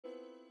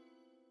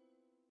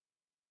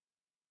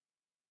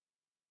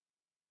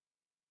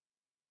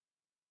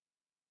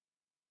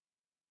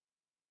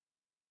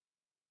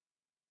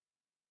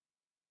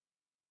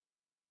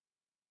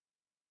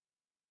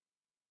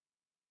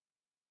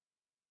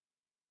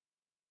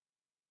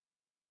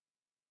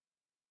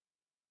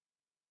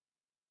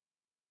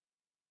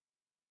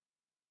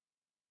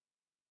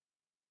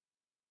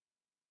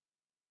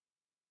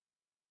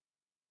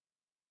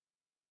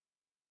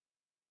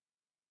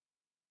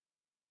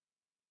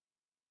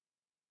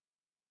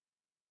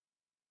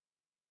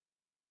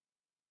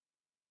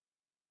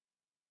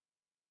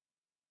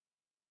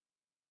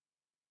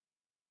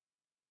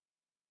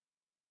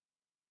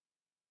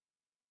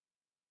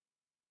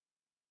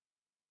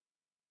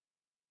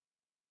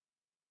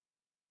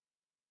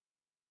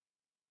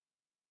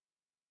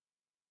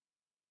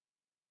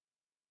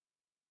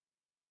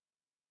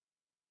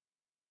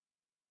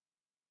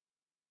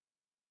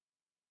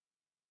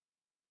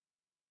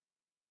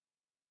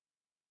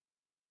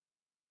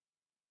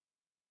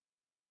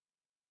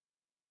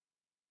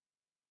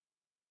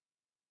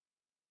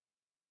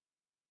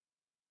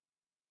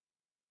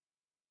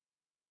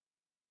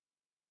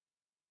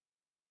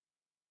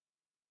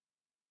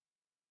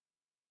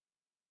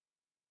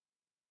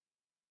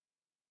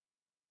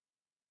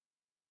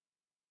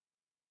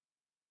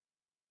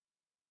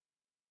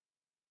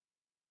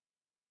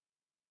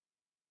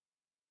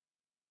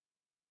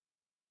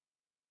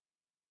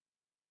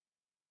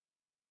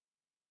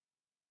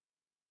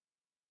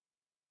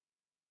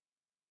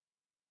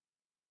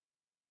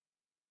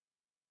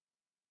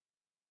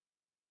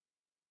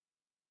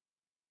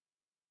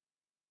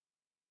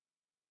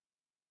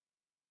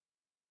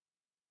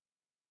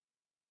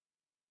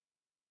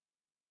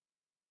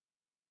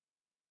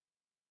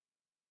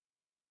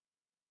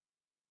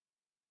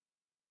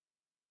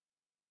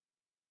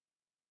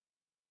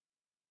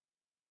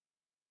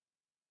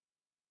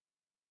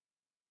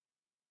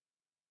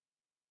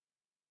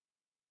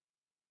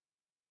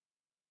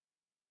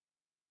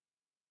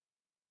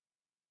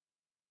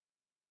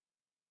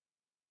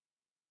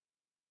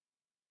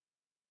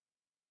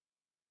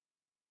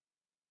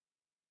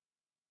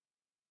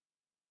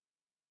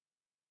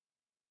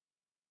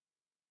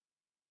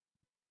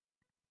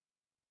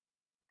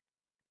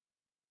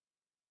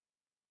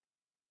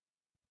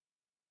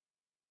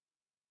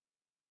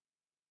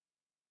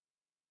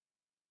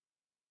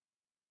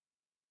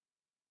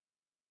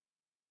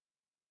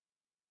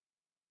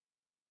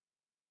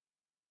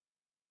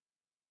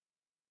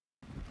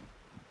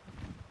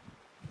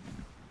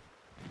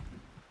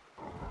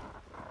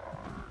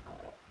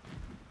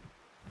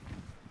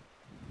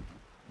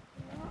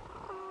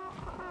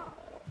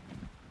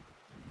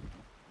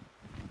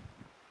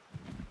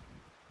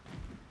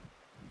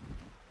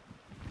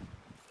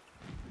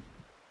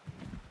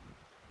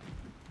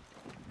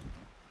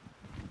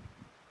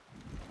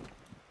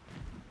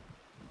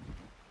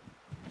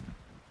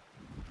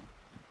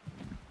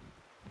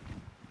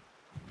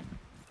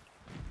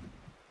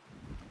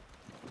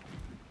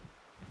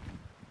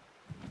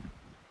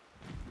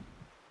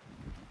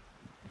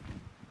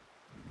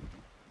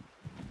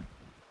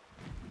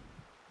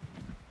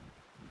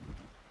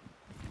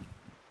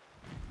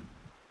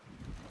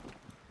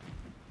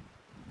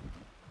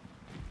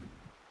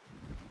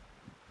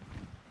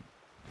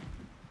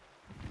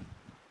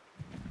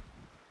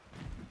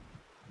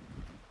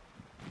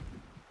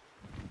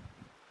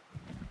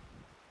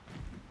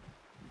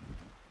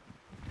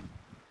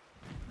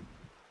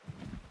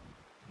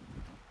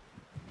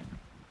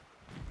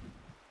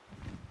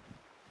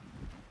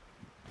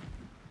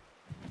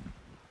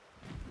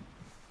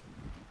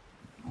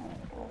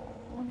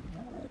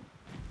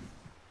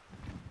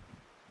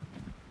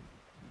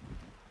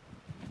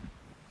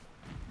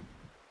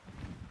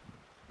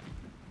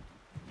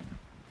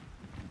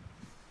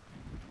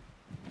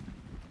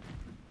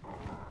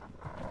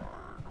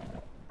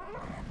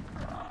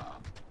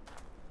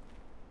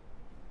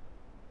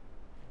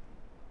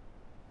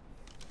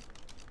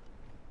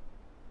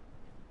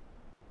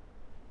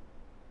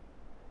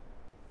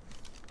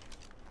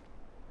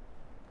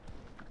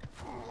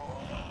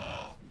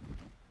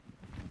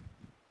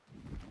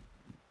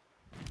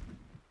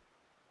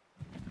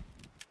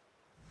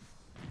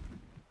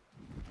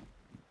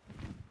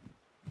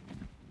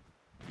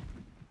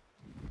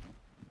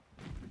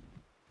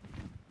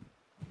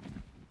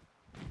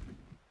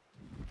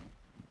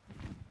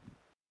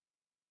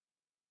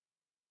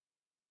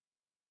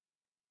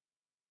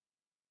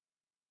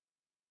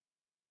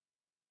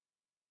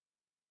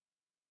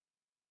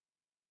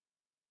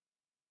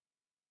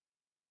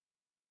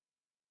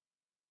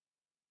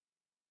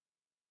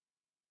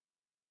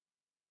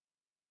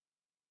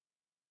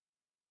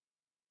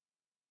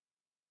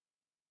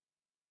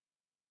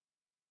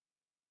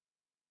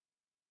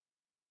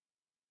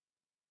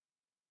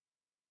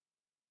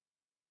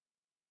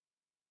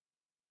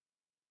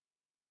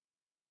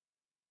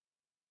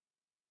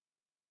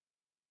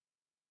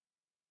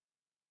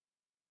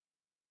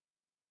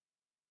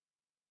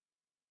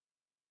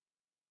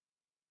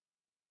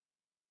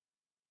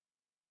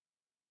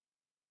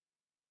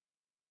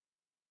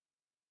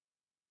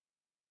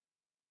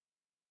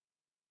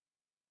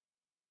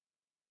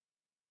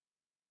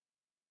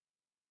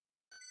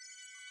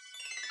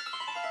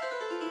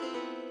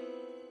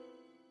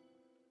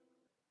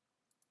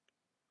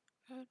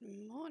Good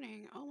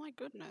morning. Oh my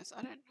goodness.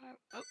 I don't know.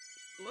 Oh,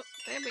 look,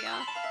 there we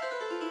are.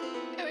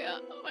 There we are.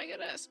 Oh my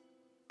goodness.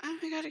 Oh,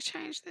 we got to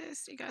change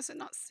this. You guys are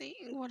not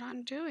seeing what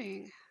I'm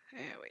doing.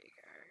 There we go.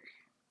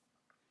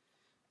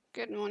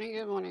 Good morning,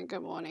 good morning,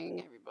 good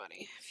morning,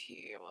 everybody.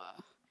 Few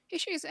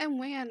issues, and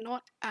we are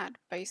not at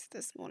base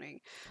this morning.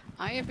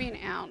 I have been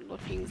out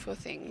looking for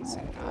things,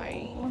 and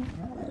I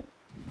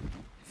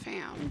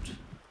found.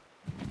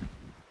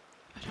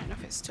 I don't know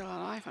if it's still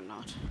alive or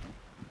not.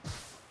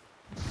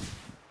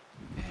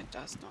 It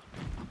does not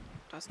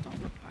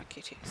look like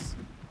it is.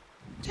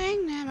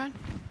 Dang, Naman.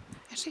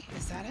 Actually,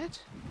 is that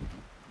it?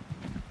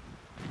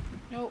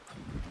 Nope.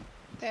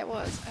 There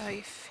was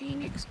a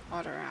phoenix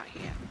otter out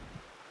here.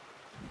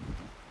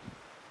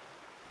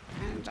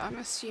 And I'm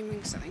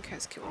assuming something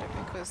has killed it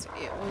because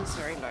it was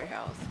very low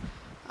health.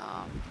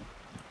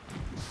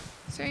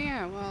 So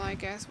yeah, well, I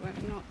guess we're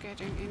not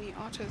getting any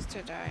otters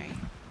today.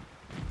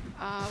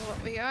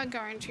 What we are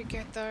going to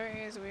get though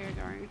is we're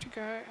going to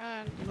go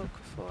and look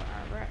for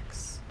our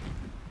Rex.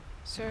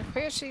 So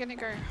we're actually going to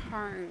go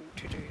home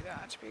to do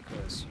that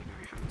because, you know,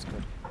 home's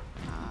good.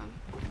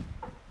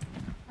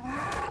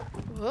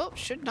 Whoop,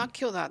 should not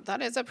kill that.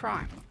 That is a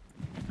prime.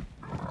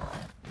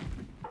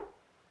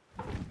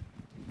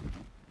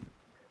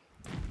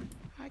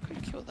 I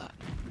could kill that.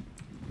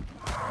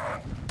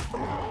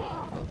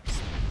 Oops.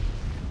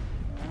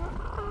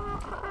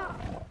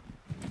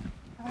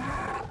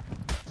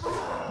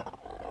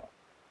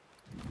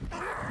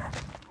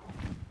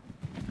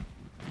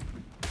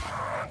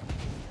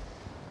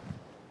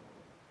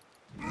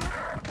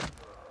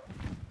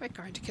 We're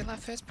going to kill our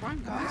first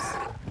prime, guys.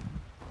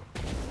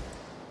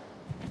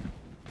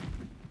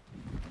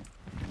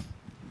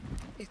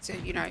 It's a,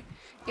 you know,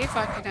 if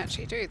I can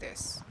actually do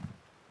this.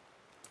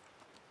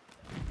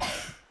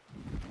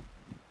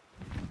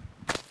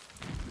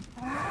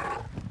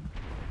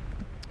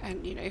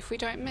 And, you know, if we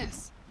don't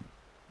miss.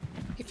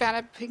 He found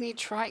a pygmy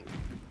trike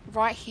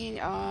right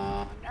here.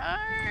 Oh, no.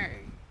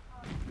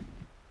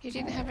 He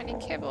didn't have any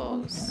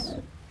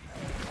kibbles.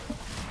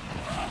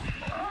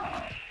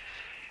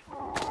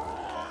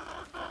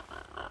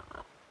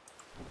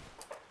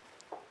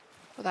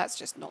 Well, that's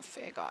just not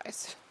fair,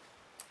 guys.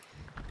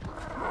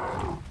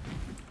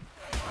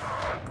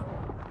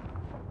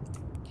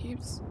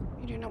 Cubes,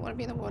 you do not want to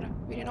be in the water.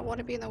 We do not want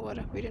to be in the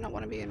water. We do not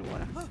want to be in the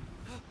water.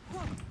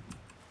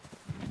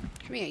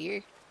 Come here,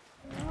 you.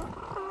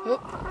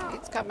 Oh,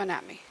 it's coming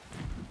at me.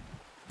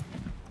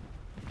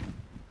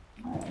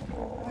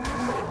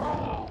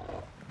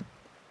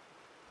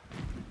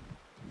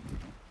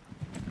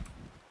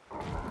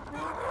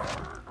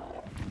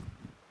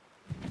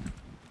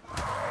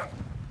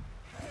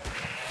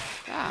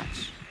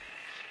 Gosh.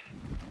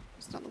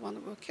 It's not the one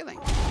that we were killing.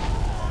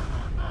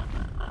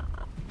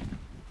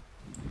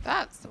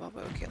 That's the one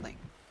we were killing.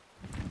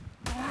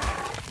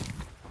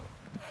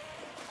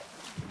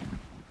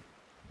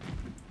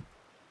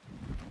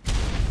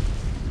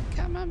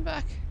 Come on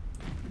back.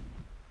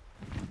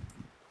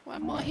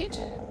 One more hit.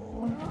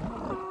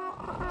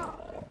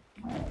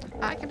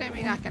 I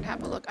can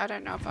have a look. I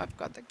don't know if I've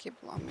got the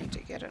kibble on me to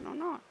get it or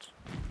not.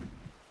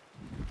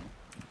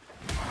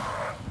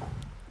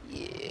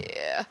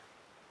 Yeah.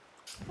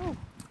 Oh.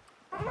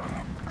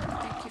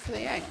 Thank you for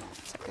the egg.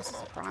 So this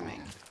is a prime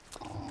egg.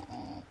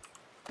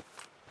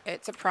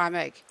 It's a prime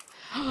egg.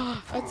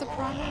 It's a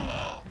prime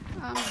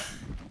egg.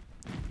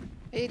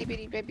 Itty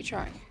bitty baby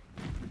trike.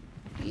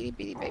 Itty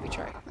bitty baby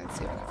trike. Let's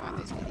see if I can find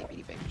this itty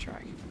bitty baby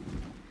trike.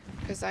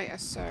 Because they are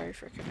so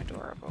freaking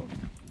adorable.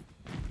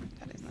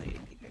 That is not itty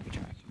bitty baby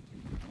trike.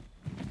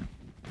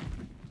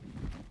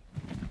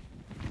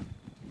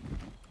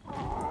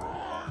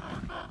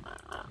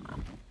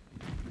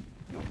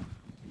 Nope.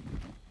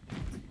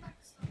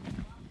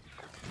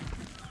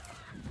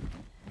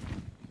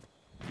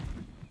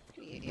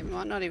 It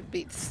might not even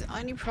be. The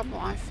only problem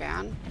I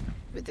found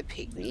with the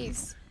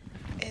pygmies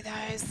is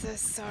those are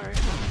so hard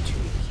to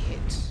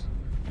get.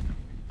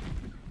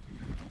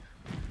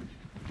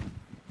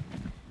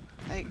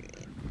 Like,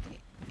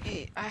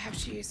 I have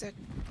to use a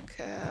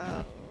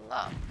club.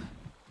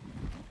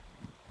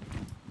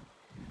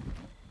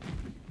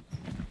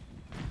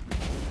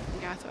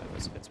 Yeah, I thought it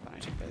was a good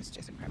spider, but it's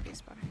just a crappy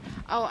spider.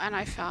 Oh, and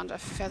I found a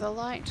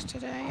featherlight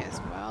today as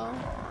well.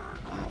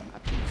 A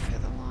big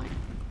featherlight.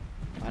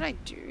 What I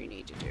do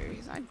need to do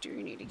is I do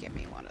need to get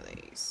me one of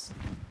these.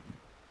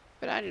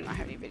 But I do not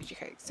have any veggie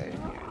cakes, so, you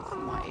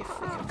know,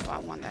 if we can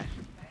find one there.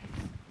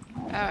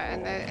 Oh,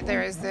 and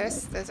there is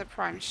this. There's a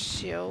prime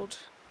shield.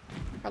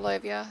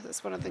 Palovia,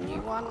 that's one of the new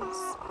ones.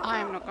 I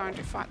am not going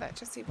to fight that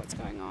to see what's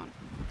going on.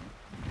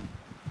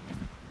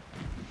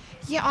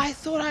 Yeah, I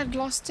thought I'd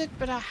lost it,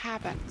 but I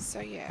haven't. So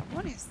yeah,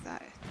 what is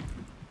that?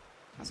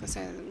 I was gonna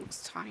say it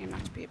looks tiny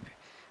enough to be a...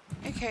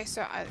 Okay,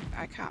 so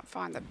I can't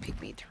find the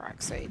pygmy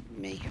truck, so it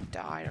may have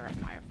died or it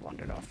might have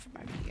wandered off from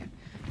over here.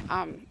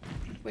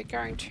 We're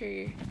going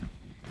to,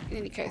 in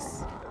any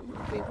case,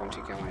 we want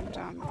to go and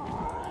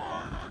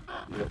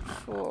look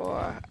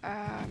for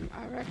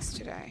a Rex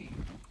today.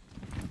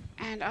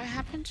 And I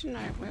happen to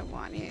know where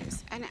one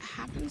is, and it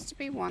happens to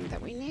be one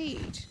that we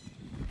need.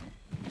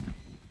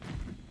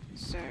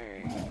 So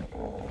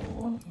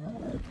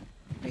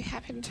we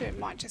happen to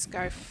might just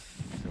go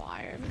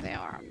fly over there,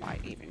 or I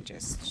might even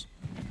just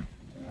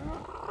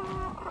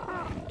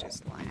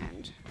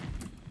land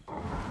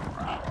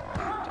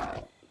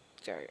and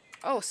go.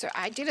 Oh, so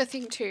I did a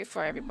thing too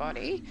for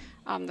everybody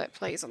that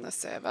plays on the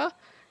server.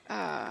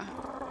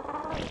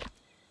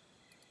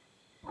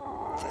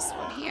 This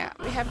one here.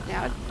 We have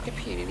now a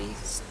community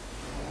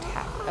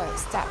stat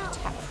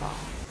tap file.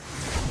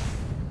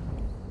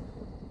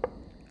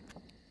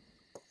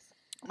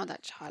 Oh,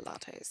 that chai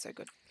latte is so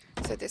good.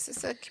 So this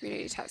is a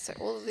community tap. So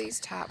all of these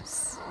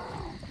taps,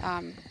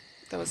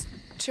 there was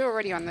 2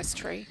 already on this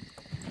tree.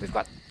 We've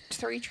got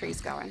 3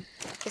 trees going.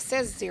 It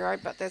says 0,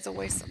 but there's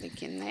always something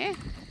in there.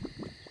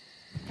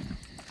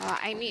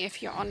 Amy,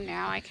 if you're on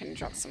now, I can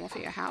drop some off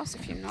at your house.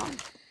 If you're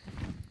not,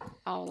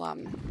 I'll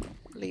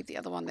leave the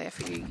other one there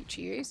for you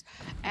to use.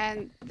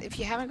 And if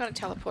you haven't got a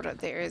teleporter,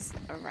 there is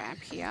a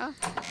ramp here,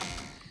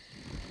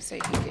 so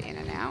you can get in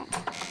and out.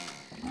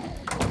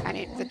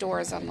 And the door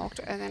is unlocked.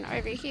 And then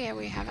over here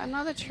we have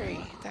another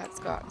tree that's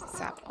got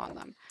sap on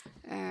them.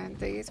 And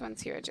these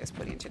ones here are just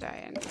put in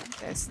today, and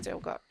they've still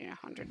got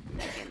 100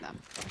 in them.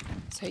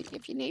 So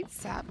if you need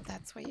sap,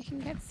 that's where you can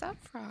get sap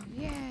from.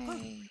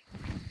 Yay!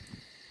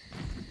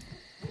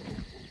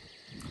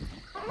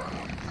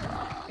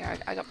 Yeah,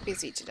 I got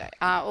busy today.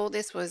 All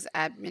this was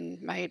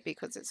admin made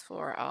because it's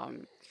for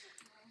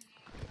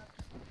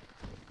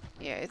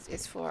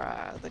it's for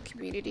the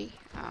community.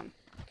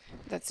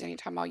 That's the only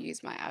time I'll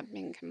use my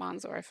admin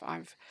commands, or if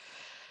I've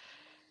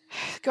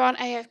gone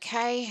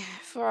AFK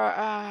for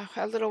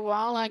a little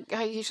while.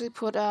 I usually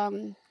put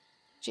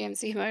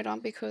GMC mode on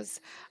because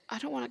I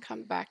don't want to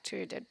come back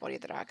to a dead body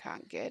that I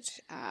can't get,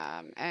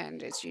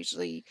 and it's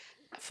usually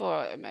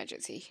for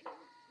emergency.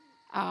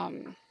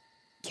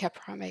 Yeah,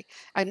 prime egg.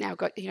 I now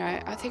got,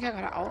 I think I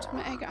got an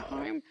ultimate egg at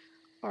home,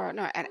 or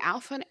no, an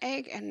alpha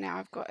egg, and now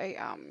I've got a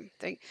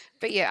thing.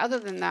 But yeah, other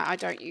than that, I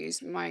don't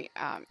use my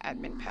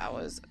admin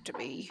powers to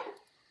be,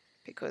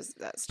 because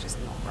that's just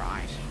not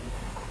right.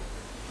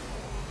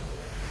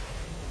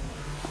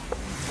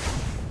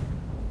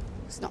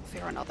 It's not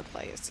fair on other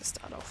players to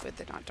start off with,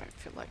 and I don't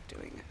feel like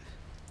doing it.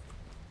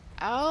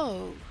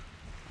 Oh,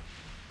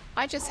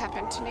 I just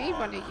happen to need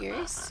one to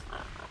use.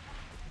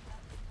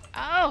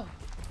 Oh,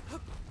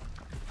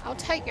 I'll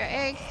take your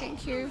egg,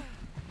 thank you.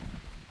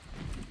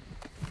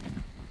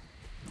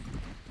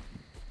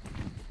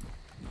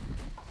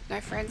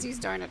 No, frenzies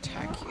don't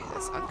attack you,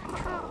 that's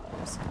uncontrollable.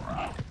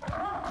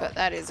 But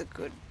that is a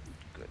good.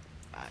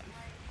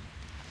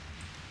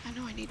 I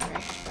know I need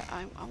rage, but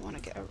I want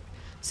to get a.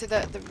 So the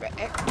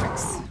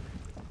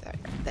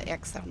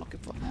X that I'm looking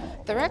for.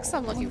 The Rex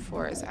I'm looking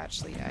for is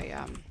actually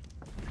a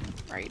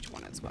rage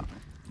one as well.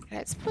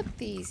 Let's put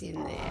these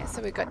in there.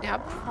 So we've got now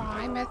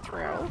Prime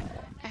Ethereal,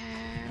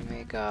 and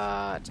we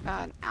got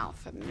an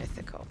Alpha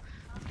Mythical.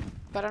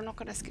 But I'm not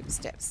going to skip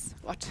steps.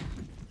 What?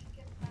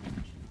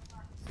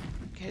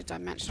 Get a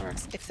Dimensional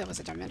Rex. If there was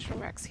a Dimensional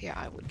Rex here,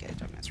 I would get a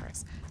Dimensional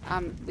Rex.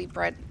 We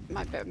bred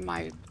my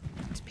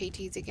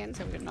PTs again,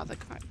 so we got another,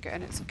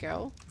 and it's a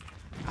girl.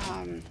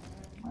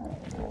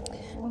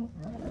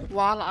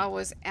 While I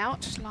was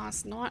out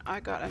last night, I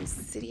got an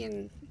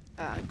Obsidian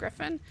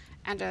Griffin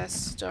and a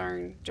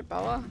Stone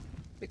Jerboa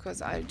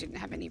because I didn't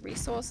have any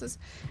resources.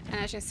 And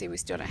as you can see, we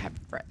still don't have.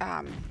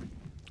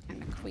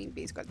 And the Queen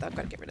Bee's got. I've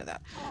got to get rid of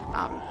that.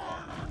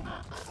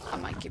 I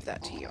might give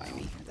that to you,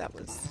 Amy. That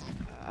was.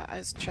 I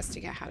was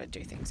trusting her how to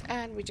do things,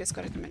 and we just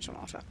got a Dimensional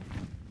Altar.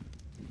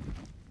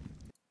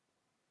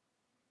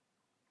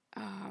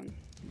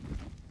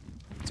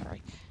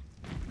 Sorry.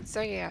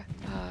 So yeah.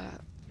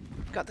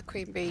 Got the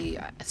Queen Bee.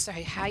 So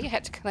how you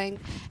had to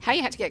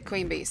get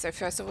Queen Bee. So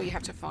first of all, you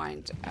have to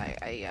find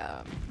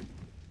a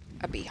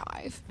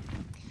beehive.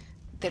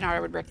 Then I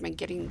would recommend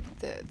getting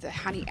the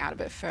honey out of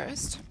it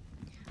first.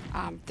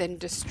 Then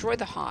destroy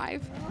the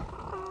hive.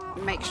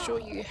 Make sure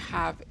you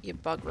have your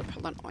bug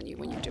repellent on you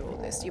when you do all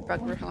this. Your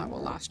bug repellent will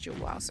last you a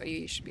while, so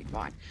you should be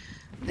fine.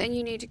 Then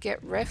you need to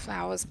get rare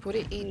flowers. Put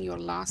it in your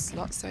last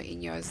slot, so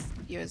in your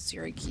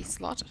 0 key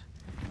slot.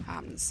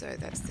 So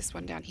that's this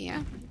one down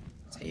here.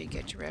 So you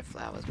get your rare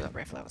flowers, we've got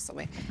rare flowers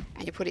somewhere,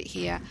 and you put it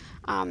here,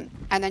 and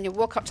then you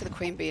walk up to the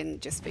Queen Bee and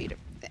just feed it.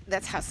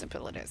 That's how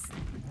simple it is.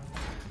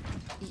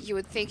 You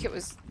would think it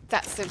was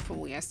that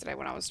simple yesterday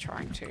when I was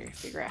trying to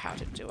figure out how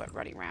to do it,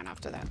 running around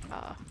after that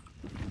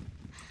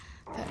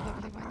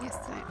lovely one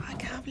yesterday. I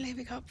can't believe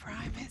we got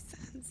Prime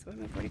Essence.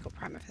 We've already got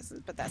Prime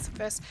Essence, but that's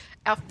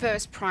our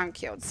first Prime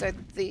killed. So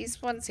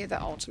these ones here, the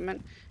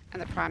Ultimate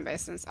and the Prime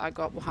Essence, I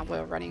got while we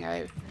were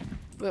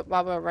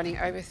running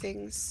over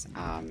things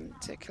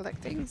to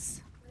collect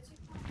things.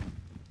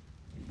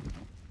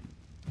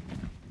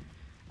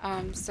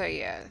 So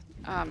yeah,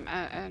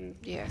 and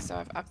yeah,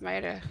 so I've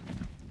made a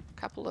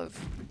couple of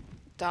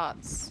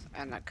darts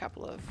and a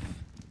couple of.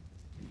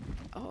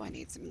 Oh, I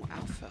need some more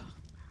alpha.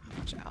 How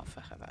much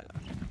alpha have I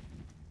got?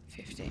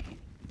 15.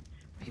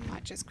 We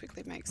might just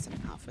quickly make some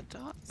alpha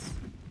darts.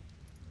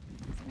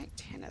 Let's make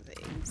 10 of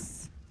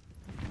these.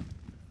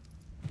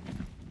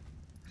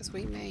 Because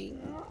we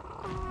mean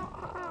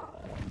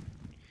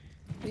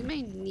We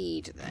may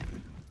need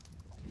them.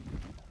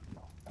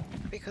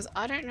 Because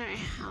I don't know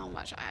how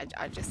much,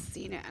 I just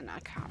seen it and I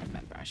can't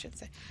remember, I should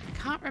say.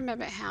 Can't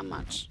remember how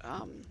much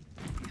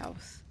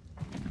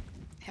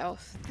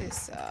health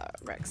this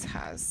Rex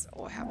has,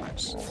 or how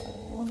much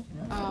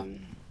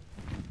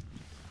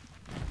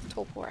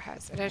torpor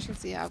has. And as you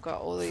can see, I've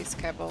got all these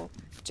kibble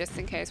just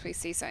in case we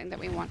see something that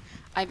we want.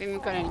 I've even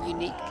got a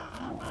unique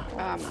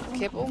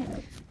kibble.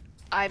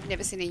 I've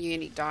never seen a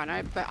unique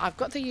dino, but I've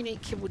got the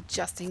unique kibble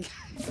just in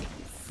case.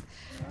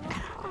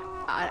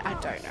 I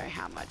don't know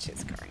how much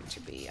it's going to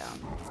be.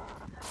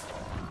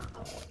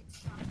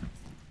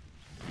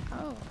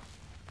 Oh.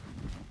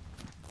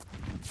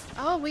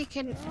 Oh, we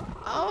can.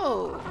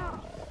 Oh.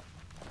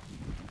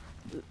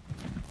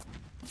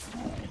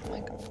 Oh my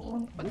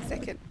god. 1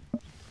 second.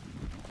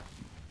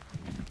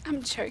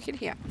 I'm choking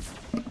here.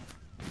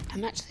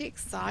 I'm actually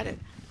excited.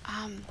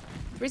 The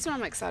reason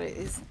I'm excited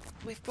is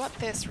we've got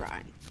this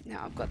right.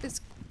 Now, I've got this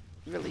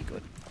really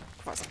good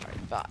crossbow,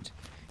 but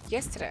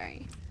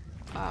yesterday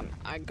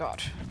I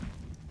got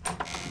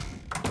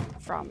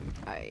from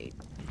a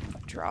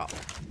drop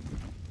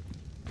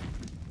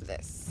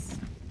this.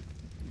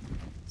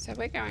 So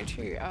we're going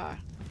to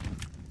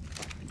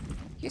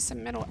use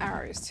some metal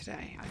arrows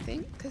today, I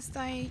think, because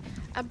they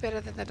are better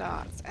than the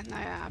darts and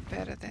they are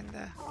better than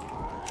the...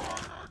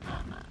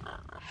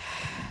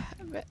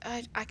 But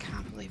I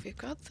can't believe we've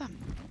got them.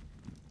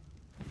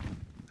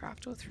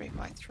 Craft all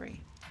 3x3.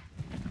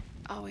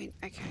 Oh,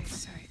 okay,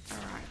 so,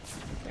 alright.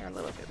 They're a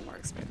little bit more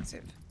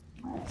expensive.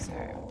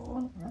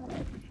 So...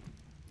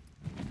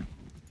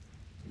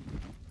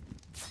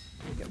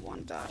 we get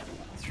 1 dart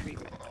and 3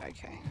 metal.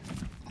 Okay.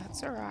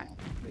 That's alright.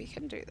 We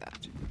can do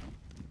that.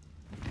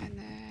 And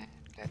then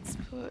let's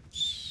put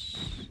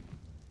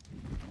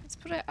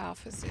our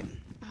alphas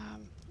in.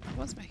 I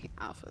was making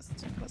alphas,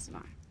 wasn't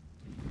I?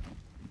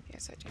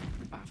 Yes, I did.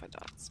 Alpha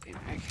dots in.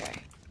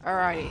 Okay.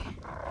 Alrighty.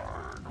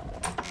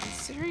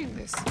 Considering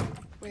this,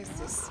 where's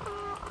this?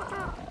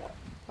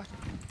 What?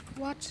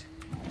 What?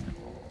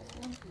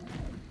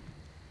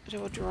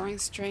 Do a drawing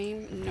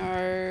stream? No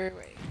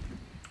way.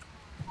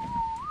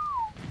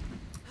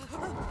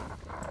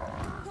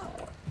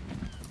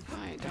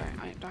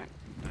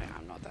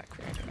 I'm not that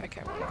creative.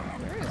 Okay,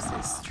 where is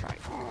this track?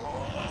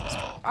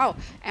 Oh,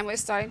 and we're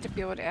starting to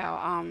build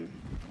our,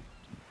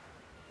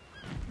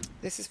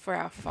 this is for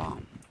our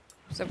farm.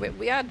 So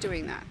we are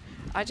doing that.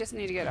 I just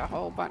need to get a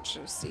whole bunch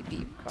of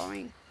CP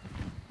going.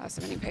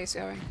 So many pace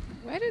going.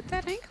 Where did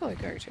that ankle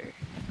go to? It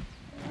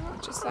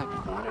just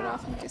like wandered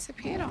off and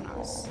disappeared on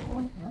us.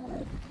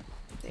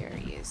 There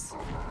he is.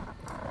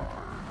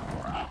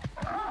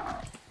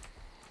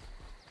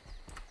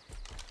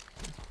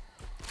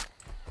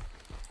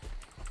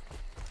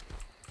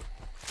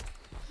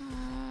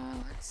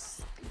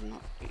 Let's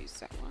not use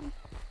that one.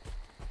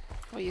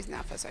 We'll use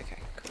Nalphas. Okay,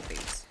 cool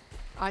beans.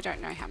 I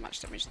don't know how much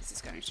damage this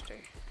is going to do.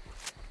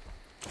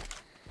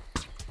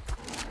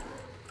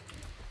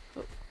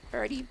 Oh,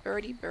 birdie,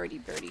 birdie, birdie,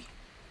 birdie.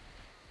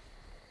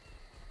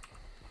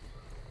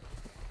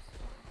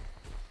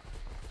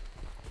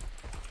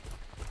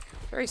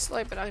 Very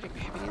slow, but I don't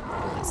have any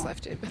bullets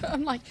left in. But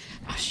I'm like,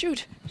 oh,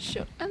 shoot.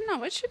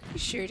 No, it should be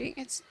shooting.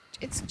 It's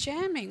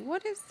jamming.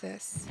 What is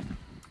this?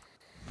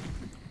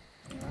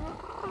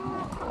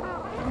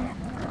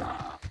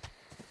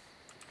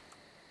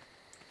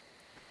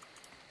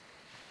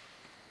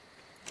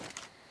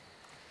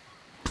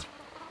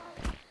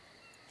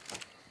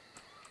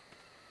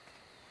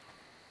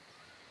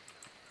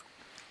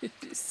 It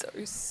is so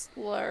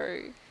slow.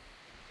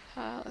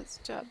 Let's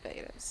start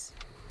betas.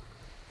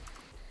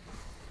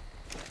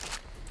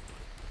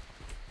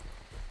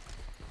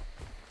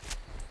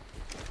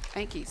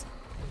 Yankees,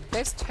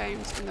 best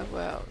homes in the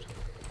world.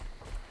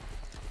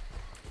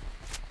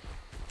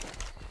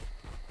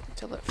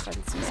 Until it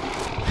fancies me.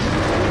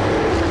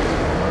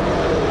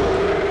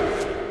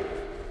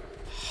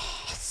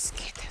 Oh,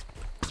 scared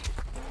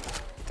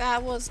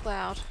that was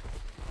loud.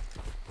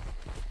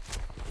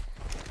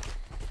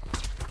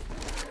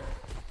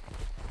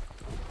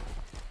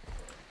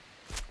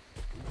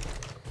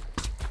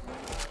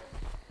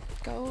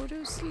 Go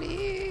to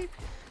sleep,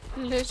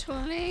 little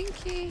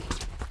Linky.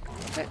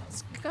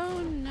 Let's go,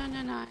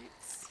 Nana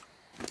Nights.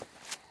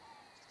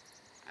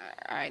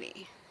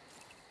 Alrighty.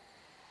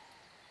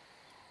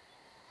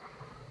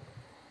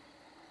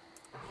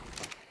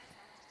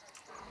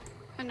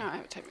 I know I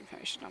have a taming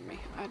potion on me.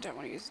 I don't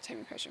want to use a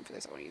taming potion for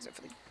this. I want to use it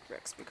for the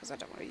Rex because I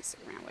don't want to sit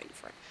around waiting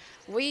for it.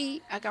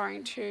 We are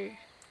going to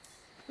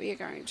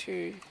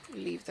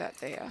leave that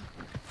there.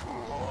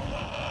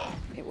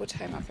 It will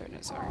tame up in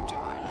its own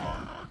time.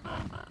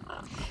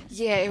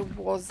 Yeah, it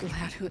was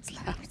loud. It was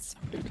loud.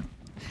 Sorry.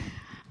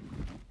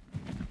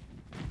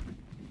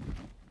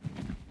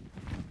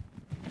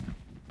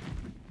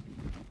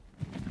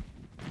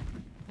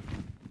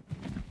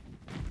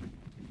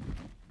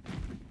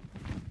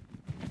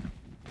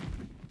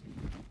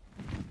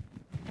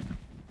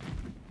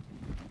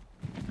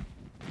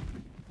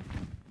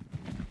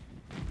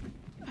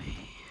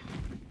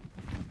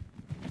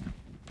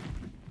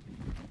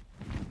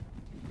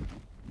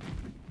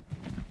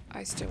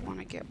 I still want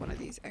to get one of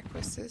these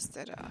equises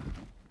that are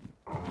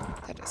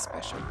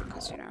special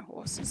because, you know,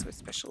 horses with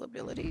special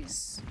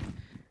abilities.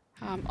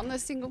 On the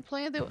single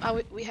player,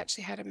 we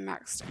actually had a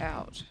maxed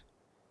out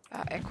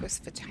equus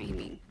for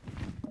taming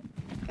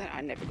that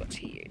I never got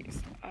to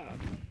use.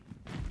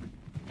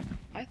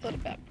 I thought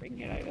about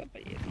bringing it over,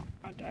 but yeah,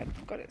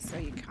 I've got it so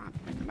you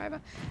can't bring them over.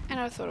 And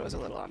I thought it was a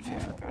little unfair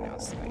for everyone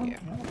else, so yeah.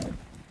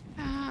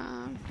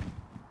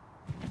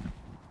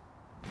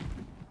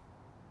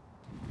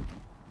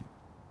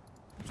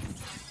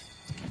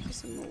 Give you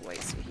some more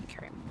ways so you can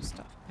carry more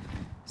stuff.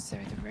 So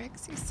the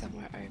Rex is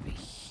somewhere over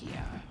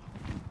here,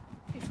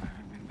 if I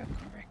remember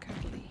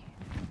correctly.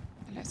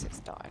 Unless it's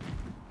died.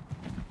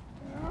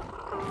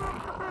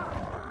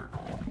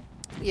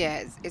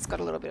 Yeah, it's got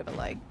a little bit of a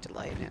lag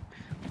delay in it.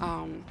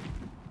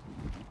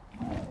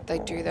 They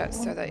do that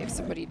so that if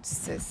somebody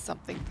says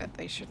something that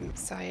they shouldn't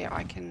say,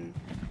 I can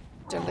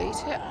delete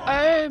it.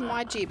 Oh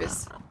my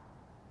jeebus.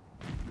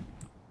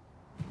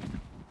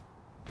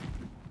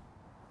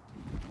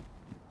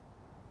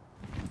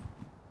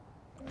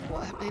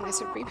 Well, I mean,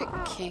 there's a Reaper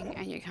King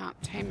and you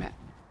can't tame it.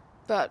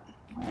 But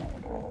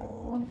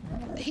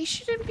he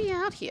shouldn't be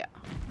out here.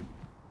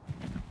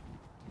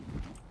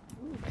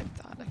 Ooh, red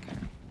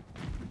Thylaco.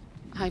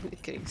 I'm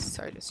getting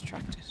so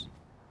distracted.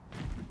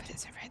 But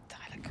it's a red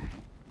Thylaco.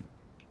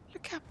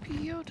 Look how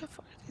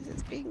beautiful it is.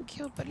 It's being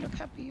killed, but look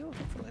how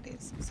beautiful it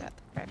is. Is that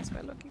the Rex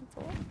we're looking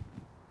for?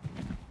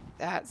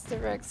 That's the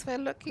Rex we're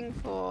looking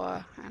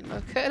for. And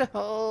look at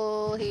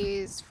all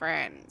his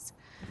friends.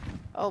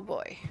 Oh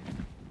boy.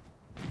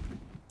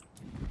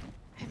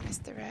 Hey,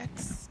 Mr.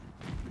 Rex.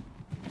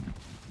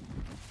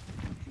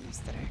 Hey,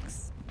 Mr.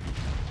 Rex.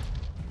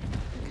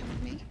 Come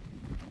with me.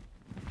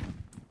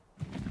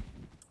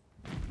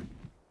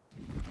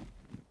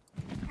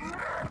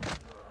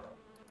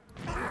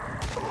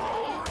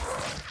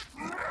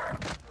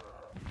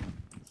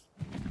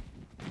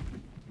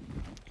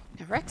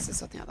 Now,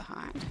 Rexes, on the other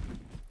hand,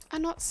 are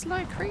not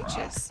slow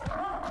creatures.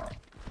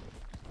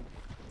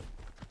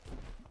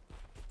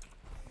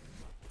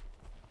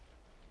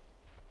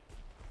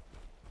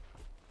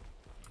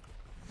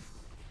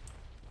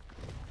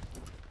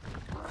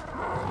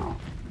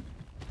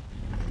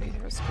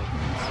 Neither are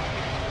scorpions.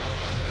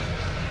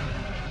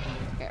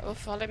 Okay, well,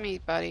 follow me,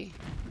 buddy.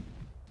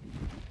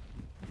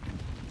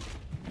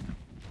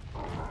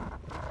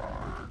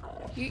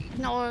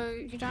 No,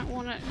 you don't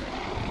want it.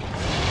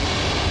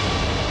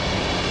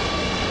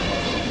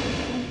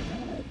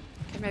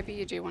 Okay, maybe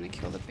you do want to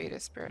kill the beta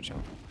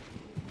spiritual.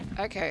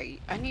 Okay,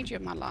 I need you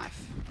in my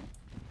life.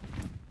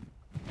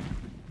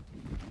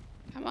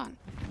 Come on.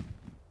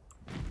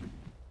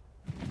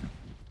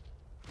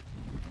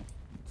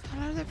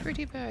 Follow the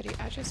pretty birdie.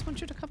 I just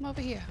want you to come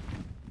over here.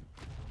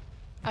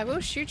 I will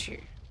shoot you.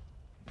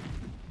 I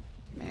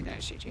mean, I'm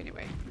gonna shoot you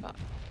anyway, but...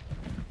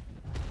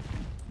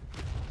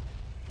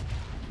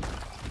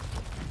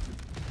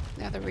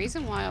 Now, the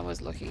reason why I was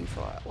looking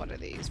for one of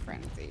these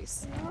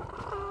frenzies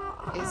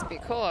is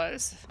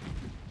because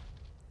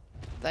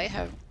they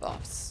have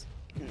buffs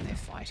in their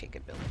fighting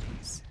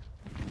abilities.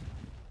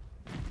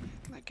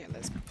 Okay,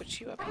 let's put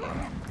you up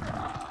here.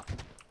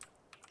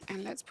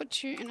 And let's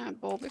put you in a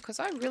ball because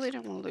I really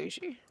don't want to lose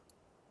you.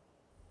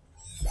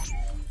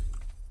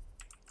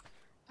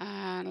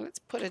 And let's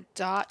put a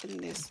dart in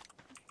this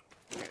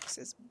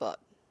Rex's butt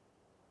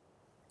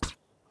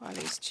while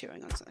he's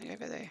chewing on something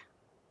over there.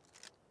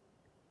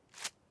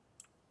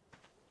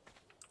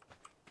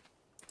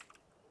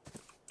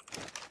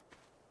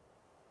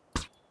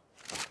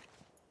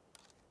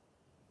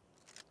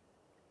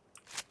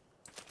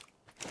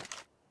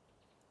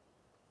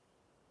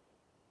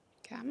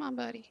 Come on,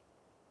 buddy.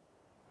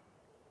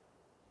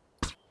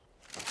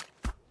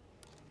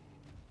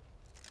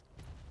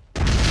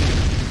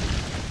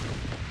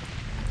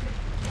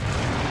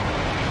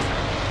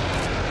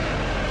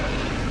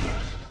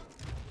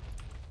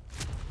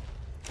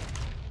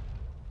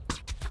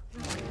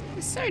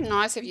 It's so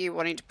nice of you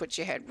wanting to put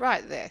your head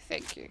right there.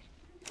 Thank you.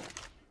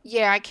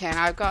 Yeah, I can.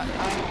 I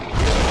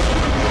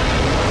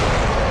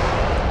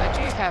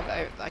do have,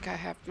 like, I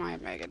have my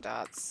Omega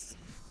darts.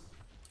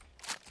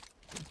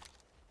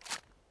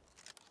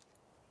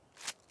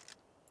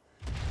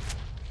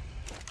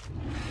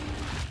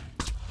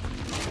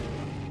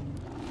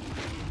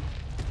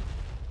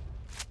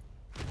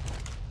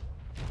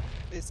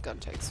 This gun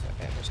takes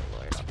forever to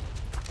load up.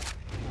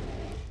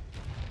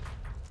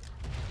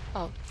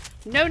 Oh.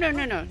 No, no,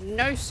 no, no.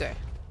 No, sir.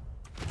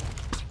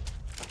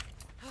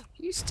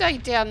 You stay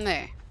down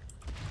there.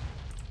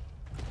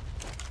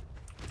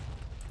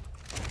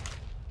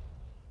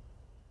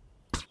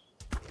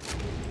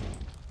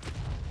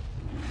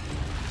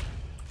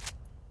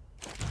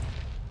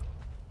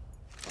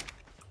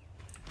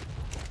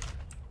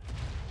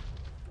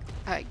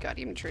 I got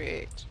him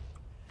tricked.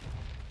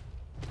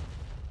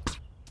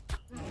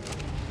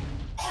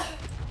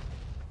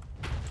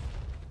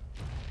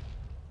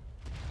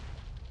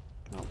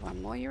 Oh,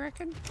 one more, you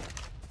reckon?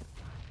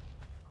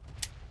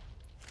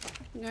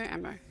 No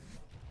ammo.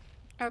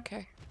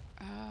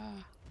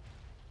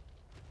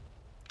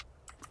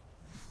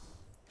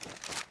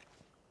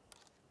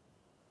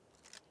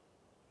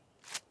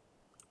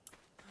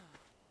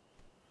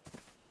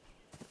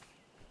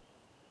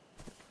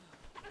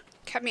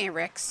 Come here,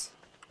 Rex.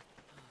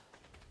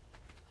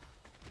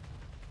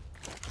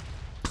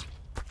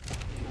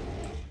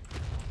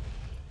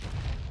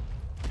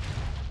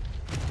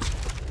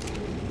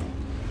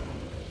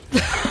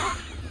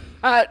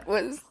 That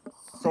was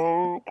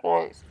so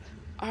close.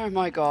 Oh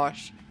my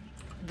gosh.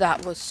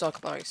 That was so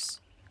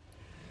close.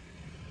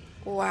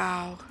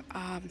 Wow.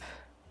 I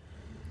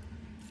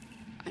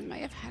may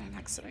have had an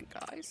accident,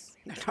 guys.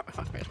 No,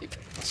 I'm really bad.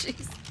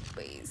 Jeez,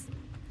 please.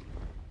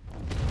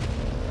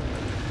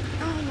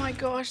 Oh my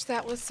gosh,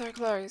 that was so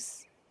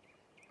close.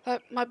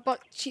 My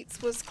butt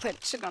cheeks was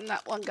clenching on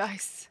that one,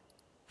 guys.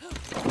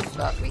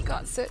 But we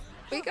got it.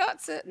 We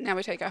got it. Now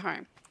we take her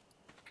home.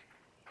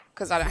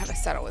 Because I don't have a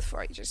saddle with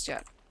for it just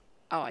yet.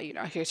 Oh, you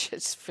know, you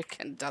just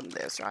freaking done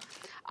this, right?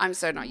 I'm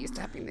so not used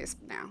to having this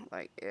now.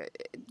 Like,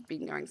 it's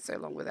been going so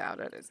long without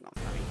it. It's not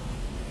funny.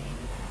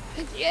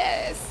 But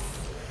yes!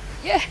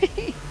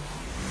 Yay!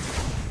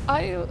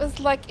 I was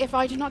like, if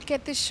I do not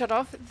get this shut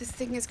off, this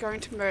thing is going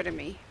to murder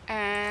me.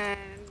 And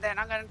then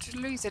I'm going to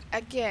lose it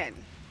again.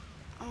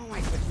 Oh my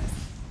goodness.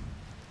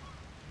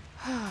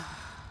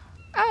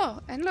 Oh,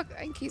 and look,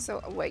 Anki's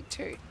awake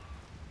too.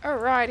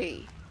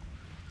 Alrighty.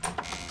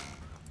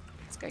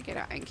 Let's go get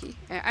our Anki.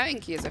 Our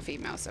Anki is a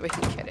female, so we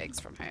can get eggs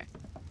from her.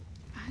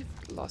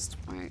 I've lost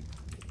my...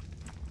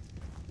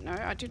 No,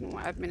 I didn't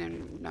want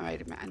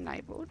admin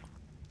enabled.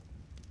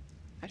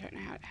 I don't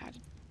know how to...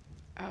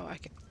 Oh,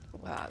 okay.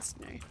 Well, that's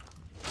new.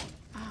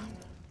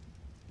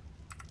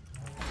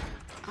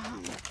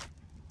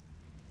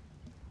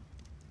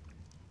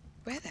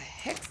 Where the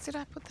heck did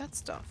I put that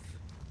stuff?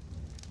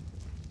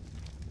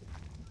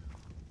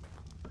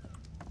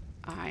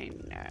 I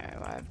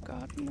know I've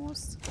got more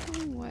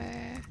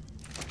somewhere.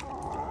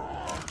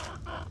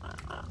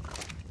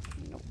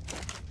 Nope.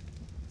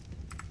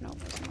 Nope,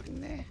 there's not in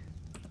there.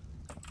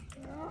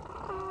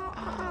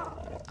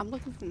 I'm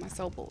looking for my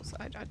soul balls.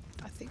 I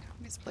think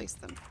I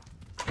misplaced them.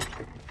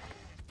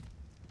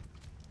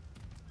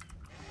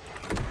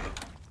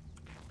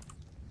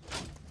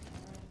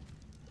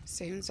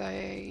 Seems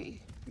I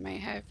may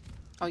have...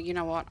 Oh, you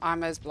know what?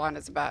 I'm as blind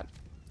as a bat.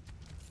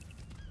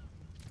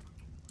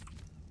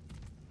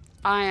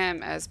 I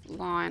am as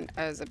blind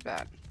as a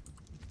bat.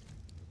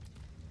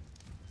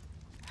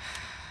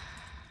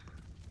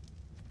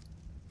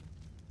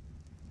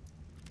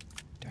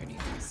 Don't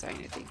even say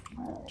anything.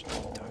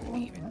 Just don't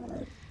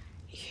even...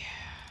 Yeah.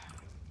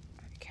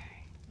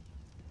 Okay.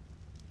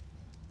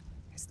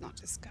 Let's not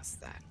discuss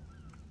that.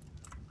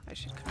 I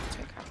should kind of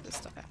take half this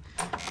stuff out.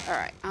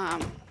 Alright,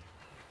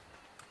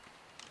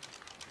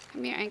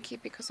 come here,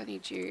 Anki, because I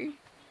need you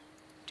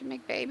to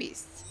make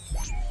babies.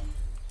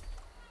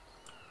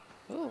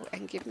 Oh,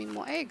 and give me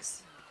more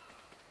eggs.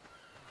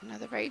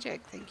 Another rage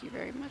egg, thank you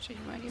very much. And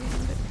you won't even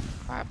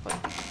fire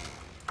button.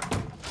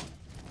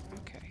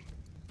 Okay.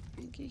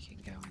 Anki can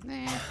go in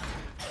there.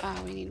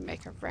 We need to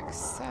make a Rex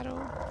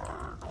saddle.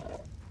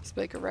 Let's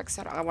make a Rex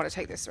saddle. I want to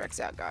take this Rex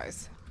out,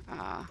 guys.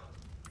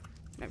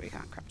 No, we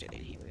can't craft it in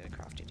here. We're going to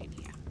craft it in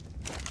here.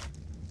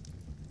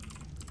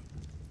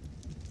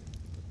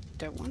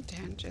 Don't want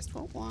 10, just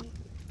want 1.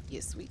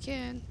 Yes, we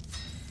can.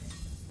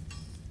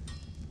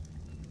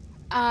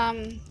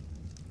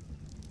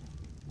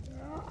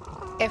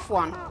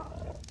 F1.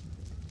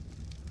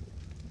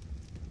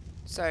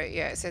 So,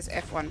 yeah, it says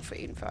F1 for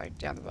info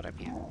down the bottom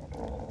here.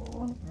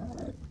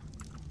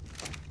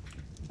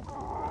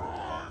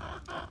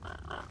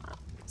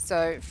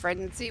 So,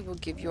 Frenzy will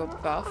give you a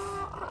buff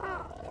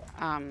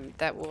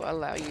that will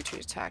allow you to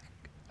attack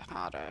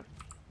harder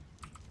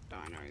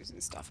dinos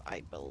and stuff,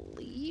 I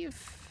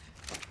believe.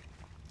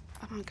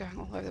 I'm going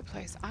all over the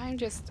place. I'm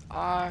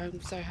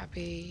so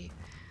happy.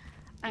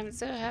 I'm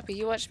so happy.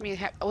 You watch me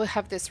we'll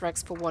have this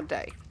Rex for 1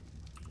 day.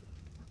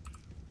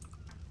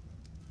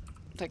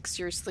 Like,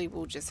 seriously,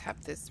 we'll just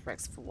have this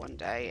Rex for 1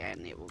 day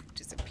and it will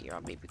disappear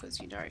on me because,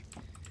 you know.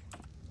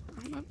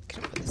 I'm not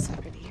gonna put this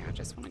up in here. I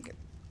just want to get...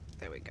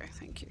 There we go.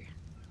 Thank you.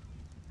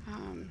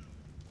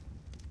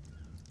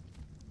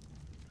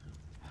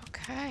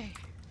 Okay.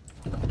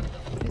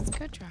 Let's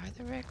go try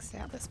the Rex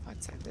out. Let's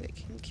find something that it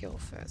can kill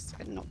first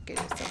and not get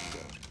itself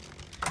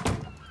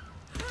killed.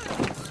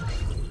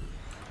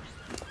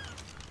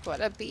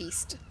 What a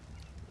beast.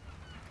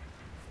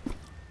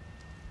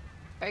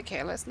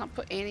 Okay, let's not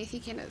put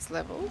anything in its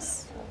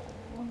levels.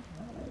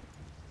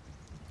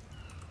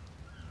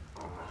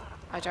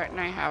 I don't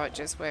know how it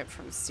just went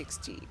from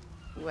 60.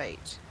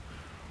 Wait.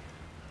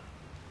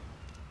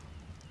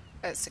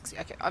 60.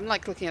 Okay, I'm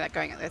like looking at that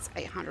going, that's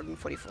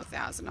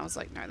 844,000. I was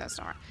like, no, that's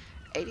not right.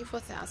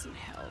 84,000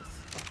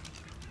 health.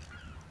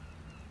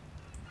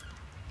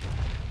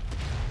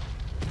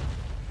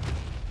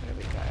 What do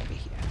we got over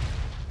here?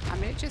 I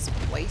mean, it just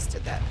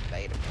wasted that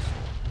beta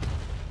before.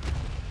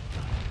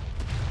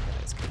 Okay,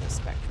 let's get this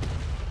back.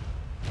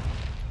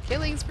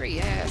 Killing spree,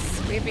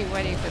 yes. We've been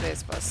waiting for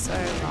this for so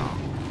long.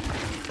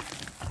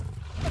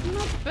 But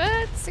not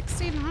bad,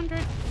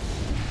 1,600.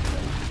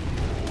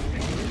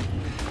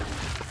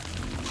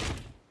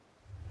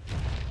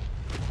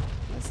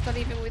 That's not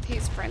even with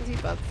his frenzy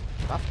buff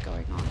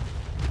going on.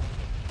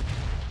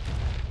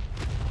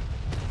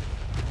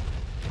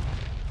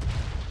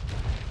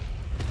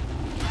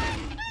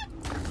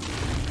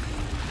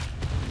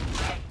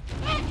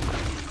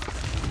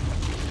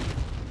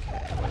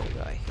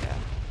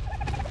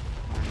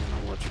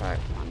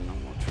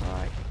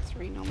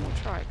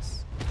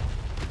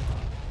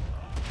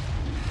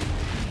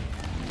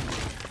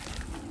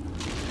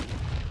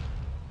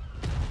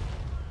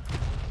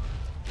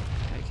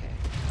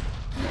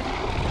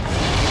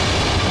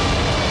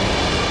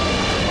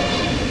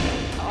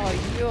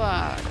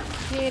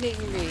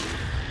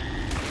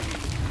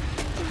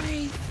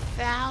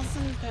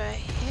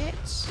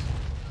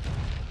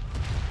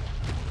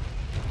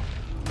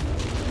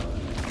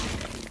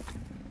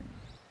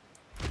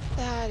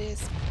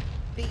 is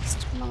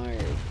beast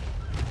mode.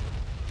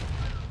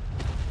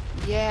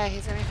 Yeah,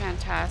 he's gonna be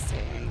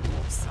fantastic.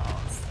 More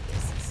souls.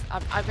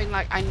 I've been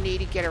like, I need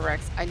to get a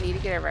Rex. I need to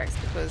get a Rex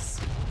because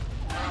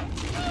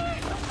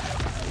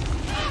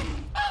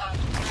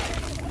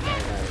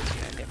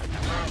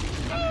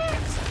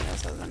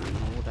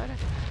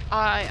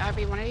I've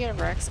been wanting to get a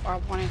Rex, or I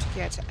wanted to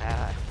get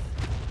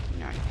you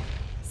know,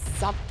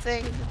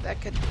 something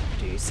that could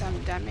do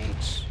some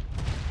damage.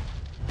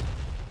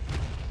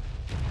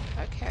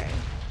 Okay.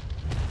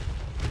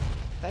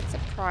 That's a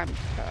prime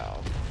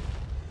pearl.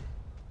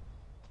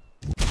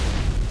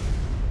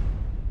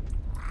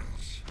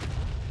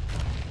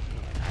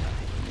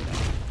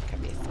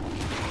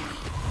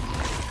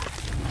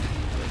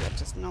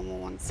 Normal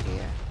ones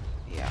here.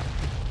 Yeah.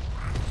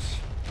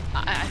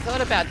 I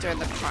thought about doing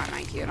the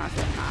primate here, and I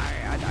thought, no,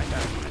 I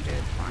don't want to do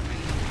the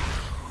primate.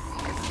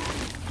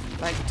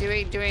 Like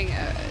doing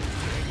a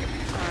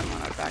prime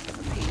on the back of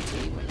a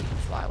PT when you can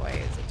fly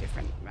away is a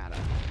different matter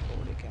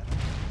altogether.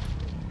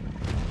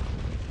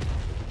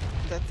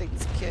 That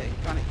thing's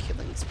on a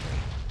killing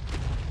spree.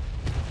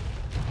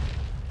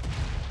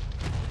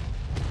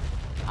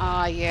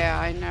 Ah, yeah,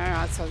 I know.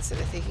 I was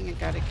sort of thinking I'd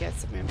go to get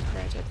some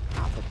imprinted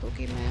alpha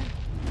boogeyman.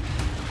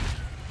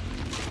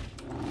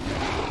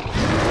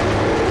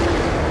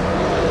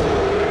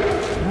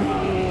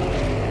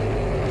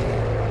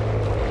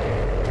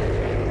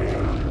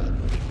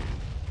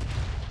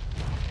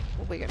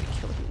 Well, we're gonna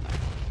kill him though.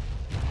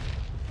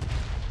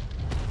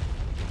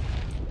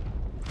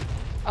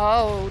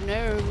 Oh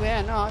no,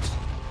 we're not.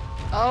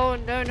 Oh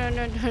no, no,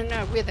 no, no,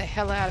 no. We're the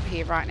hell out of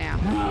here right now.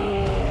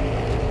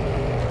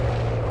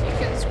 You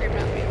can scream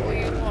at me all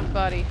you want,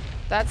 buddy.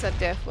 That's a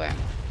death worm.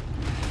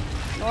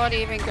 Not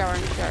even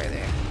going to go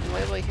there.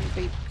 We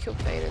can kill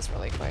betas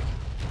really quick.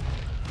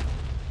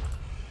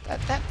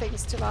 That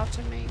thing's still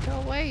after me. Go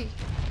away.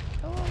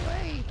 Go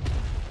away.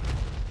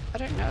 I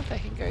don't know if they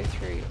can go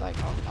through, like,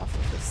 off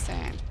of the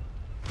sand.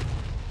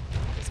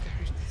 This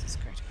is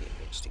going to be a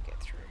bitch to get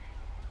through.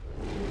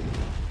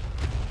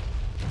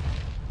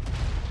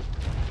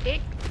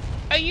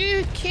 Are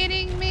you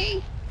kidding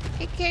me?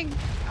 It can...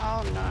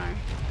 Oh no.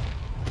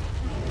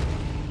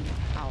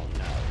 Oh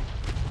no.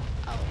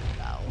 Oh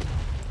no.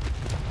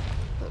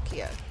 Look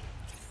here.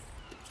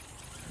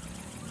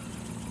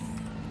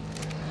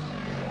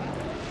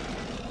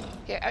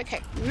 Yeah,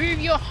 okay. Move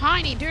your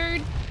hiney,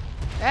 dude.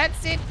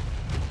 That's it.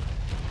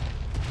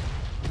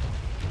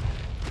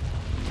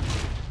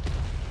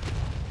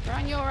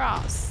 Run your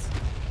ass.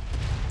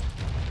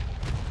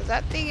 Because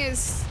that thing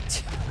is...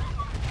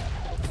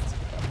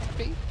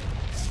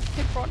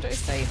 Hey, Pronto,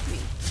 save me.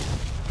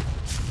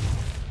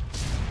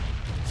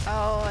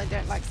 Oh, I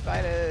don't like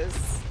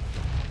spiders.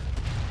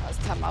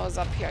 Last time I was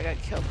up here, I got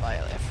killed by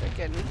a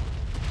freaking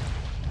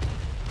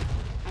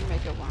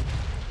Omega one.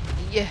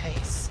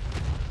 Yes.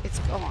 It's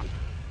gone.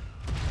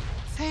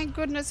 Thank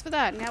goodness for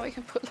that. Now we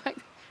can put like,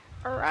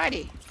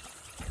 alrighty.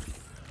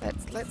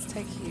 Let's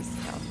take his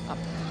health up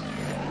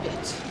a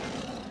bit.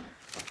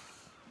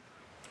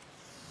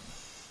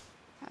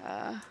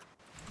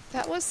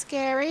 That was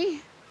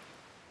scary.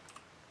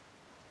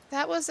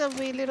 That was a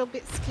wee little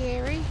bit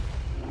scary.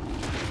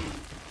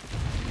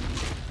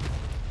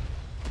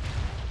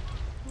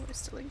 Oh, we're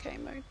still in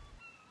game mode.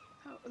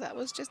 Oh, that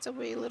was just a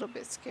wee little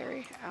bit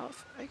scary.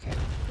 Alpha. Okay,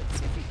 let's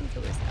see if we can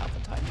kill this Alpha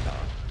Titan dog.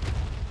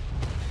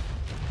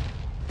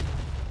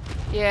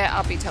 Yeah,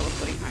 I'll be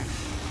teleporting home.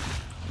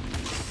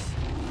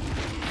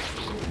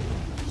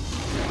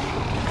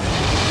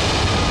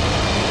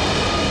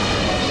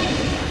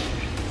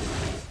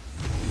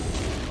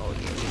 Oh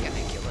yeah, we're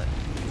gonna kill it.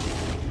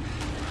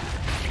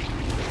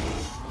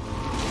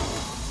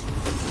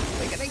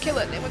 We're gonna kill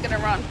it, then we're gonna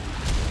run.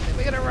 Then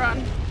we're gonna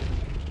run.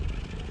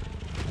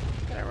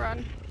 Gotta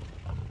run.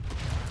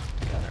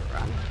 Gotta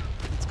run.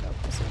 Let's go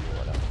for some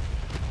water.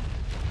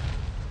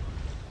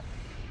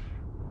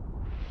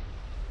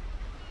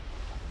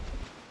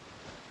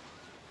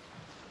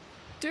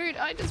 Dude,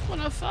 I just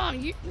want to farm.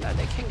 You no,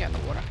 they can go in the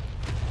water.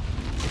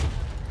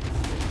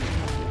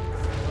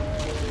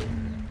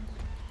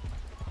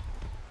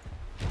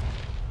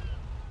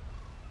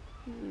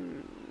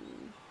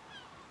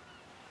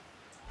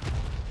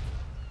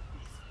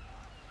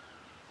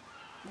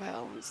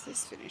 Well, once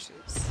this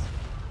finishes.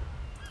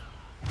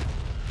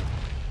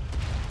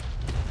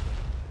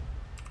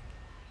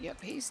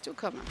 Yep, he's still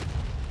coming.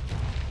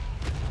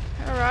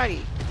 Alrighty,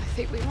 I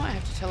think we might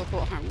have to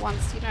teleport home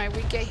once, you know,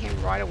 we get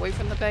him right away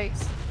from the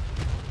base.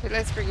 But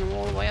let's bring him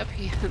all the way up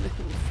here and then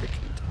we'll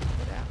freaking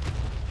teleport out.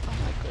 Oh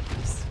my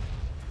goodness.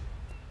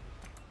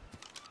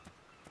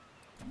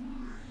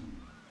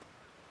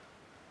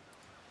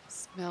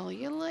 Smell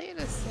you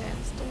later,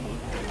 Sandstorm.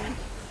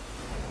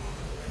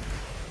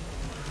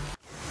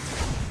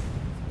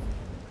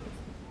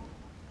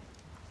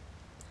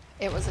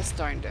 It was a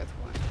stone death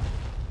one.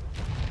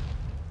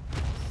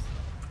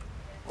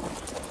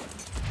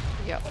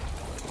 Yep.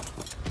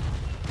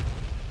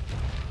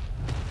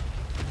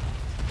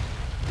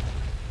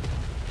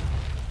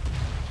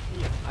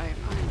 Yep, I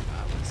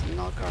was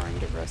not going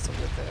to wrestle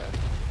with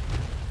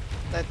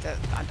the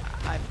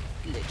I've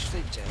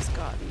literally just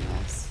gotten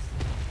this.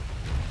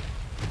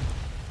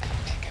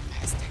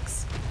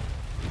 Pegamastics.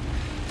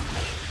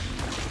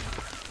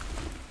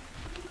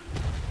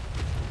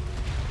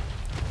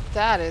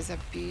 That is a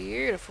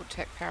beautiful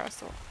tech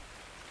parasol.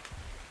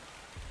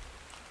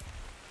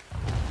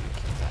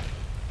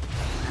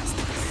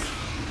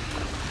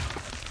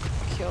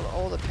 Kill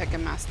all the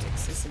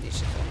pegamastics. This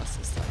initial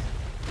illnesses though.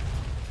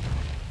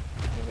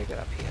 What have we got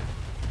up here?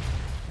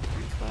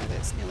 Fire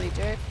that's nearly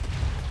dead.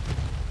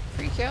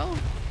 Free kill.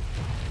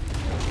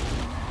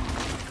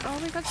 Oh,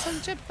 we got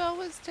some jet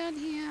boas down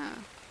here.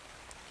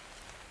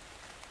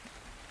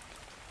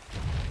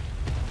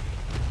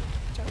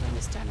 Don't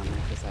understand on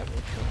them because I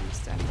will kill them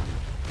standing on them.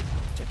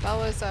 Jet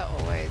boas are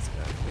always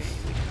good. We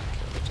do not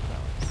kill the jet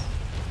boas.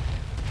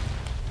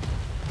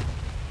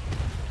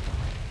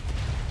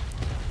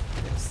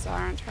 There's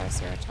Siren,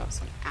 Triceratops,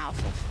 and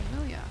Alpha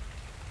Familiar.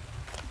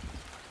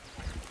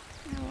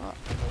 You know what?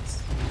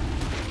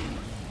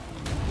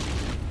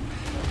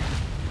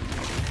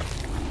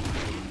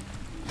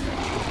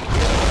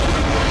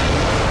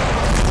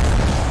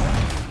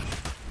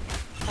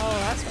 Oh,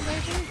 that's what they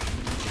do?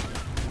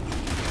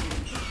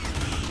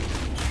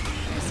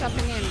 There's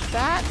something in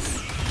bats?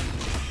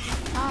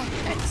 Oh,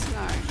 X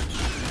no.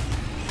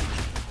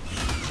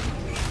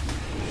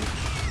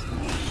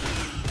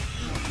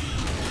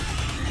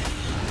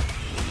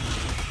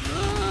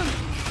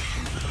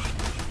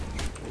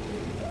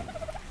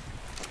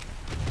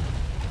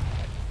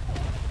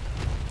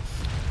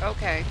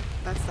 Okay,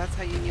 that's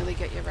how you nearly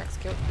get your Rex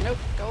killed. Nope,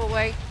 go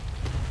away.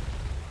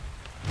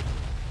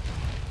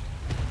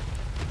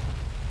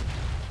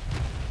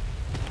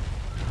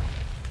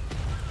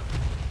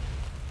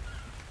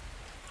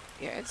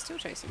 Yeah, it's still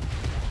chasing me.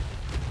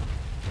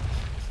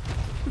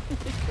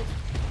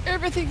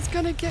 Everything's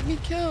gonna get me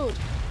killed.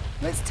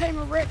 Let's tame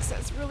a Rex,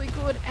 that's really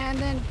good, and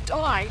then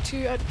die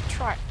to a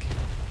truck.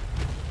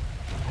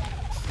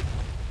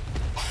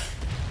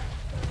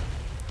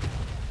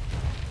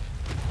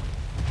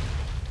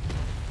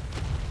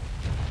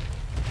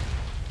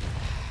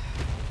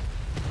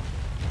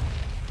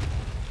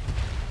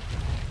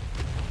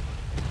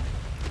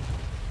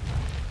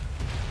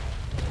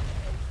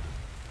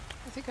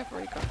 I think I've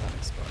already got that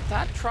explored.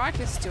 That trike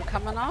is still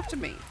coming after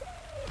me.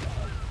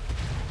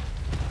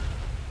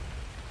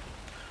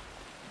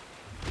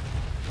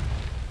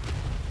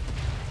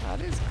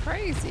 That is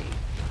crazy.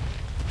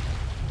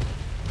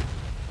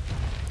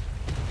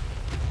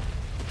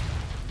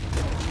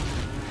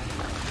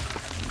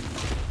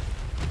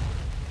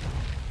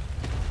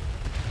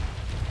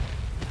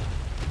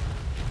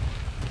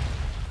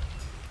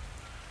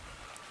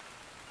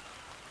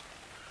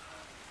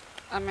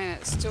 I mean,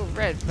 it's still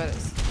red, but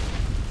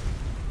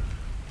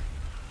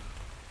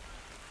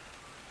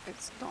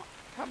it's not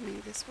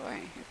coming this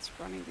way. It's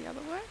running the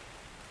other way.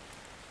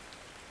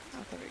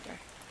 Oh, there we go.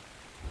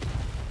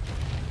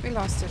 We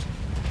lost it.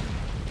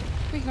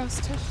 We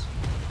lost it.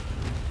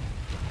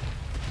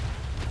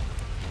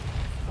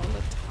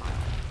 Volatile.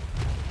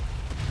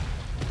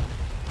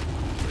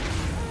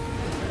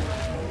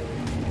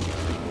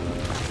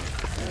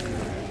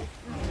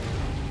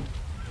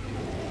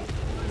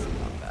 It's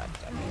not bad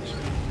damage.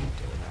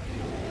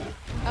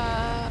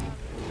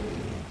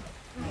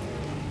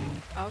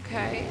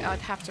 Okay, I'd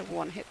have to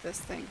one-hit this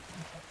thing.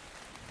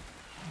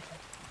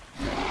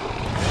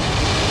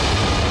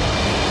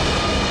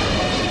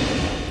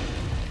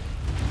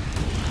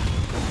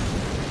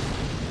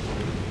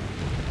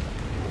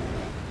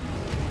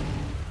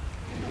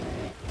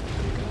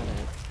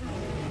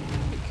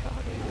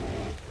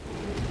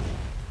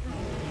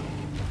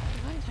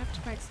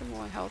 Some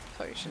more health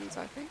potions,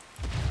 I think.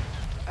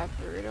 A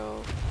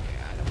brutal.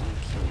 Yeah, I don't want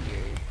to kill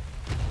you.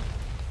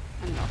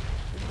 I'm not.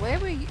 Where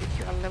were you?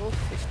 You're a level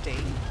 15.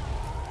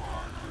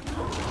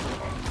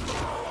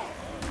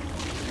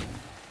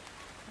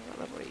 What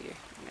level are you?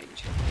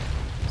 182.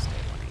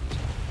 Stay 182.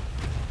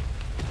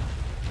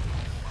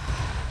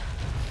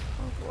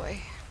 Oh boy.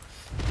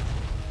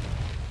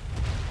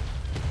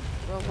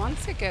 Well,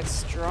 once it gets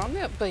strong,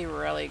 it'll be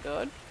really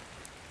good.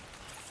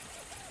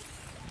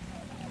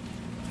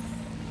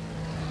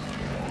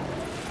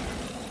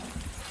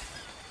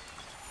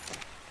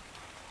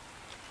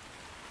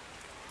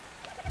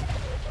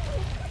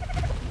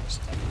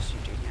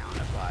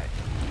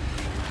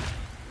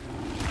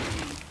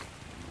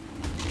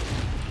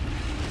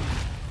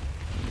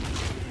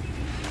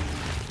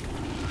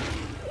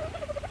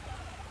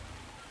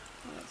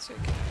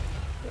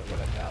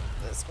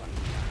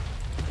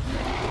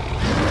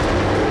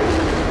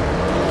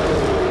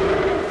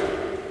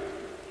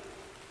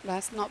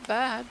 That's not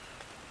bad.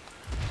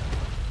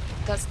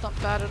 That's not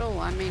bad at all.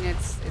 I mean,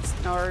 it's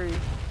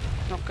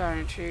not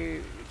going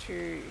to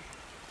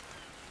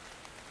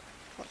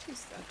what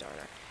is that,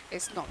 Dora?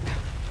 It's not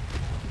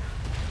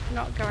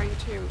going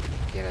to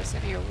get us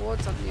any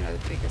awards on, you know,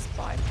 the biggest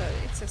bite, but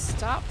it's a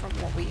start from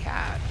what we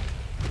had.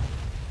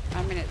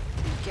 I mean,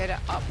 get it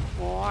up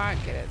more, I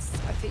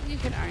think you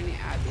can only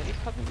add, the only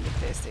problem with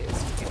this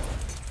is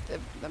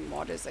the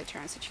modders, they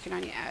try and say you can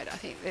only add, I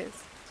think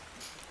there's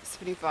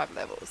 25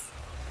 levels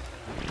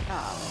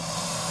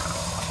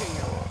to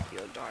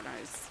your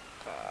dino's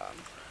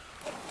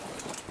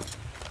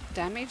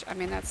damage. I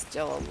mean, that's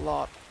still a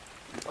lot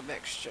of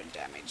extra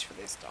damage for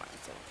this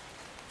dinosaur.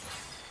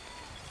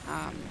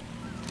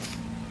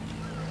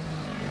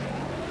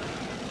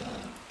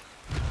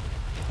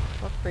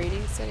 What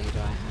breeding setting do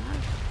I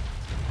have?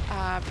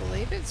 I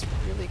believe it's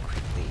really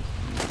quickly.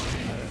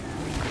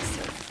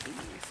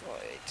 For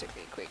it to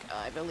be quick,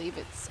 I believe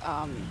it's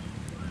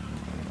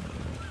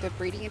the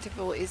breeding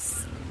interval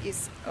is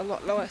a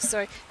lot lower.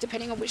 So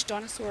depending on which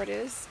dinosaur it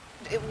is,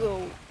 it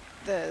will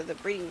the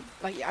breeding,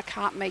 like, I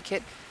can't make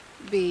it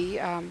be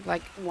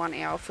like 1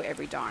 hour for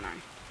every dino.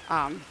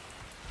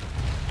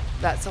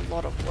 That's a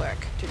lot of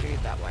work to do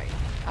it that way.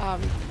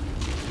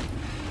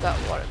 But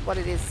what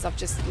it is I've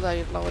just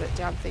lowered it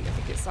down. I think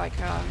it's like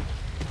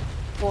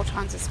 4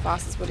 times as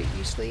fast as what it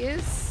usually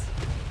is.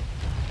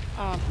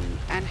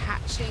 And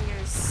hatching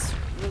is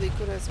really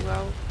good as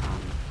well.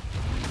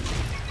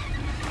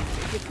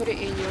 If you put it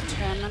in your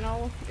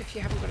terminal, if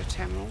you haven't got a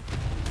terminal,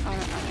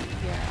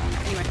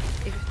 anyway,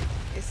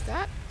 is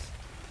that?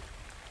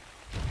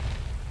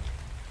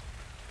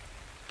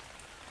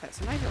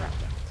 That's an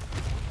Oviraptor.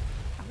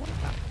 I want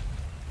that.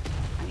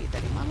 I need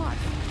that in my life.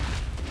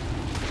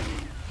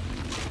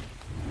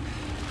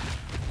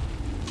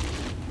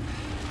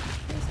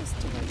 Where's this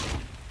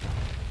delivery?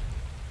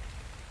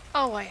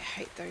 Oh, I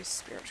hate those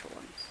spiritual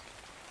ones.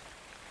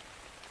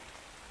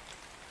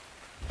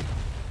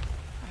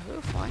 I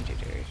will find you,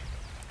 dude.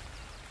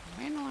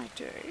 When I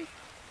do,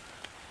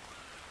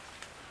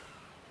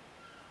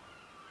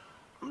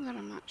 I'm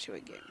gonna match you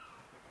again.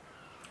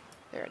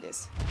 There it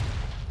is.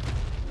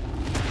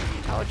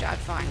 Told you I'd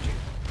find you.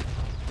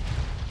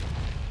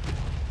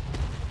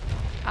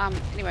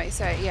 Anyway,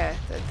 so yeah,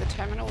 the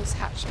terminals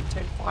hatch and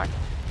turn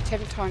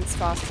 10 times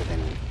faster than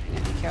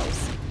anything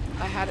else.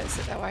 I had it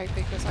set that way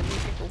because I knew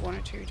people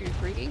wanted to do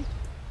breeding.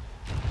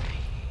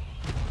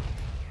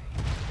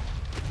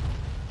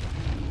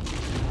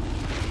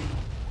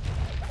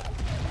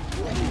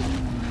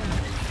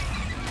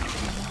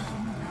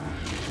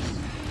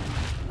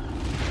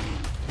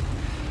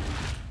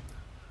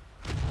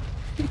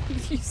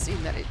 You've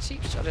seen that, it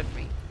cheap shotted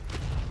me.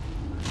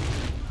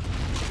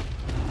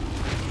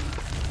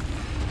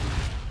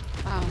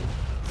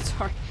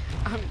 Sorry.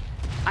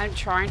 I'm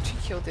trying to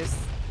kill this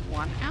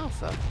one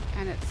alpha,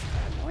 and it's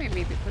annoying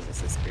me because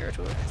it's a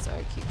spiritual, so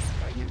it keeps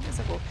going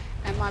invisible.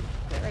 And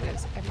there it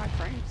is, and my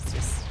brain's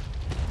just...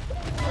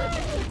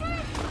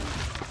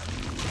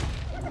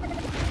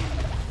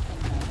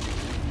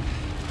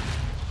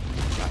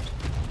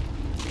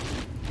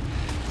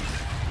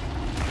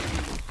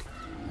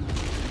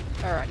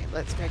 Alrighty,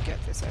 let's go get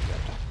this over.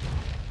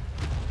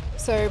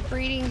 So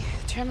breeding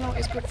terminal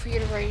is good for you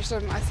to raise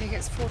them. I think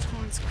it's 4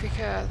 times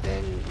quicker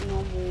than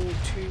normal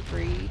to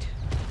breed.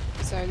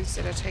 So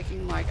instead of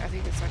taking, like, I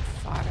think it's like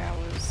 5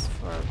 hours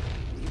for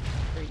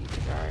breeding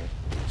to go,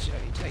 it should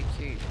only take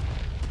you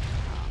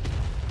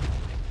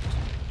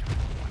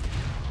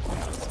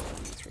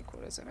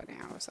 3/4 of an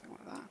hour or something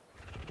like that.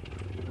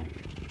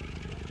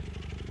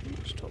 How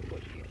much top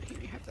wood do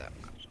you have that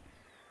much?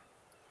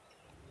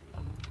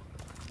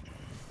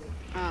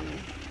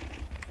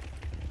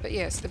 But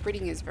yes, the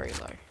breeding is very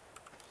low.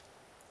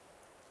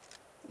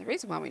 The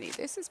reason why we need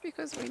this is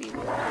because we need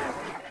water.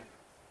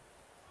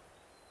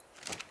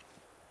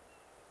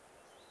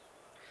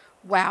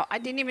 Wow, I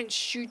didn't even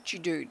shoot you,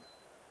 dude.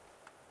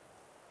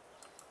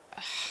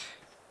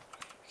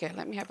 Okay,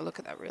 let me have a look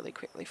at that really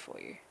quickly for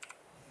you.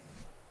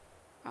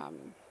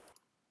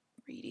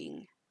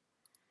 Breeding.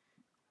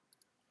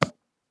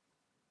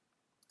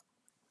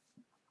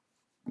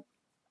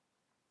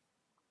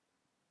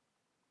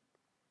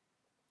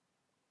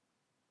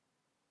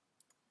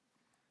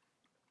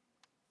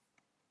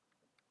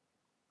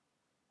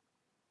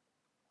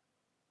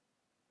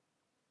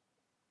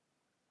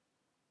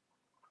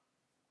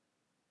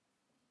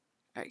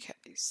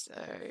 Okay, so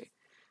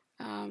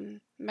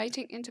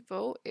mating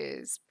interval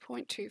is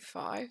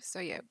 0.25, so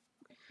yeah,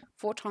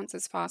 4 times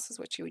as fast as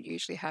what you would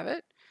usually have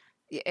it.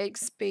 Your egg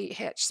speed,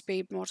 hatch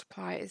speed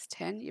multiplier is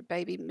 10. Your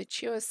baby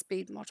mature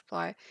speed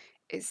multiplier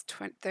is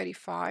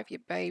 35. Your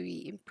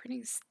baby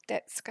imprinting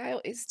stat scale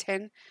is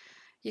 10.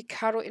 Your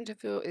cuddle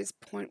interval is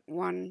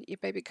 0.1. Your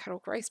baby cuddle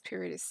grace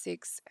period is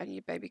 6, and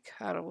your baby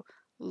cuddle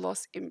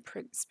loss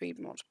imprint speed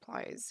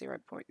multiplier is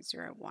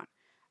 0.01.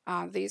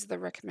 These are the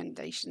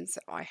recommendations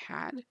that I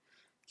had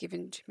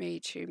given to me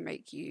to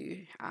make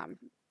you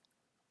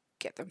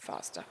get them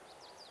faster.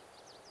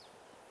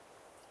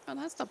 Oh,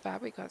 that's not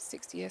bad. We got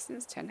 60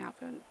 essence, 10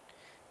 alpha, and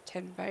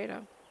 10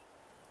 beta.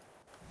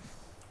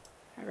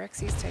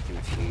 Rexy's taken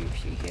a few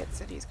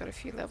hits, and he's got a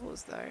few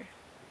levels though.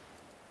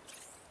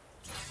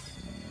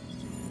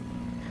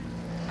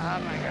 Oh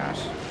my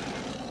gosh.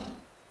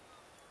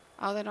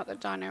 Oh, they're not the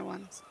dino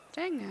ones.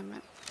 Dang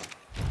it.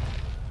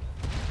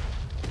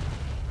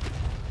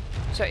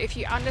 So if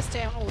you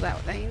understand all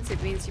that means,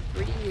 it means your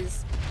breeding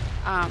is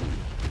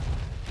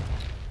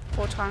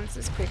 4 times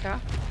as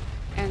quicker,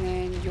 and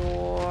then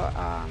your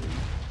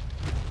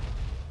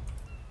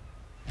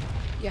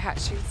your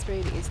hatching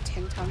speed is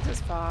 10 times as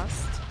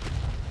fast,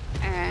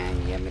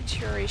 and your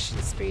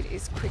maturation speed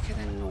is quicker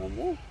than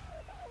normal,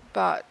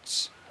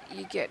 but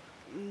you get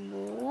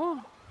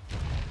more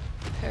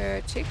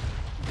per tick.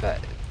 But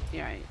you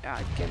know,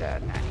 get a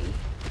nanny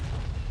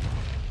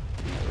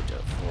and it will do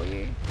it for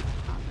you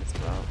as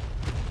well.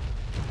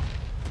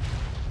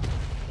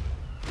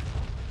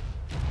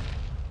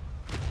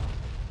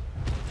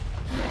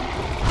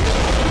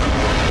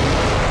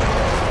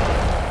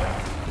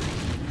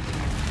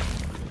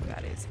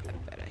 That is a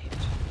better hit.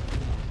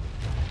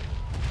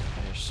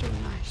 That is so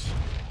nice.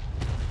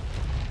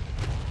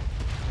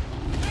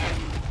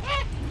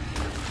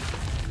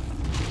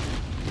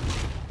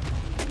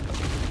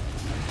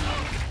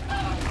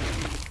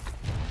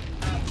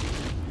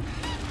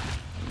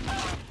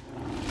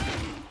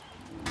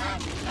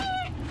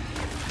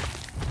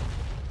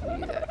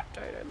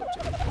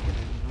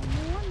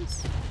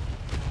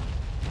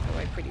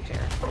 Pretty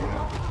terrifying.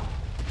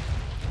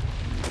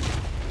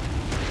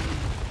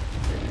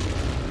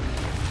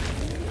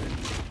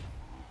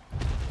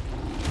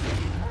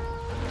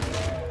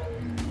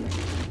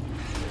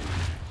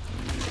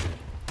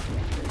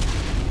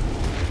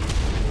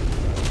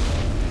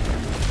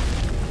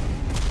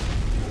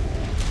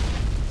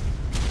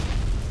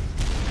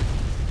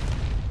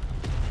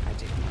 I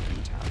did not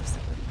even harvest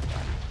that with my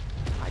dino.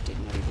 I did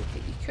not even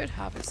think you could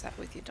harvest that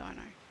with your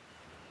dino.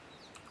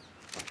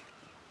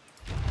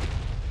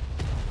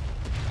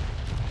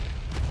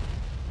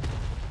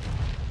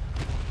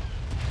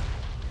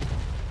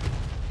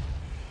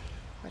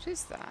 What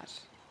is that?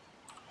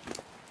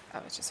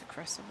 Oh, it's just a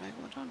crest of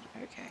Megalodon?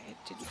 Okay, it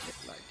didn't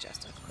look like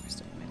just a crest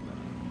of Megalodon.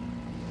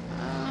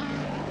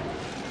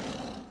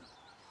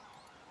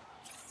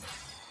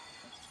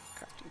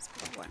 Crafting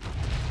speed, why not?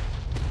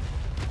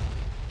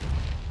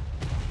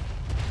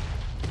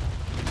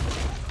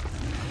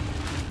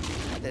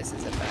 Oh, this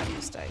is a bad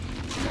mistake.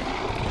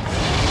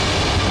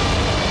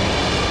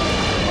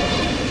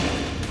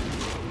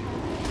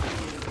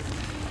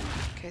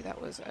 Okay,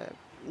 that was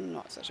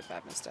not such a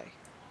bad mistake.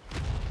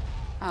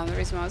 The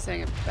reason why I was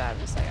saying a bad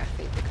mistake, I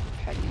think the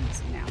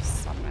companions now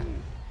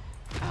summon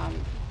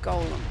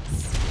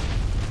golems.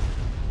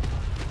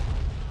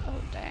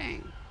 Oh,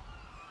 dang.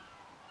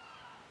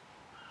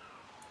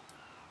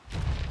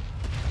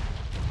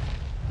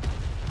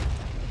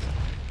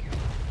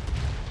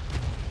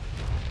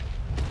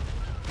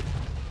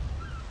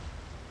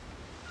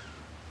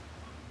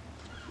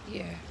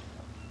 Yeah.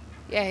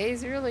 Yeah,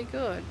 he's really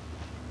good.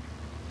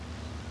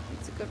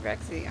 It's a good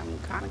Rexy. I'm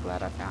kind of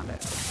glad I found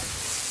it.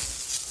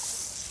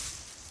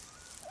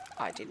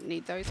 I didn't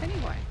need those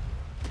anyway.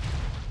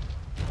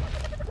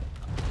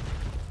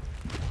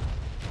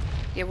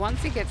 Yeah,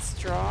 once he gets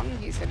strong,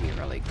 he's going to be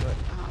really good.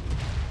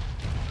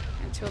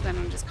 Until then,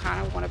 I just kind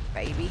of want to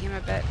baby him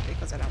a bit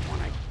because I don't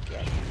want to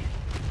get him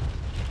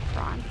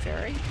prime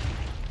fairy.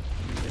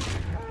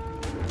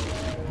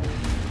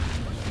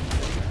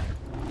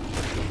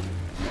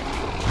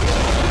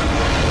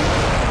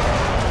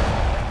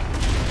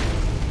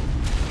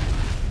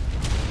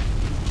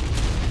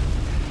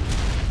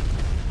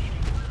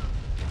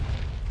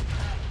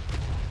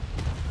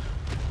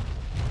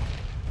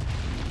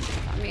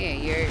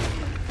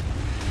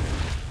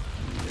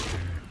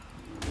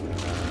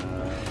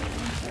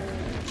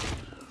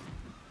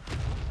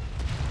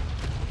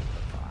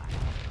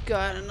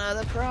 Got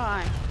another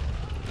prime.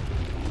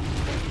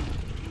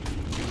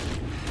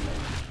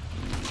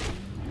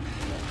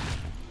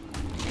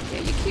 Yeah,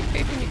 you keep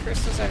moving your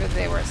crystals over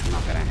there where it's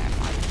not going to have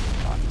my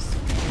box.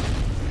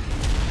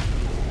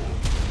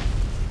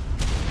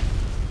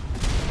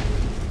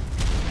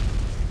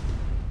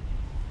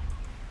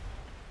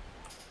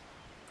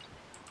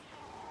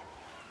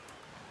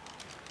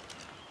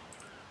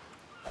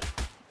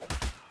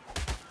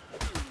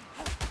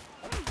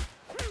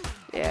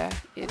 Yeah,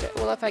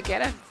 well, if I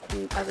get a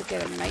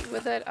mate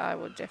with it, I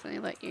will definitely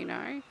let you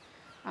know.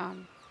 No,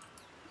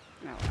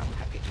 I'm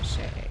happy to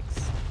share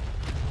eggs.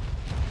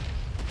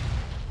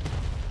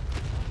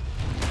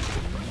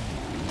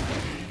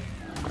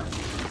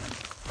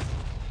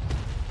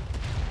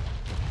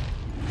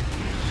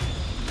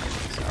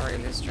 Sorry,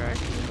 Listro,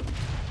 you look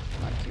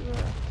like you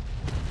were.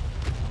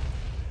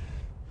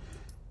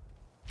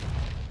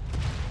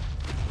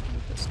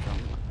 The strong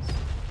ones.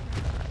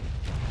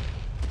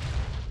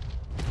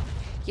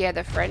 Yeah,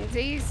 the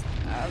frenzies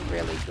are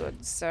really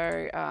good.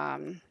 So,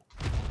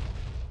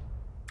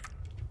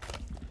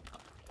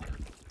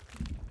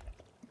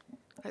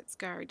 let's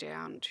go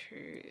down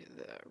to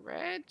the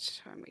red.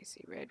 When we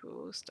see red, we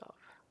will stop.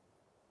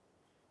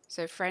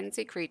 So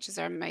frenzy creatures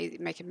are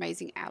make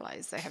amazing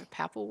allies. They have a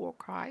powerful war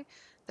cry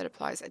that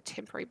applies a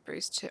temporary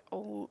boost to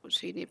all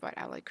nearby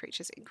allied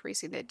creatures,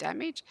 increasing their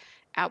damage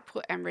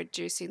output and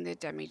reducing their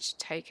damage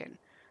taken.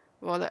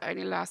 While it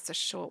only lasts a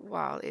short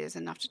while, it is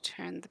enough to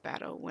turn the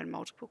battle when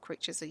multiple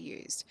creatures are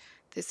used.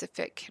 This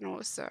effect can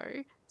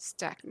also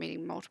stack,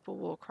 meaning multiple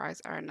war cries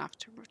are enough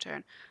to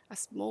return a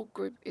small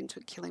group into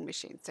a killing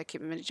machine. So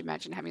can you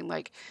imagine having,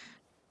 like,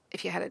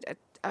 if you had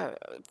a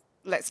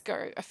let's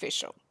go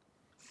official.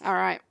 All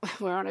right,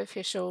 we're on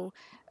official,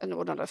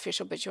 well, not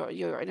official, but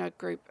you're in a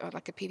group,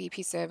 like a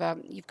PvP server.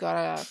 You've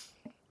got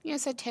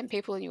say 10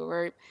 people in your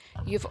group.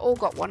 You've all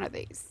got one of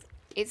these.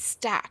 It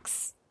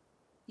stacks.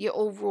 You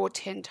all roar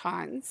 10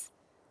 times.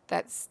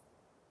 That's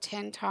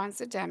 10 times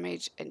the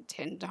damage and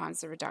 10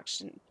 times the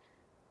reduction.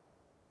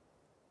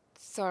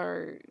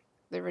 So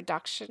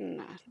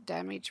the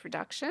damage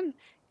reduction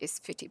is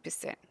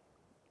 50%.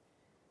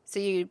 So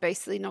you're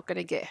basically not going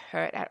to get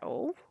hurt at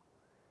all.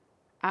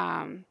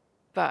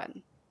 But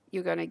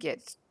you're going to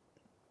get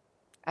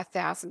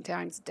 1,000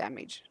 times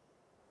damage.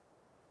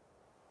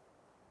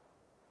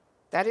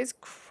 That is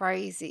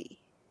crazy.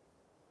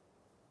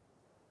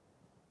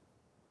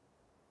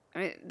 I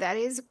mean, that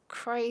is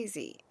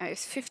crazy.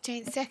 It's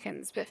 15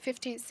 seconds, but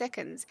 15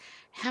 seconds,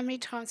 how many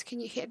times can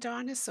you hit a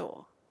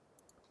dinosaur?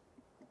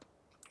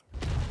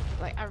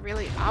 Like, I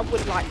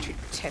would like to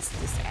test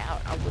this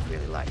out. I would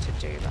really like to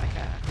do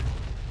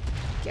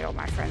get all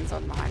my friends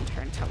online to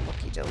and tell them, look,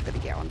 you're going to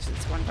get onto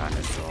this one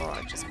dinosaur.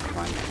 Just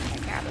clone the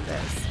heck out of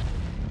this.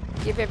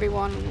 Give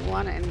everyone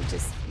one and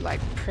just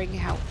like bring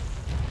out,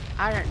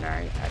 I don't know,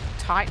 a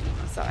Titan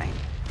or something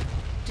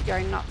to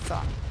go nuts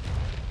on.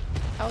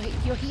 Oh,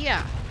 you're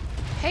here.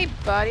 Hey,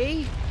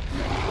 buddy.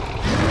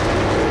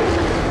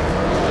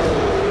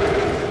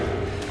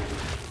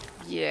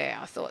 Yeah,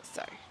 I thought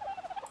so.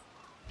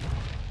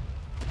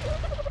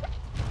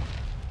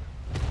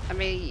 I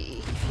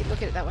mean, if you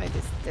look at it that way,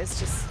 there's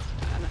just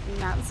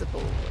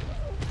unannounceable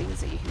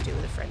things that you can do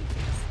with a friend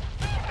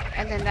things.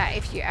 And then that,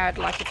 if you add,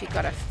 like, if you've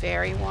got a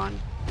fairy one,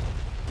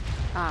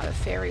 the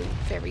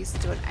fairies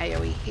do an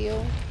AoE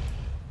heal.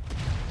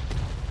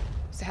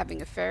 So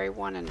having a fairy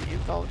one and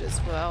involved as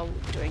well,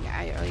 doing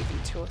AoE,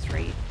 even 2 or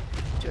 3,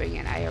 doing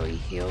an AoE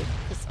heal,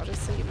 because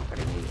honestly, you're not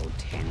going to need all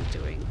 10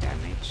 doing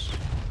damage.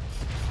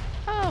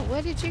 Oh,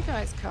 where did you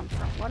guys come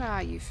from? What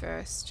are you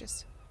first?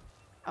 Just,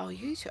 oh,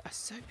 you two are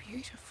so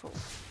beautiful.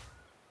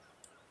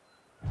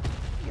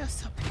 You're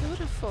so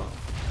beautiful.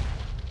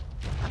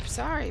 I'm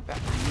sorry, but I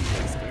need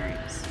the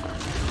experience.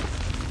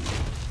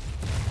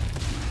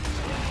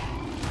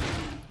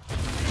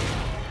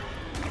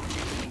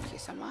 Thank you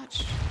so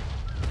much.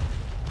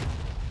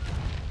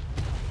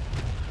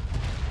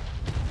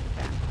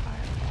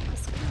 Vampire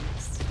promise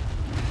goodness.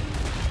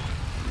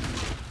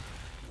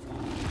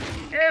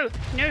 No,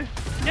 no,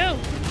 no,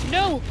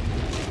 no!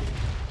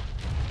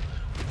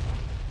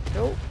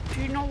 Nope,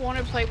 do not want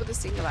to play with the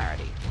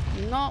singularity.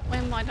 Not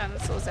when my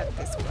dinosaur's at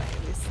this way.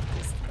 This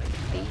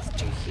needs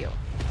to heal.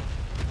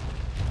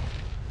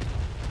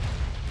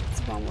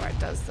 It's one where it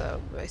does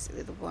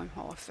basically the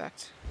wormhole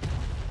effect.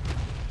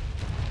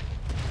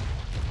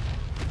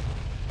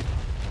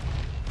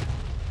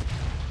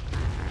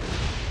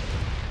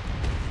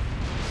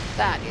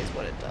 That is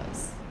what it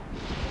does.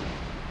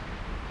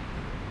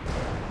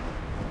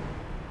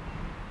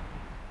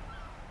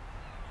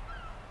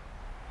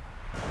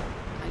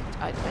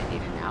 I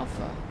need an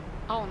alpha.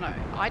 Oh no,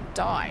 I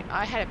died.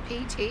 I had a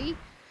PT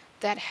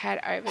that had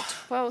over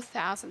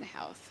 12,000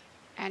 health,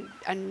 and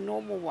a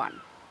normal one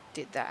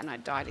did that, and I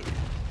died in it.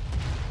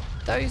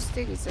 Those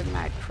things are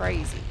mad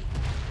crazy.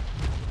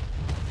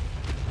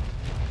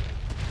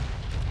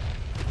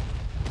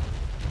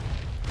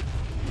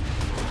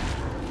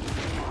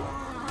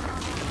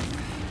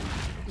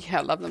 Yeah,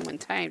 I love them when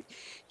tamed.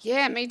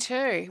 Yeah, me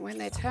too. When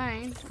they're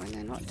tamed. When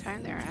they're not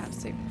tamed, they're an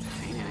absolute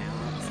pain in our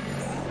asses.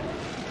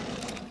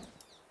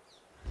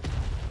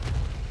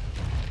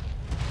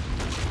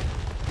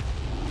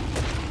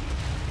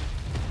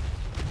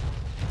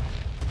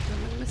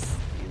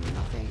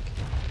 Nothing.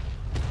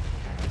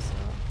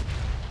 Carousel.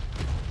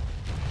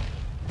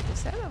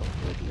 Is that a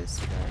wood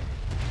listro?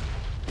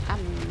 A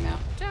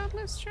meltdown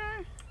listro?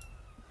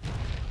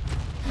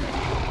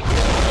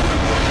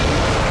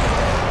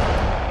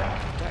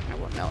 Don't know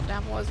what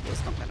meltdown was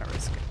not going to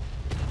risk it.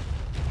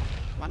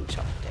 One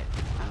chop dead.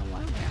 Oh,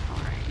 why am I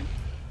hiring?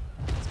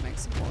 Let's make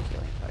some more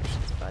healing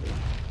potions, buddy.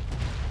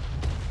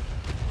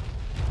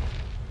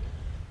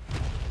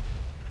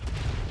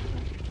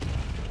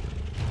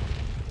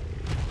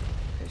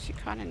 Because you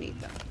kind of need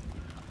them.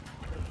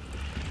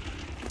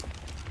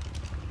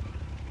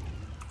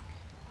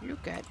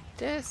 Look at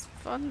this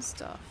fun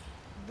stuff.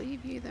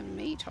 Leave you the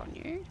meat on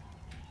you.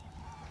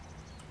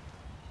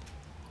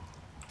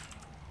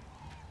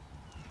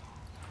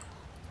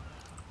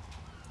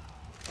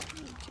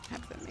 You can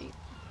have the meat.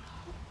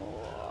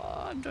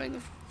 Oh, I'm doing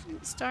a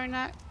stone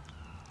axe.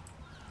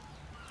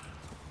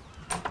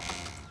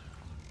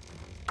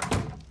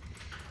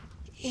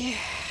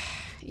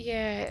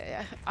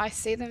 Yeah, I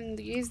see them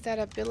use that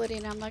ability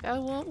and I'm like, I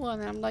want one.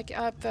 And I'm like,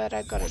 oh, but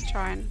I gotta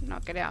try and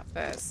knock it out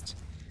first.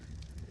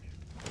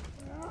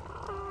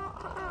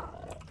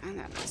 And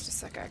then it's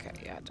just like, okay,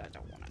 yeah, I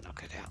don't want to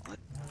knock it out.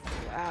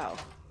 Wow.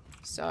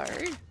 So,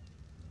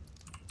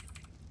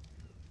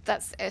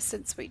 that's the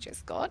essence we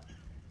just got.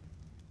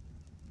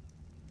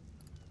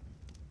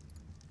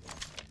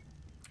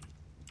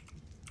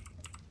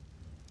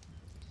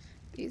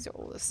 These are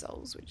all the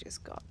souls we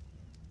just got.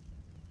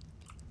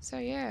 So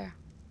yeah,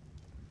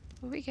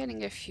 we'll be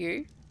getting a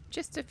few,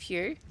 just a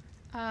few,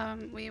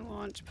 We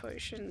want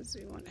potions,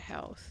 we want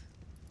health.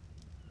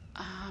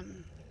 I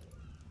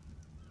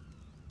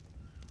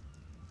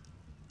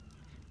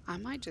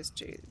might just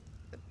do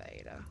the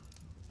beta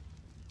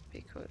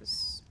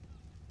because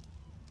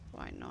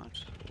why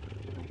not?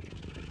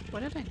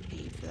 What did I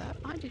need for that?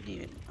 I didn't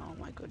even, oh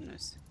my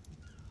goodness.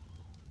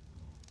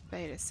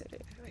 Beta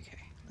sedative, okay.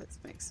 Let's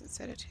make some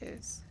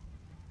sedatives.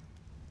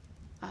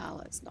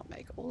 Let's not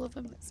make all of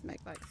them, let's make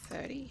like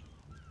 30.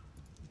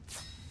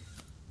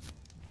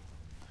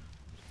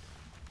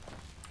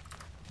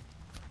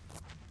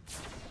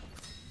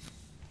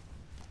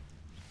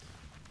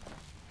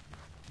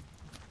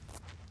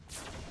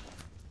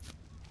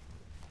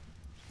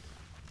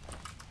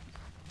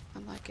 I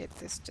might get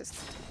this, just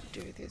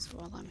do this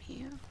while I'm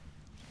here.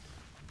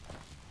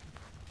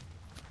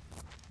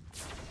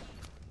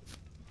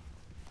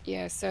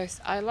 Yeah, so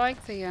I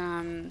like the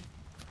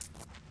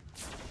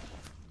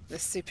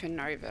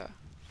Supernova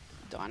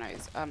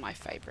dinos are my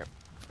favourite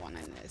one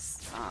in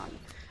this.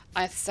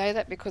 I say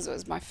that because it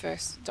was my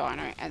first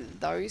dino, and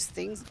those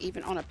things,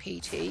 even on a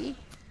PT,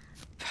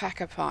 pack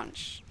a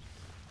punch.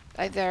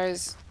 Like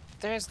there's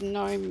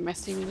no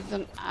messing with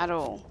them at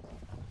all.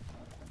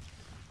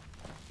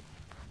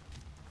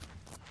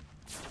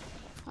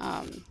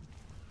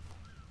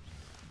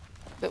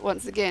 But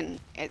once again,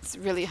 it's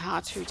really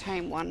hard to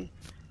tame one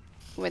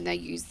when they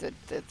use the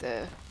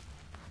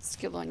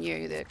skill on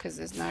you there, because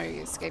there's no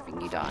escaping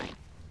you dying.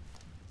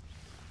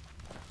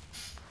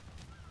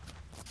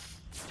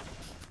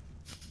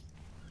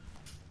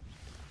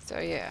 So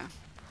yeah,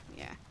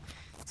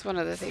 it's one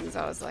of the things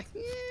I was like,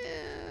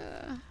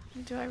 yeah,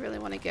 do I really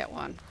want to get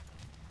one?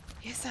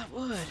 Yes, I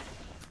would.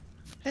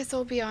 Let's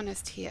all be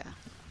honest here.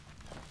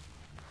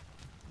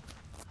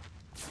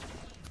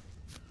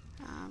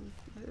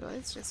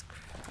 Let's just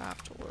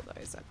craft all of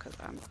those up because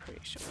I'm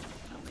pretty sure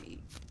I'll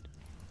eat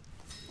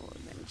all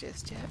of them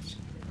just yet.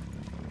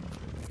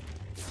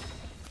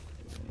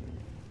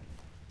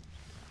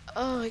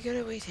 Oh, I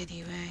gotta wait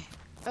anyway.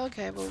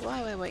 Okay, well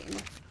while we're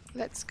waiting,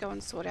 let's go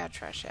and sort our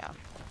trash out.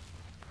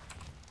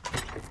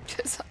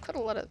 Because I've got a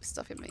lot of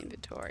stuff in my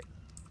inventory.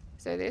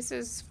 So this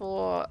is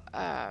for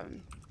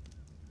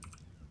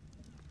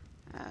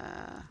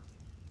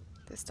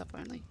this stuff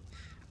only.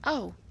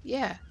 Oh,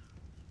 yeah.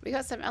 We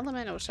got some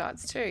elemental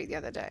shards too the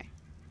other day.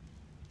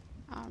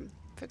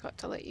 Forgot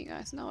to let you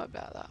guys know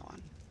about that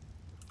one.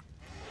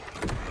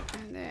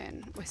 And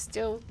then we're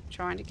still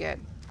trying to get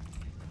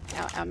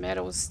our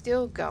metals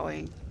still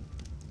going.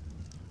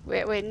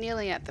 We're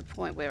nearly at the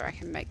point where I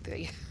can make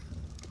the...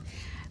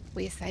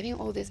 We're saving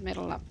all this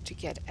metal up to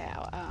get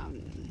our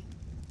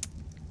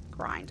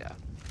grinder.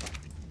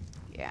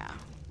 Yeah.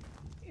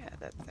 Yeah,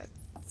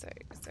 so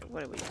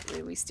what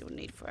do we still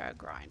need for our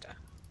grinder?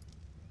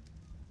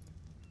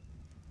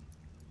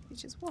 We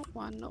just want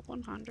one, not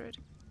 100.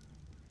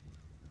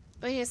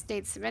 We just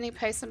need cement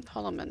paste and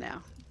polymer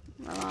now.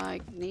 Well, I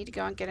need to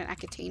go and get an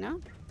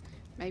Achatina.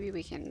 Maybe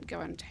we can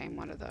go and tame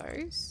one of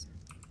those.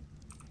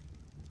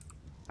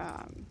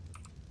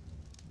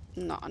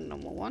 Not a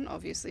normal one,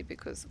 obviously,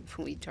 because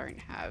we don't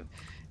have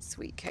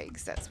sweet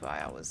cakes. That's why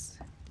I was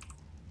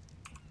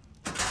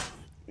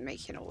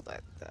making all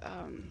that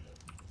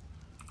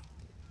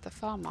the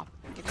farm up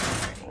and getting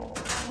it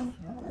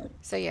ready.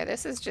 So yeah,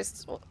 this is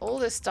just all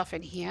this stuff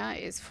in here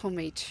is for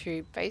me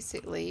to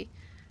basically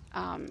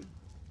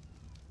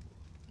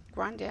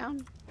grind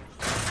down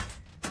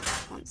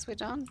once we're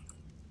done.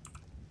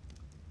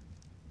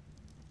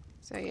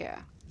 So yeah,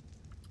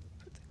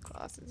 put the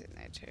glasses in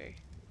there too.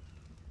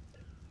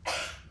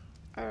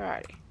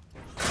 Alrighty,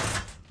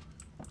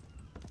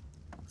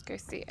 let's go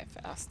see if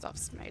our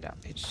stuff's made up.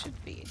 It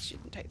should be. It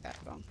shouldn't take that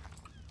long.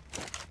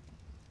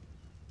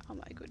 Oh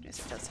my goodness,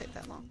 it does take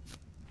that long.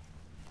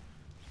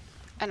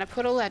 And I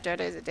put all our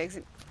dodo eggs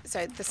in.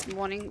 So this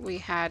morning we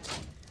had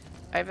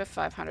over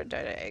 500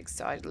 dodo eggs,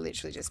 so I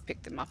literally just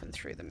picked them up and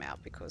threw them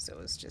out because it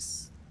was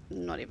just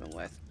not even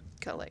worth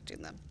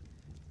collecting them.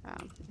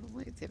 We'll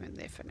leave them in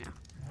there for now.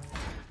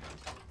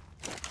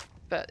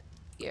 But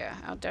yeah,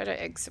 our dodo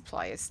egg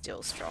supply is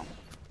still strong.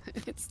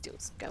 It's still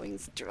going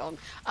strong.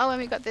 Oh,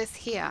 and we got this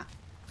here.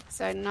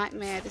 So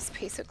Nightmare, this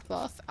piece of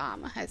cloth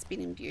armor has been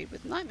imbued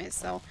with Nightmare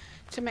Cell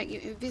to make you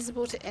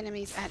invisible to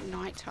enemies at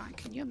night time.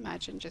 Can you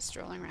imagine just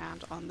strolling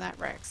around on that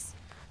Rex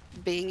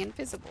being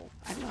invisible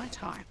at night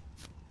time?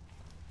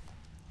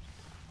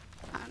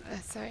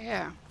 So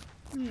yeah,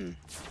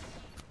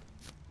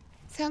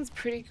 sounds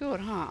pretty good,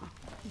 huh?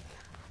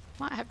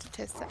 Might have to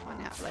test that one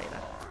out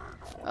later.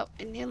 Oh,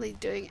 and nearly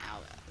doing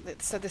our...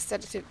 So the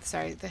sedative...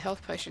 Sorry, the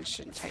health potion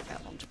shouldn't take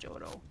that long to do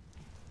it all.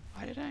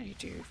 Why did I only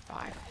do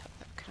 5?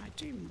 Can I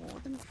do more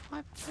than 5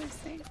 of those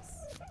things?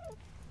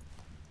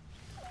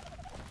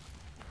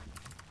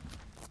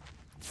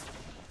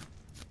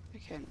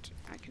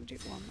 I can do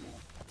one more.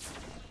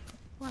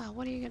 Wow,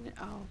 what are you gonna...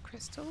 Oh,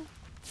 crystal?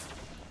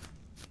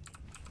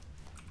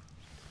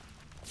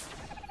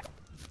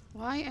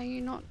 Why are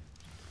you not...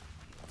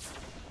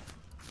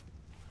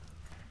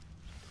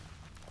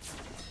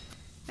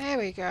 There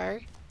we go.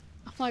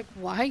 I'm like,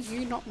 why are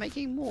you not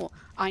making more?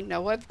 I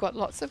know I've got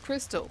lots of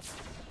crystal.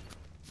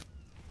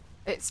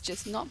 It's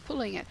just not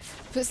pulling it.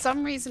 For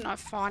some reason I'm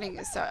finding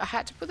it. So I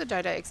had to put the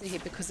dodo eggs in here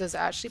because it's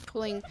actually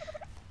pulling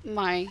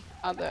my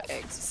other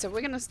eggs. So we're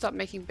going to stop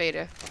making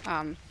beta.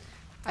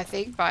 I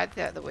think by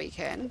the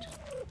weekend,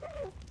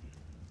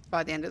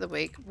 by the end of the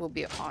week, we'll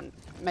be on,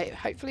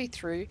 hopefully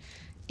through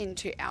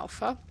into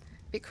alpha,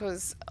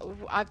 because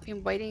I've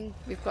been waiting.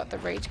 We've got the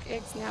rage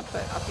eggs now,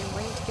 but I've been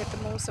waiting to get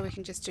them all so we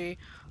can just do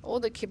all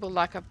the kibble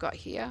like I've got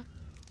here,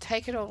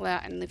 take it all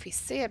out, and if we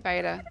see a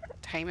beta,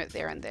 tame it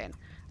there and then.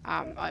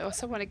 I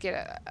also want to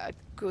get a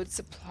good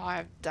supply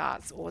of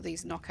darts or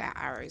these knockout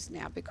arrows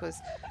now,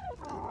 because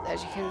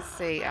as you can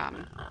see,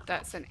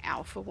 that's an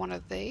alpha one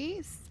of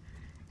these,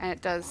 and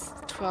it does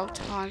 12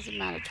 times the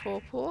amount of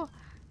torpor,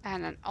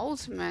 and an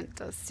ultimate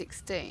does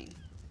 16.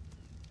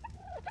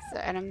 So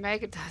an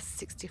Omega does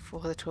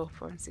 64 the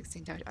torpor and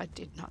 16 damage. I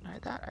did not know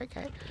that.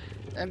 Okay,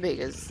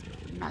 Omega's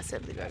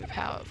massively very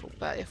powerful,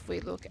 but if we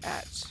look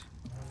at,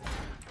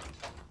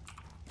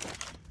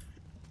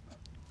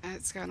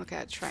 let's go and look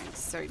at trains.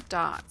 So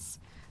darts,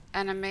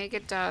 an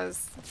Omega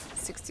does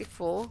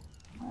 64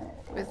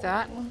 with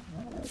that,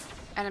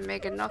 and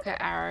Omega knockout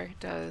arrow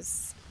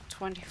does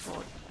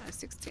 24,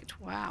 16.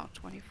 Wow,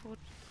 24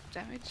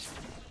 damage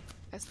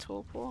as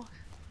torpor.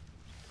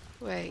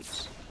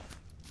 Wait,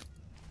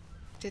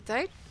 did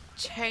they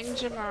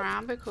change them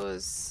around?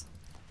 Because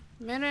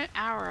minute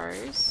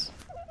arrows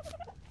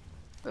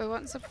were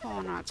once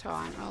upon a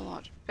time a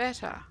lot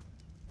better.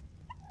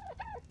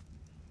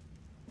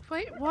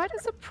 Wait, why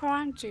does a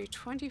prime do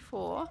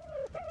 24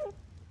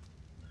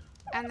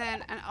 and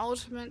then an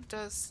ultimate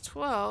does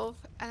 12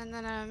 and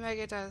then an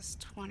Omega does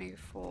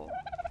 24?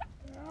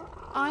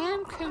 I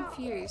am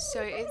confused.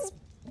 So it's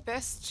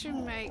best to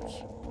make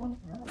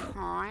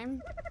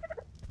prime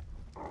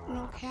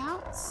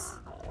knockouts,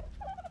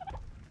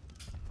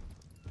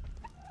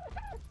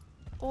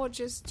 or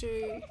just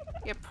do,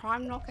 yeah,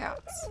 prime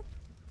knockouts,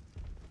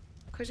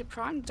 because your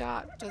prime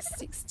dart does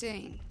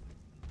 16.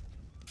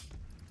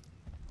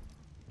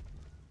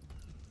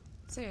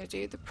 So yeah,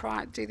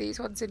 do these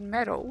ones in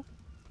metal,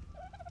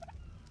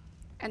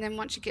 and then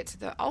once you get to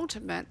the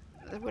ultimate,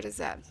 what is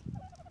that?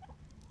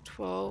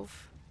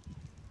 12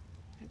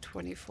 and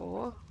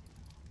 24,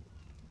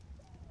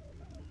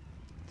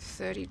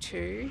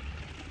 32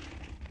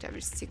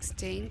 damage,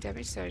 16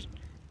 damage. So it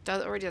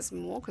already does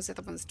more because the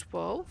other one's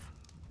 12,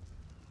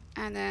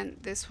 and then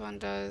this one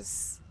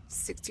does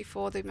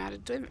 64 the amount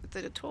of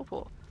the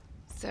torpor.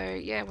 So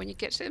yeah, when you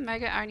get to the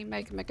Omega, only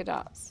make Omega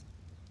darts.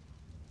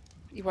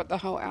 You want the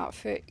whole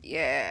outfit?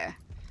 Yeah.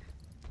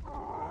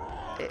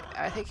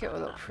 I think it will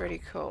look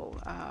pretty cool.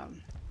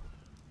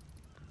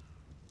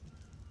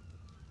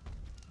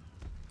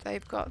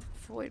 They've got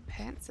void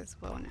pants as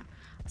well now.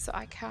 So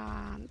I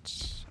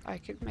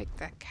could make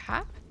the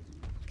cap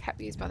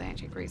used by the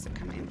anti-grease that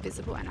become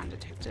invisible and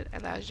undetected.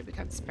 Allows you to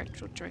become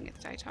spectral during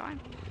its daytime.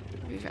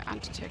 Move it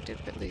undetected,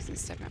 but losing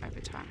stamina over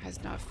time. Has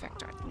no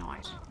effect at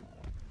night.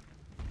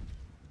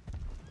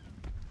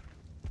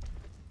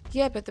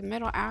 Yeah, but the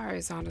metal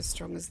arrows aren't as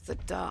strong as the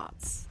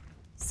darts,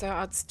 so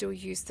I'd still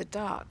use the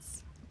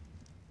darts.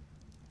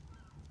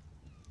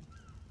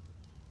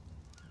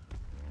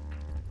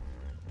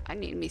 I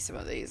need me some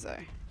of these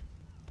though,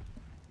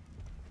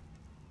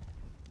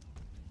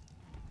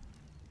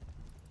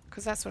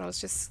 because that's what I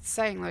was just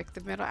saying, like the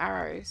metal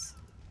arrows,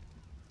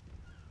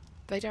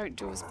 they don't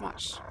do as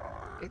much.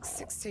 It's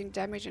 16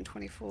 damage and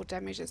 24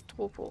 damage as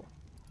torpor,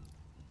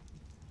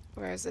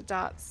 whereas the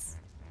darts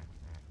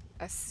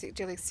are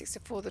dealing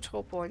 64 the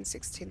torpor and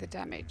 16 the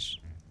damage.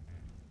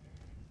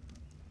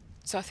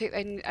 So I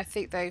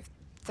think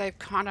they've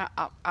kind of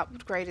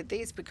upgraded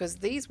these, because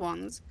these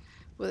ones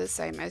were the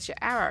same as your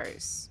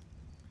arrows,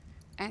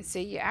 and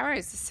see, your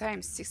arrows the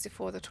same,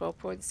 64 the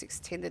torpor and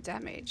 16 the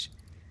damage,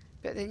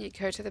 but then you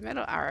go to the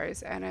metal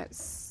arrows and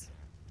it's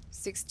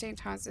 16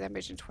 times the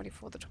damage and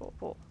 24 the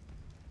torpor.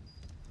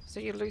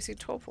 So you're losing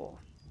torpor.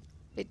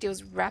 It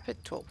deals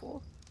rapid torpor.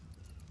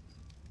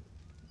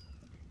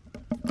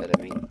 But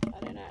I mean,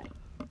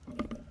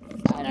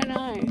 I don't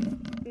know.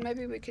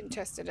 Maybe we can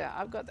test it out.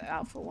 I've got the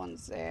alpha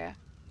ones there.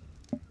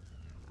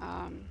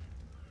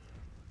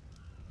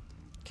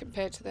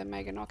 Compared to the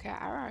Mega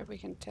Knockout Arrow, we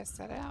can test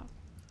that out.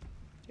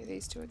 Do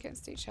these two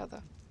against each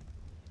other.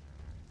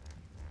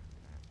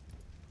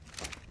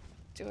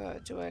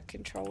 Do a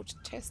controlled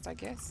test, I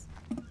guess.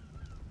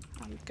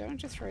 I'm going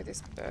to throw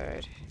this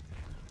bird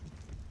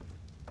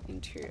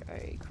into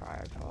a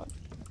cryopod.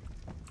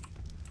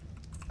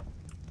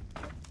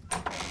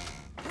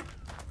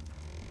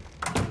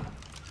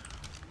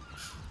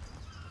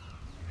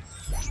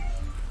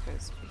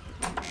 Because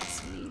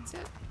he needs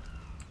it.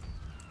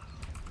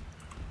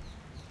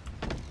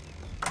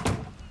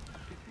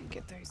 And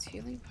get those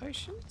healing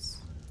potions.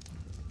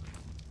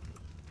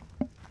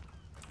 And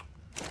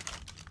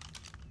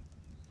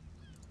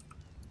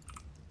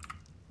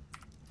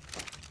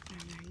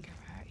then go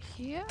out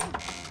here.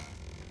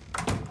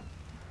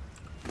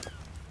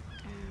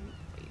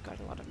 You got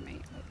a lot of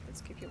meat.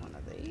 Let's give you one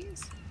of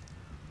these.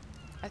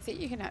 I think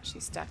you can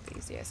actually stack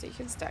these. Yeah, so you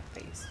can stack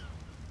these.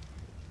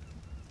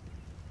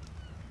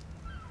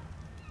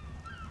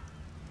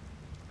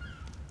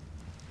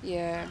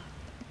 Yeah.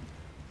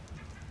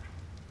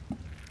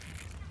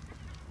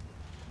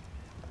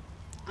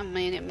 I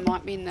mean, it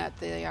might mean that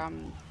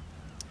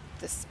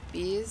the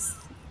spears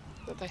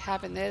that they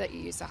have in there that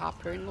you use the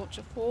harpoon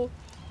launcher for,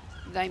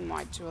 they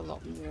might do a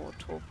lot more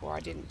torpor. I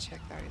didn't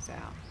check those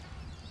out.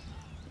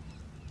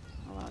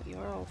 Well,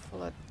 you're all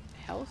full of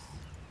health.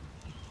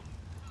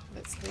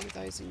 Let's leave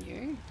those in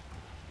you.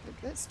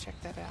 Let's check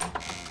that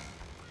out.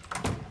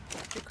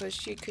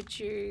 Because you could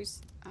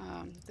use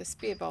the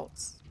spear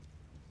bolts.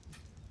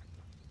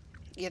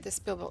 Yeah, the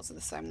spear bolts are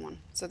the same one.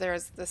 So they're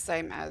the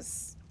same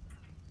as...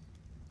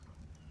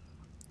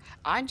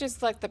 I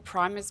just like the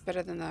Prime is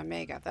better than the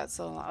Omega. That's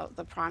all.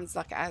 The Prime's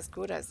like as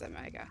good as the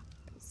Omega.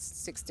 It's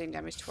 16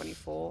 damage,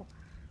 24.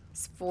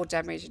 It's 4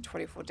 damage and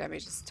 24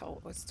 damage is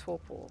torpor.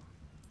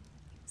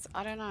 So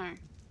I don't know.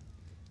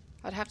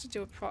 I'd have to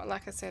do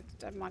like I said,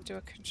 I might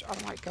go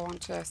on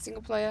to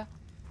single player,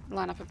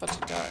 line up a bunch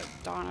of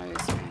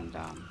dinos and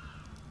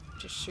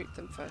just shoot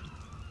them for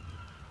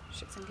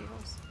shits and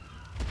giggles.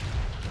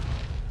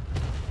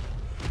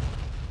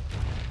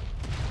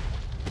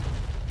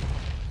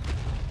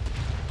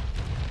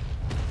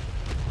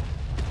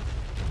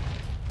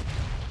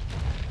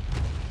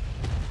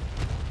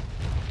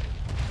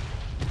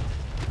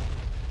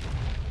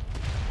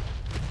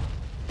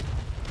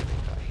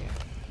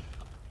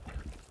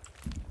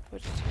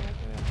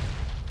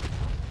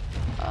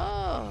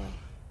 Oh,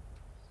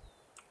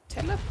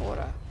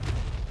 teleporter.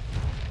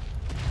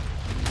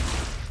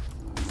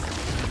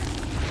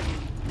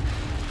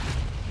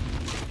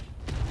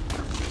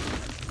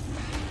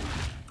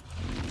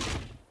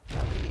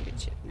 Oh, we need a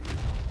chip now.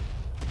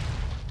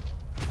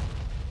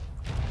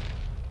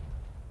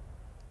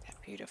 That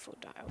beautiful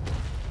dial.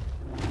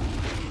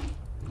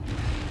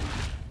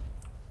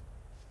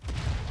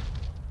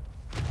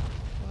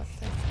 What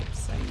the flip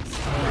says?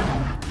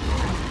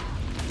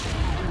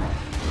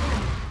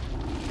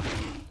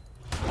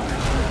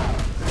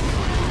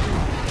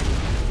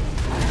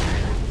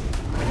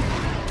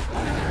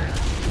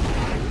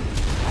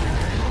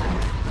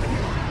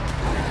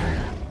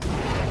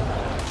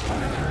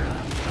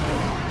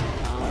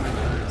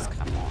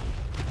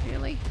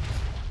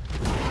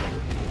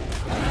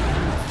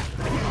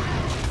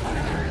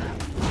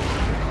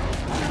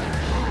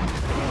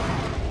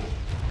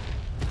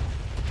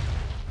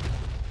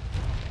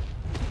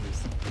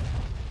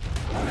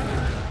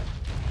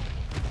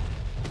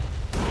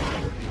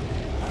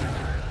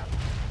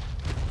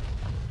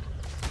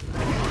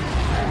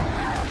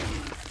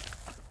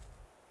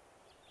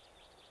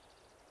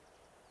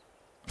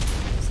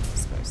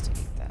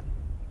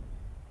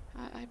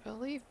 I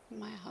believe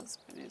my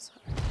husband is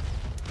home.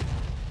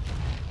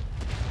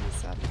 My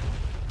son.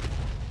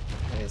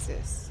 What is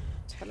this?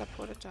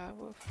 Teleporter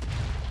direwolf.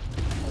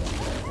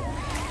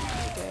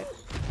 You're dead.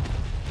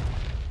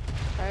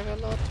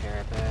 Overlord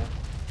Terrorbird.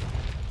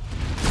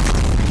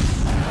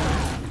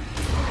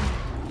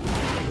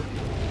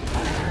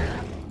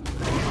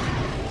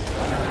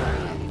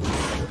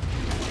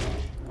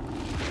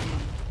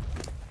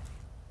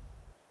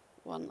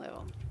 One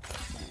level.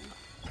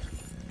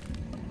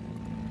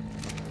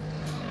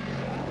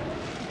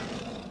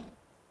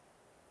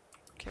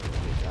 Can we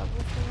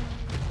double for him?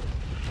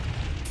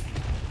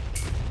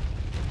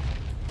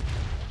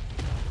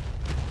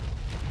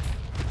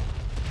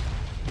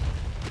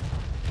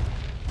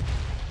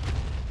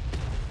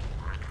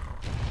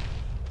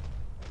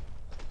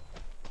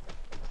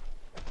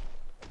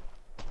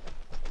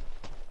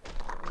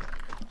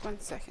 One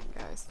second,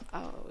 guys.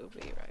 Oh, we'll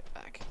be right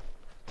back.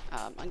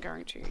 I'm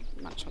going to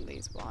munch on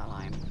these while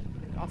I'm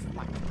off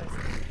my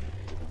cliff,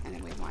 and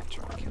then we might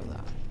try to kill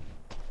that.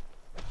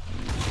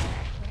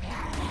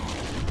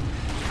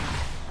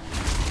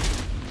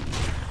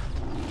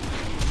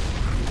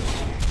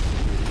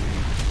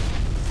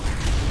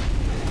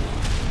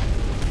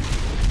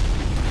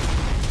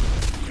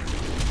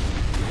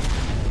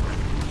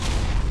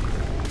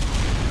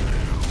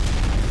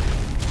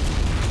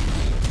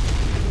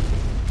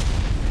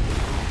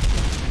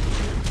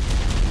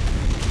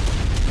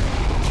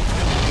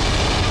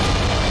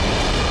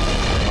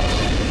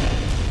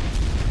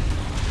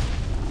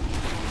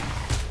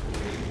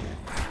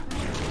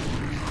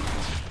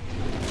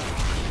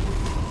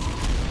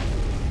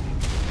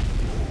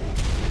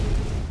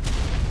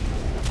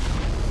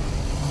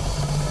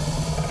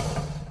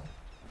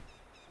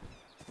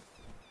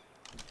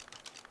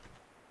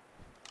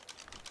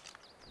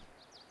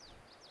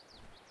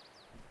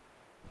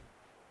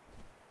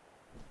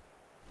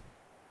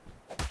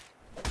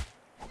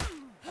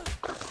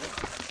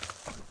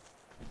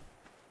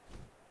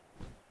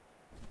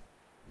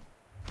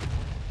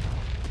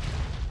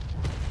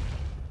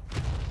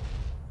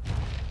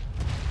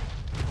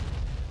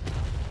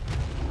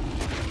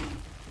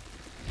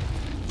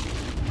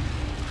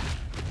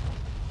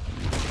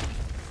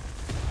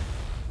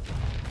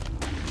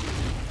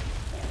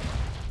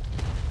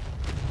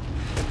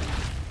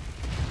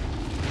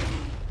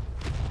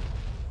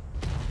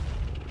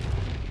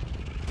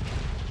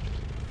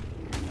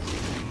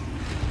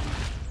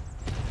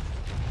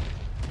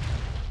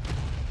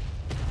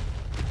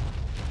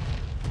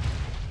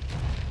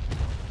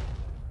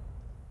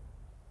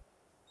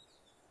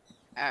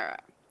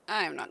 Alright.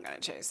 I am not going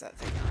to chase that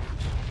thing around.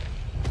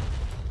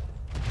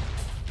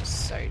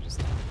 So just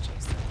not going to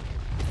chase that thing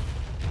around.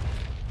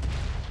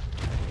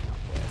 Totally not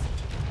worth it.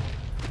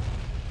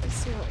 Let's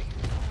see what we can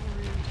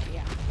find around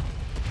here.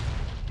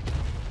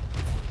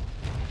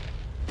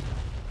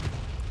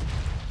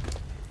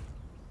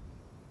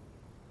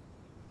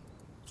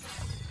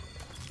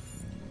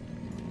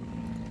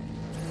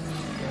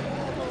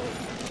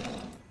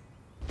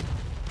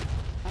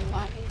 A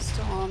lightning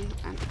storm,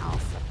 an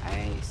alpha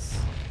ace.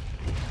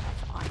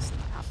 Alpha ice and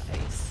the alpha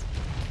ace.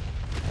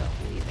 But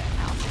we need that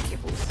alpha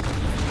kibbles.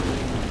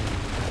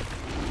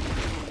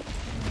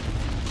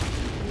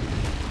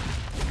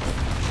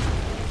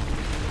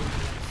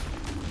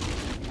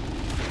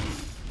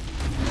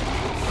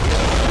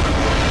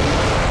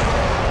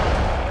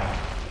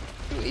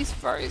 Ooh, he's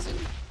frozen.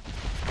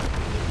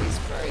 He's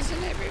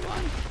frozen,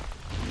 everyone.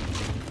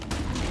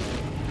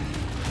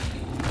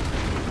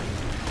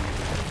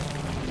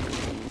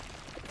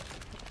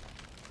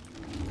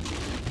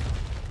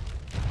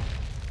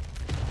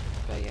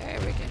 But yeah,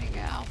 we're getting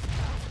alpha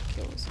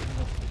kills.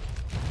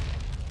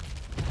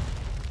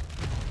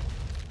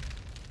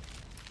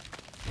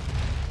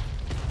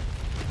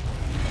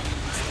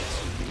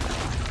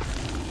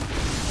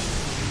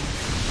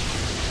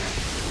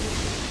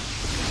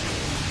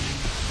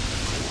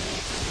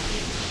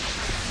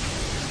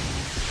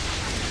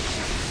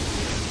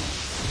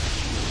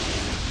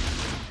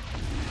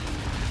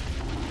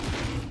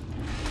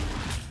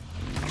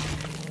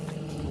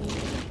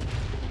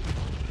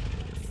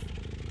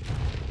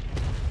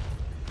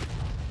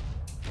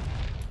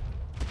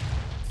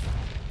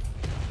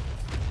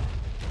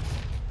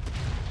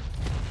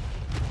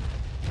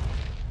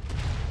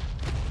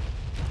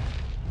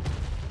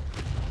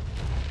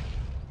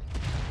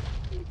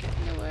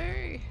 Getting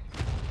away.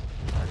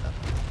 I love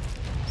it.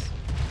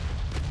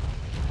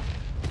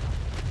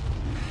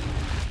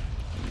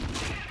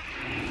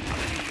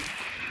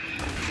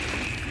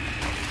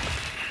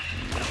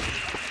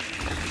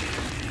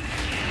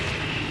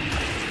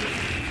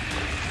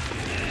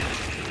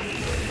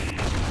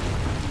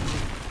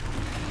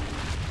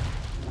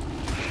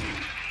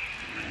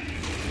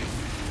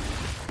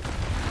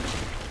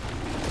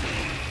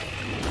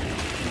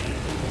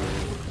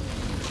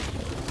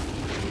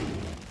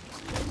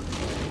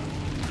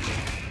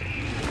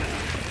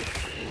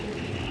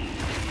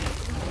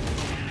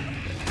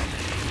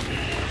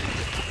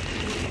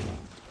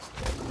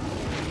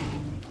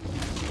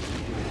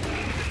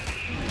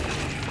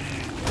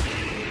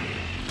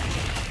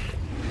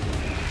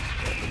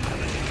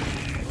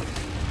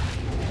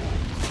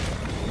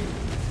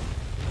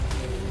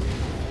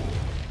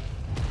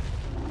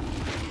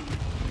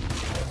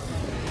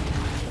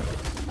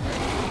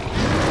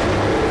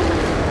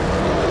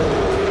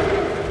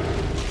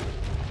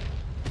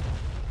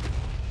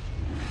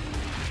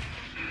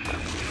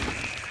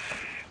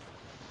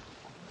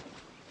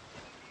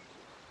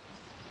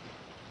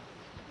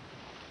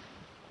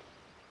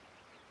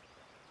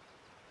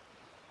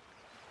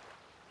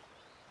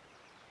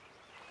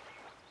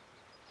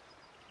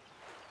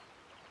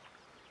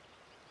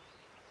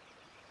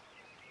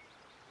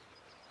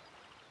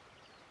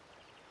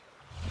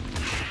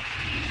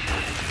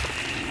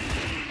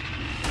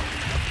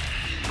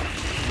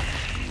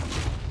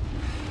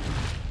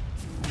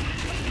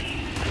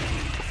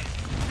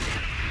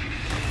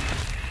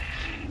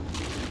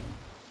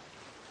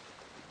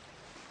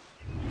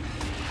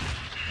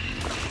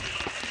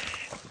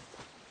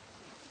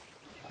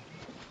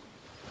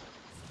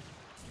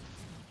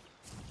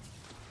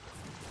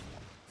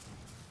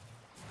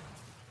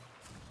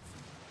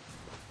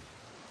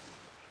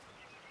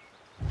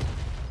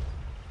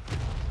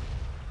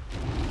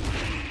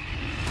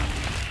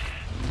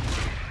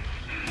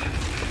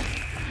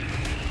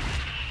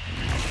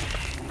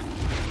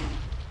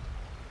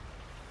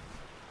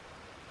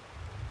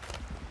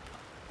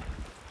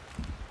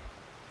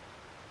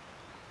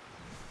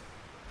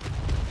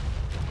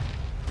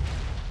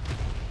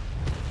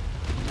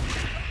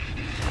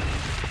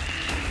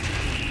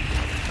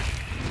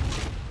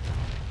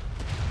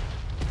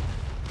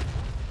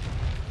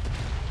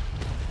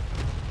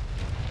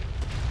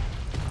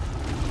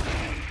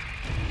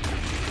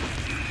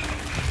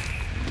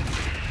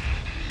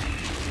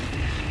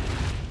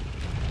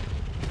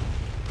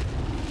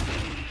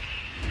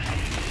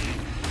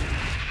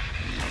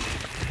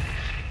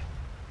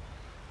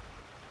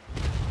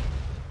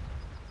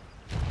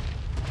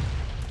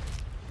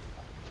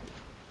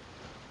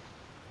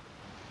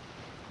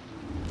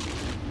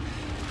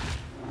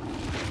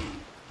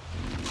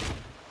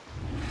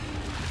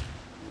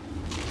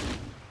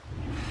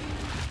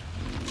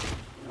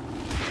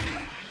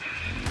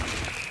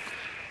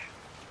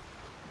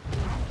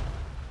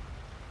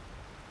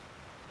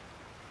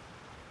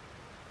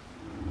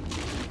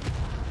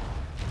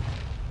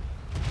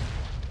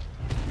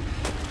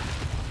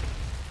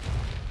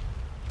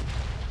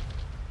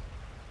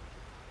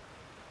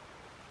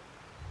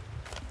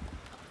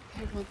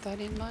 I want that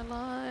in my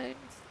life.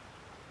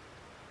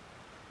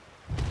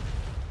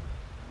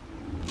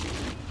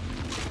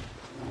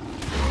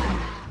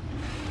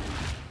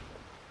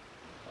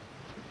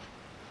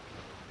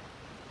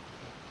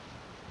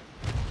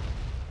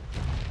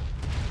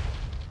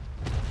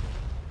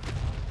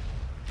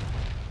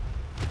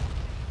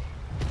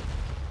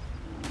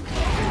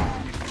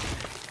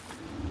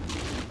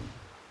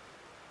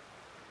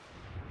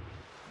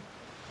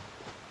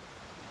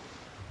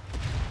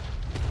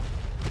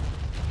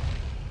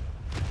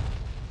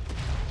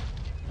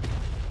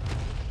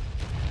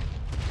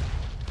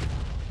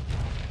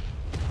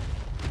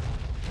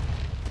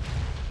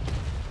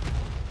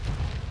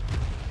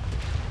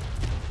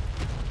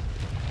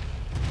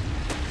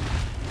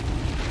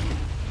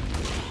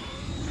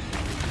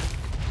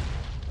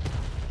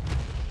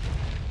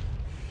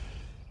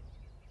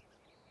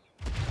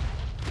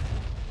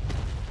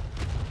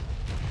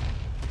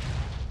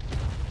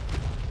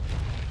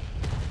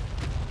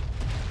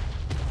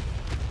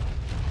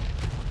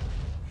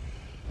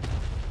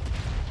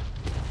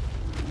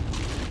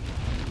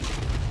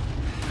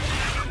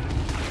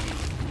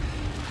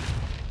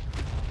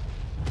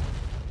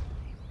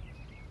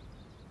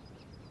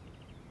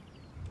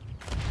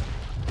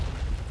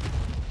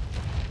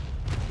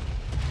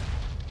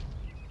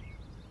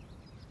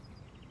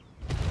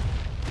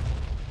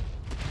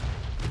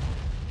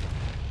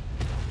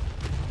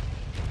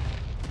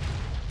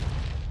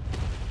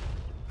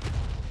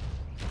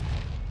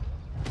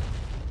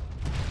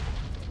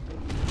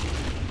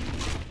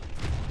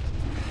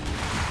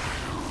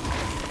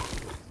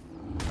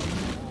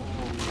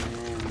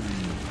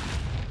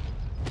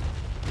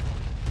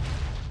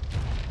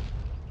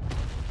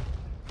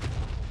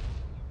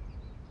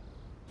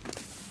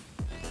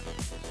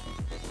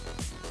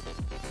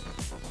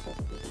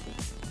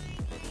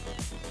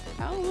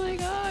 Oh my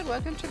god,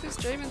 welcome to the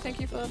stream and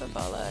thank you for the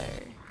follow.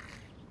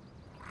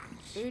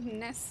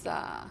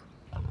 Unessa.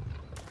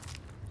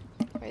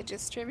 We're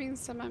just streaming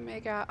some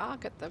Omega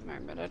Ark at the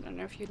moment. I don't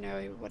know if you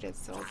know what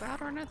it's all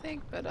about or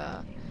anything, but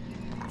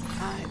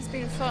it's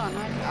been fun.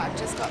 I've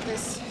just got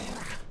this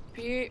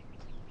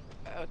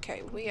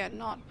okay, we are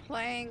not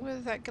playing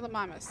with that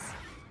Gallimimus.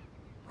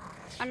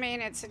 I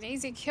mean, it's an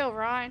easy kill,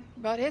 right?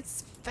 But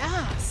it's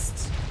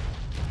fast.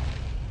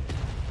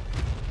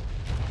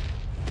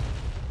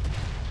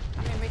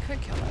 I mean, we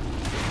could kill it.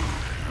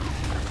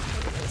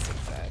 Look at this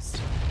thing first.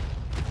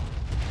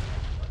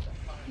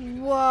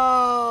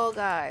 Whoa,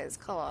 guys.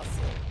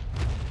 Colossal.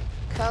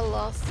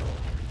 Colossal.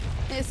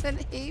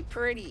 Isn't he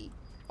pretty?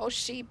 Or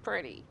she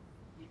pretty?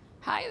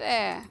 Hi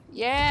there.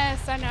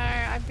 Yes, I know.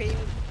 I've been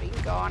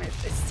gone.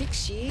 It's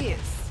 6 years.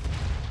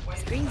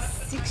 It's been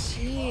 6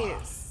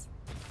 years.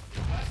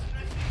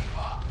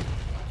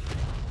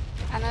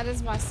 And that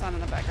is my son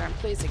in the background.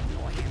 Please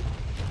ignore him.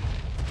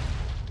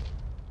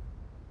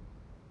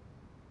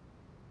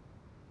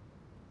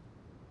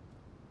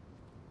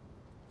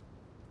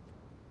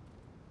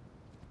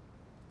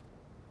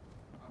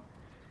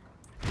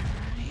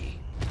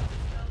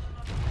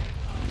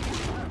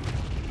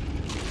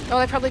 Well,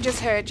 they probably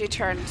just heard you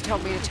turn and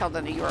told me to tell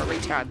them that you're a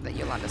retard, that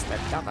you'll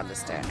understand. They'll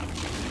understand.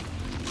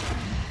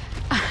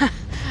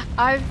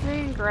 I've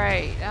been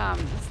great.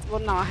 Well,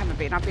 no, I haven't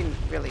been. I've been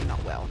really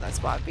not well.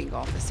 That's why I've been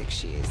gone for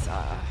 6 years.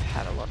 I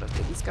had a lot of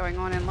things going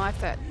on in life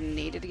that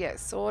needed to get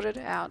sorted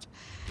out.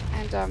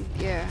 And,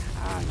 yeah,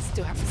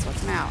 still haven't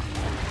sorted them out.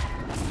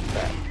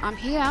 But I'm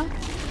here.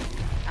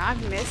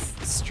 I've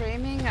missed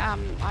streaming.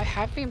 I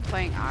have been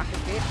playing Ark a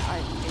bit.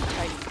 I did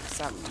take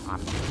some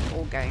time off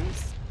all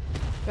games.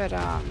 But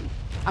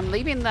I'm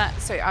leaving that.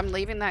 So I'm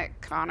leaving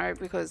that Kano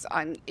because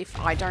if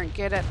I don't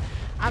get it,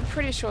 I'm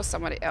pretty sure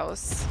somebody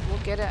else will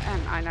get it.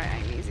 And I know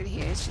Amy's in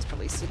here. She's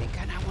probably sitting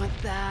going, I want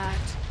that,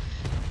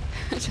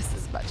 just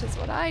as much as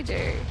what I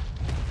do.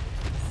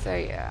 So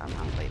yeah,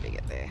 I'm leaving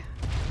it there.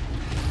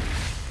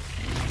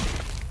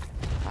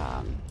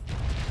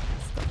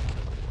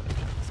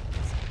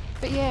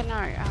 But yeah, no,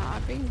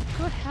 I've been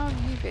good. How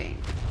have you been?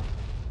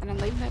 And I'm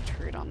leaving that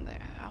turret on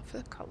there for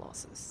the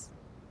Colossus.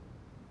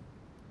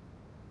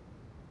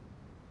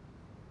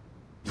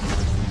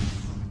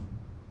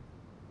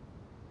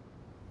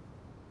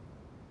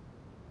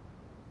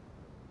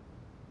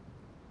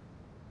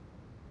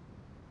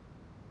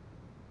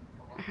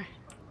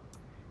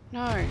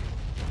 No.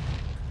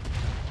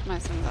 My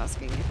son's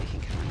asking if he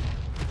can come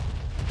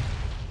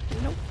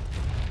in. Nope.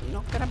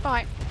 Not gonna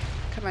bite.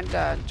 Come and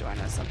join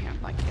us on here. I'm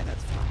like, yeah,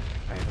 that's fine.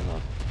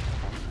 Overlord.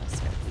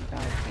 You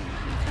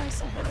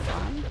guys have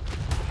fun.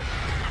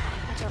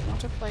 I don't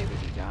want to play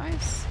with you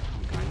guys.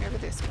 I'm going over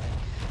this way.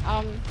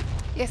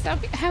 Yes,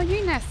 how are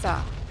you,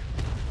 Nessa?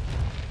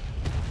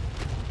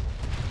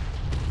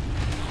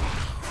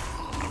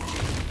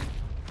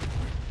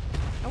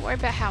 Don't worry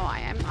about how I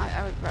am.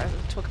 I would rather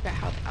talk about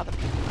how other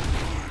people are.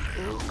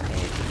 Ooh,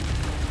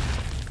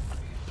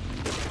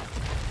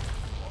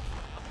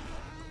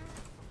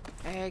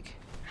 egg.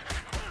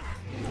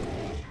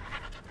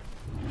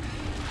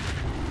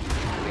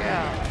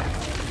 Yeah.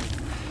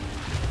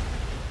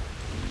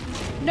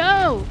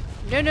 No!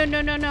 No, no,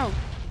 no, no, no.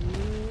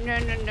 No,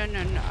 no, no,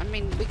 no, no. I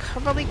mean, we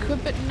probably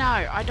could, but no.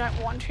 I don't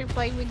want to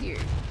play with you.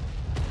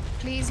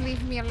 Please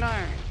leave me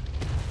alone.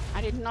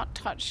 I did not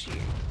touch you.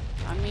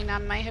 I mean, I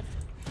may have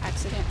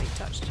accidentally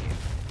touched you.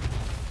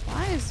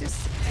 Why is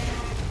this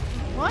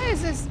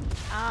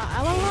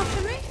hello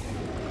after me?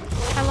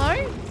 Hello?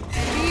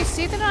 Do you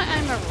see that I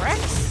am a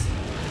Rex?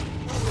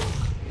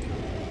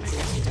 I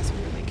guess he doesn't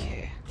really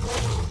care.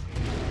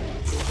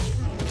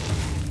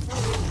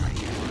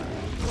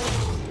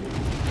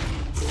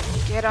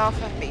 Get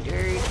off of me,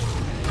 dude.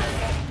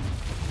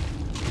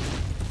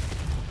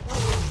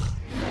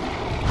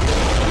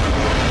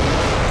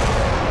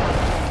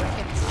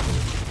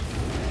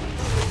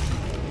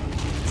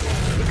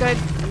 Good.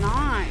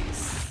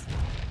 Nice.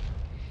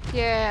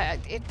 Yeah,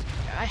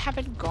 I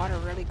haven't got a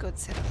really good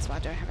setup, that's why I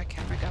don't have a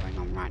camera going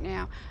on right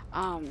now.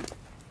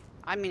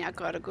 I mean, I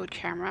got a good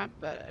camera,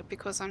 but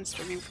because I'm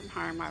streaming from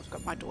home, I've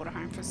got my daughter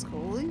home for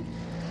schooling.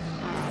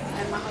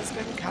 And my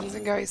husband comes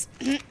and goes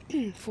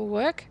for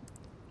work.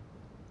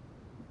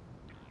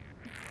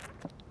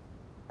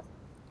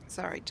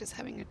 Sorry, just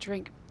having a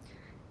drink.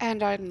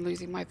 And I'm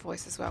losing my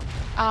voice as well.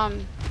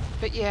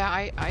 But yeah,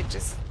 I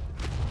just,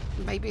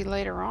 maybe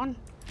later on.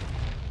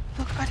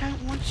 Look, I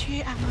don't want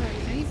you, Ammo.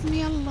 Leave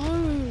me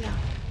alone.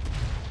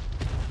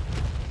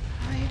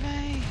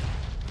 Baby.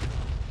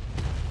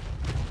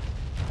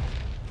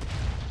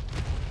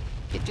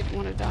 It didn't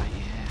want to die,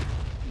 yeah.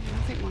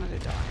 Nothing wanted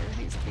to die.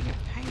 Everything's being a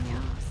pain in the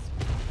ass.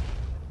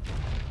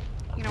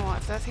 You know what?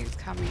 If that thing's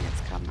coming,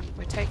 it's coming.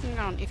 We're taking it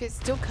on. If it's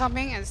still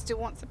coming and it still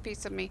wants a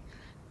piece of me,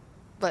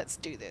 let's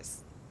do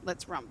this.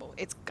 Let's rumble.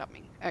 It's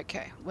coming.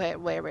 Okay,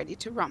 we're ready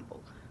to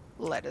rumble.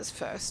 Let us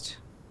first.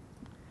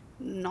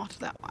 Not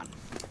that one.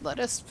 Let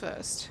us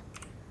first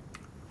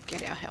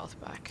get our health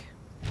back.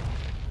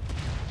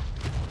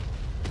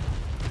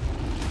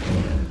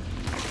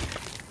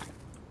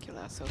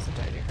 so it's a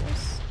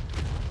Doedicurus.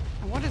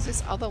 And what is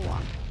this other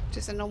one?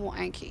 Just a normal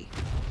Anki.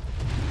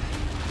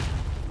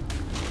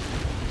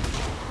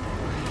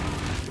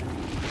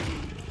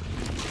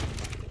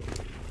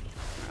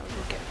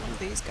 We'll get one of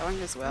these going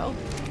as well.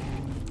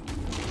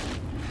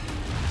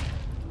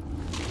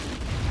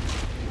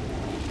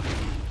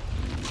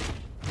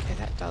 Okay,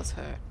 that does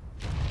hurt.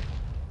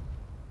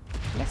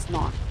 Let's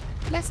not.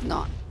 Let's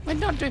not. We're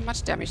not doing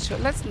much damage to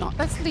it. Let's not.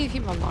 Let's leave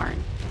him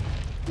alone.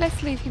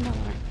 Let's leave him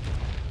alone.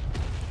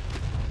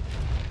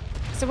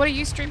 So what are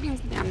you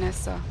streaming now,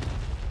 Nessa?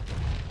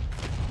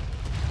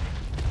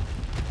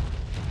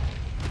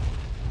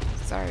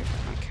 Sorry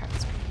for my cat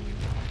screaming in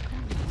the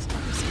background. It's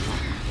obviously not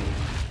happy.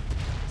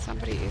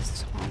 Somebody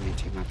is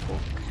tormenting my poor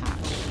cat.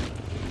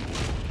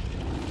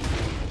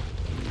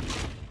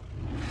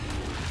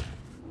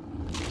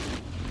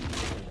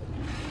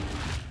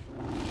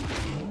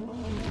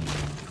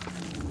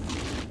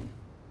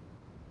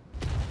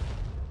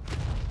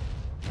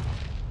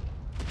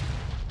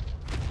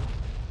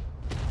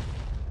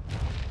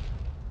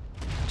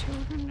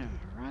 Children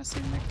are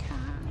harassing the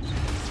cat.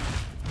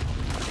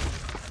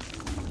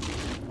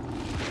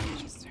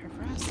 Just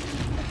harassing.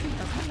 That thing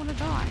does not want to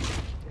die.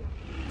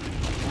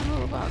 One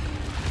little bug.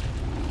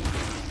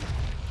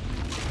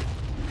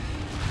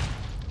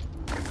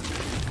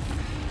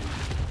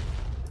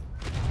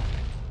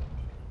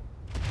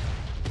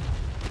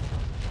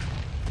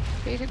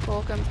 Beta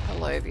Gorgon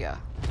Palovia.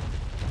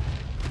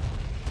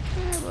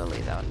 Yeah, we'll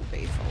leave that one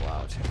be for a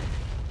while too.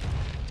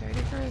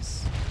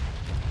 Doedicurus.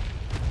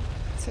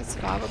 So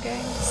survival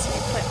games. So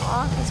you play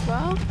Ark as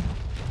well?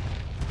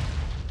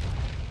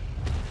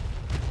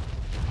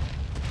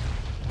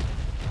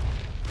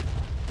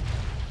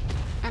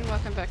 And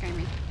welcome back,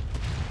 Amy.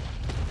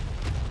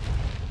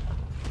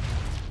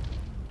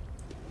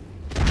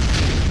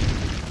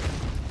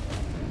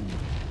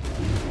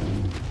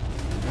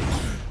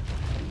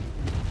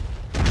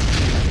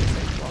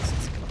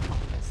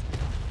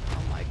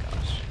 Oh my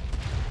gosh.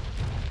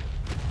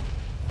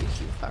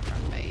 You are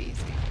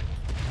amazing.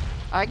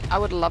 I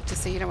would love to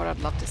see, you know what I'd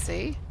love to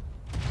see?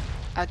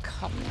 A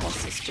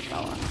Colossus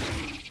Jamella.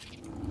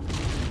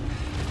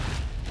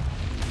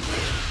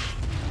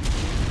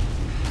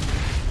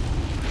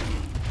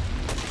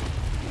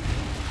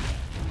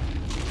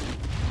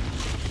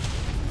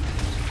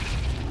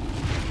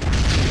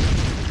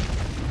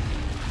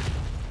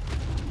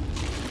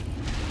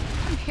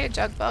 Come here,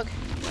 Jugbug.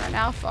 You're an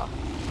alpha.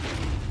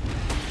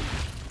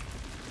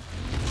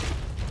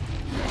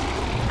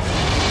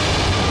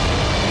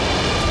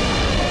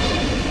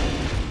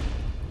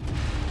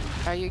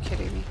 Are you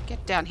kidding me?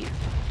 Get down here.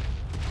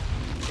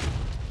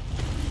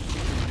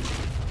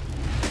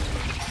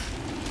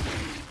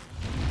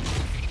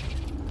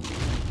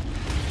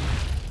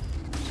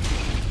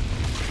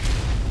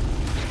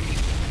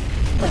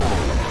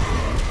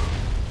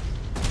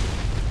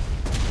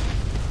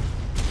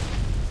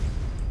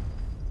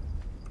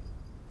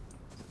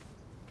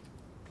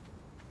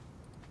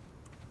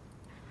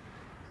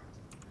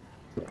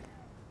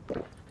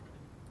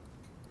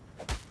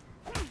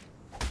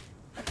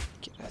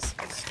 Get us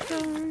a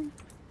stone.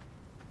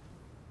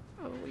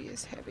 Oh, he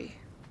is heavy.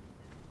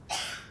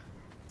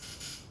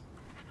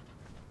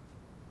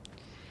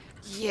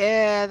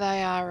 Yeah,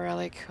 they are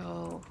really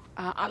cool.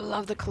 I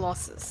love the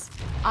Colossus.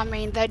 I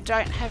mean, they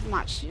don't have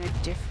much, you know,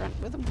 different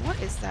with them.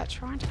 What is that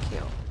trying to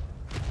kill?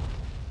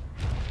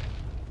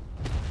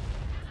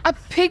 A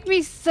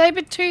pygmy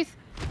saber-tooth?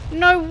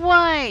 No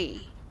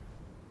way!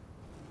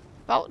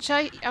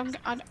 Vulture,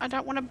 I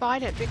don't want to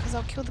bite it because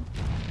I'll kill the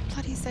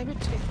bloody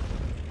saber-tooth.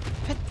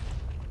 But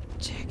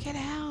check it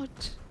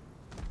out.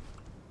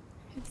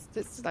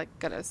 It's like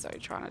gonna so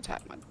try and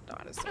attack my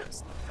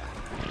dinosaurs.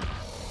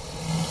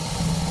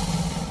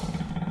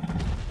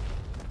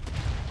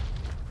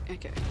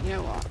 Okay, you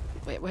know what?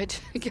 We're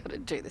gonna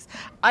do this.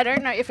 I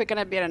don't know if we're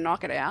gonna be able to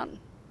knock it out.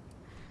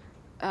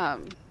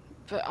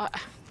 But I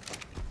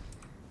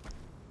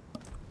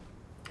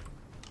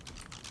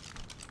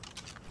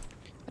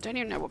don't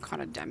even know what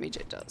kind of damage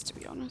it does, to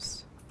be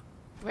honest.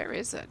 Where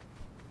is it?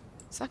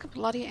 It's like a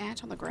bloody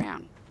ant on the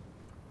ground.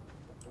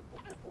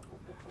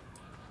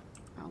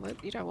 Oh,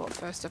 you know what?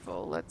 First of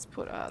all, let's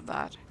put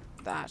that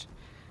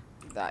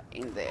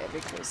in there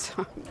because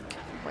I'm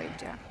way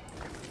down.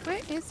 Where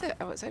is it?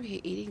 Oh, it's over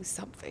here eating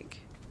something.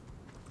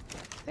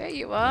 There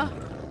you are.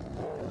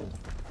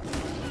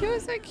 You're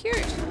so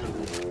cute.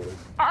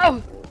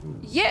 Oh,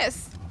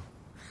 yes.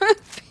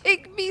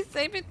 Pygmy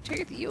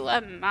saber-tooth, you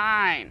are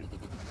mine.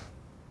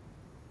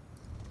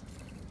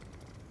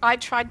 I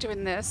tried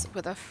doing this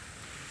with a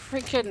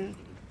freaking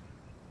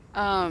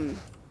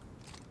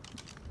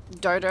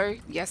dodo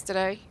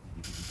yesterday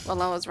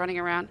while I was running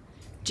around.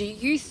 Do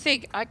you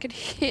think I could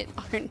hit?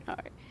 Oh no.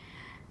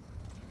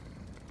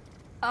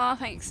 Oh,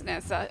 thanks,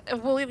 Nessa.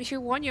 Well, if you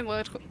want your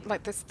word,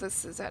 like this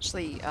is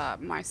actually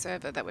my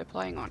server that we're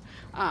playing on,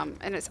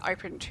 and it's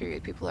open to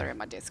people that are in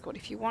my Discord.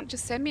 If you want,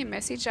 just send me a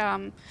message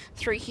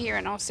through here,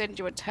 and I'll send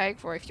you a tag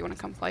for if you want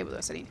to come play with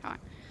us anytime.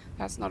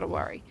 That's not a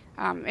worry.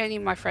 Any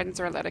of my friends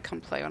are allowed to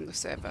come play on the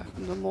server.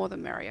 The more the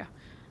merrier.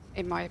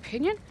 in my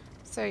opinion.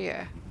 So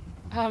yeah.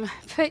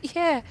 But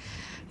yeah,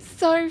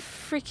 so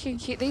freaking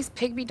cute. These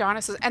pygmy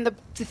dinosaurs. And the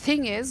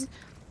thing is,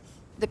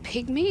 the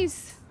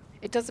pygmies,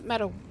 it doesn't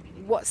matter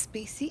what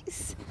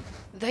species,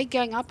 they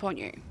gang up on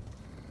you.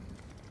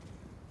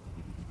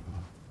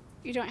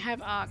 You don't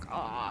have Ark.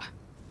 Ah, oh,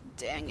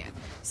 dang it.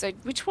 So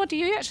which one do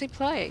you actually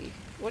play?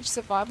 Which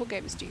survival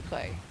games do you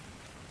play?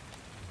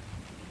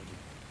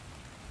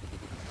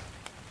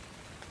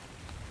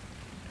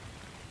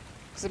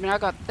 Because I mean, I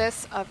got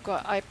this.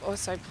 I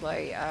also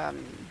play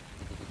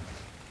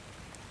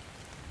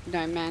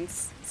No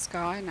Man's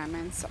Sky, No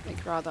Man's something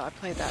rather. I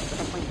play that, but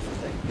I'm waiting for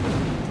the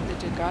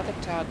guy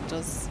that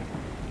does.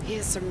 He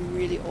has some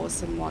really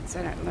awesome mods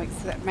in it,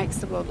 that makes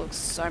the world look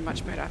so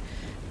much better.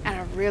 And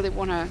I really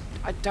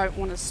I don't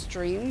want to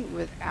stream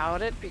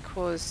without it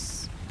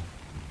because,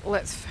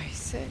 let's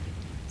face it,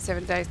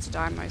 7 days to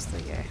die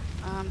mostly, yeah.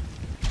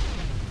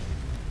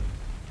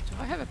 Do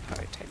I have a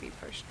TB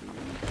potion on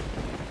me?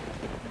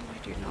 No, I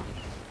do not.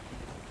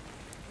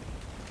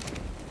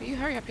 Will you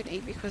hurry up and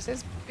eat because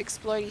there's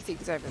explodey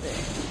things over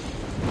there.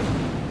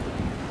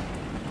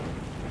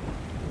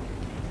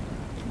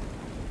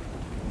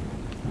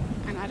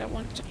 And I don't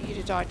want you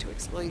to die to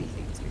explodey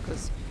things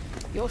because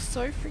you're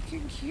so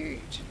freaking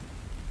cute.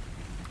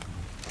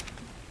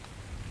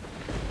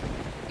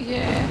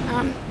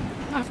 Yeah,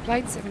 I've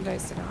played 7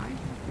 Days to Die.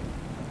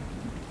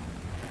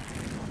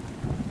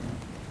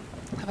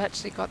 I've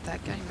actually got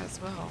that game as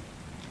well.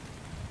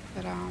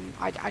 But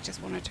I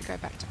just wanted to go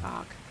back to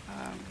Ark.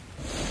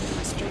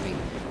 My streaming,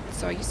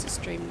 so I used to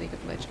stream League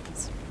of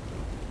Legends.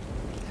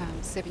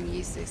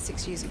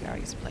 6 years ago I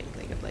used to play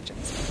League of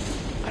Legends.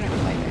 I don't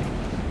play there.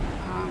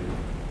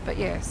 But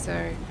yeah,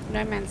 so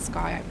No Man's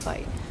Sky I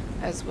played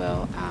as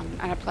well,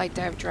 and I played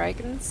Day of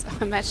Dragons.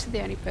 I'm actually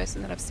the only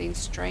person that I've seen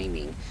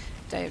streaming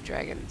Day of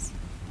Dragons.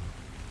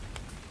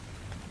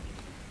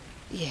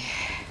 Yeah,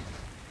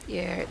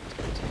 it did.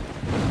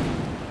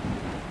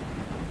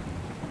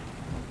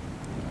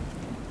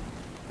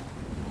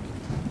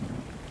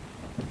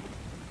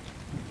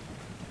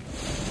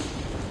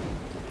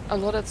 A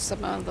lot of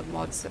some of the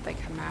mods that they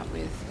come out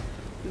with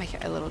make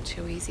it a little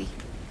too easy,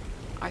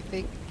 I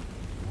think.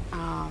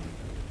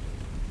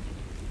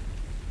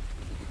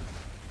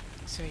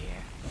 So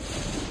yeah.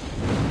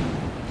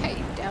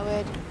 Hey,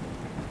 Doward.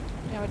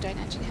 No, I don't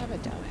actually have a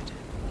Doward.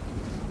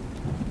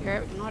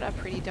 You're not a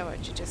pretty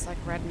Doward, you're just like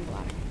red and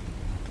black.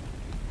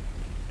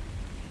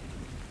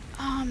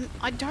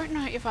 I don't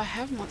know if I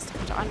have Monster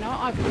Hunter. I know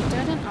I've looked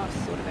at it and I've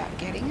thought about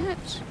getting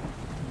it.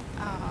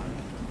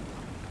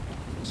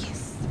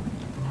 Yes.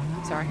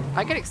 Sorry,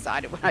 I get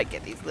excited when I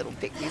get these little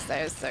pygmies.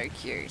 They are so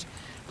cute.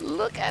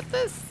 Look at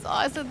the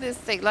size of this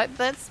thing. Like,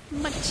 that's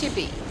my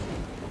chibi.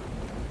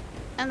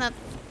 And that's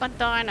my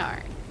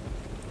dino.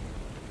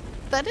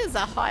 That is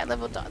a high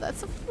level dino.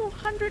 That's a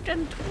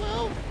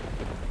 412.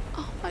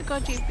 Oh my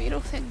god, you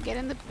beautiful thing. Get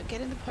in the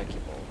Pokeball. I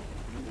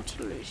don't want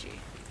to lose you.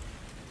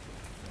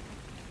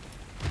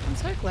 I'm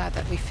so glad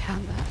that we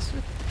found that.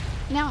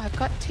 Now I've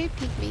got 2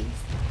 pygmies.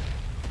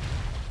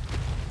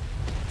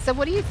 So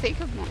what do you think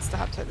of Monster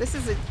Hunter? This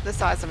is the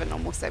size of a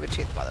normal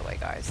saber-tooth, by the way,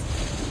 guys.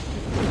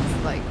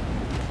 It's like,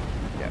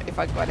 you know, if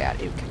I got out,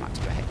 it would come up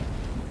to my head.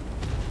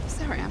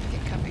 Sorry, I'm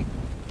coming.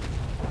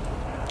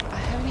 I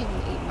haven't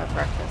even eaten my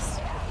breakfast.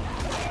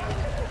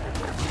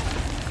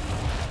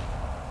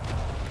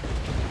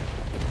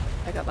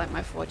 I got like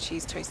my 4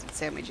 cheese toasted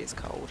sandwiches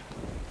cold.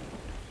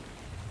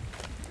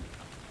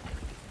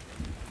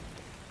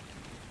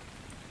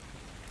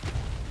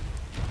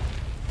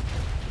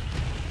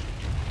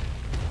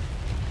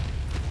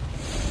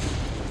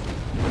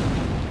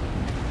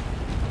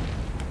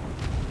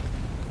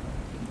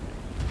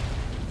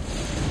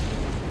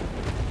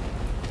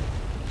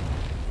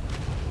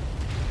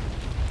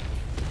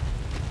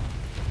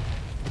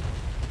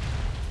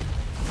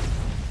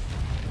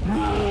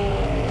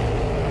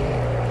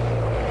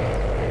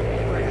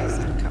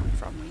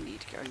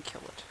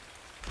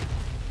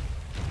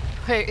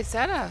 Wait, is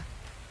that a...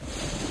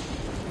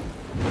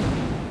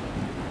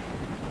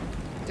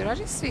 Did I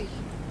just see?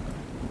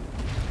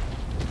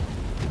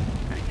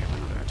 Okay, we're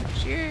not going to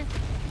touch you.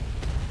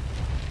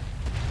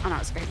 Oh no,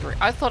 it's a kangaroo.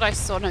 I thought I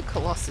saw a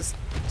Colossus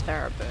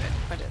terror bird,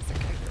 but it's a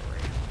kangaroo.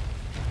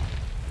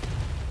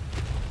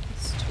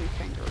 It's 2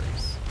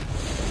 kangaroos.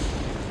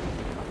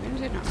 Oh, when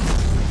did I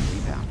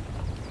rebound?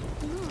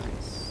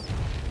 Nice.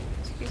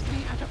 Excuse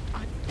me,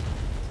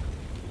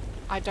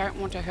 I don't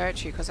want to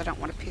hurt you because I don't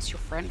want to piss your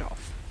friend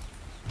off.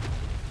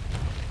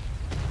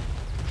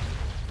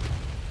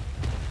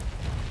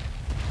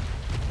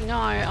 No,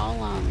 I'll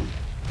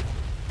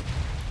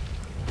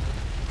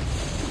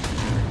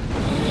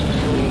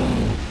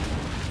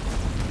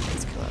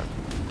let's kill it.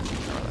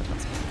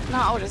 No,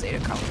 I'll just eat a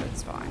couple,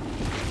 it's fine.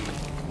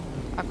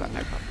 I've got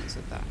no problems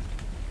with that.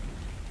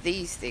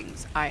 These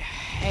things, I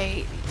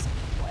hate these.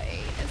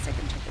 Wait a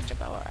second to put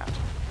Jabella out.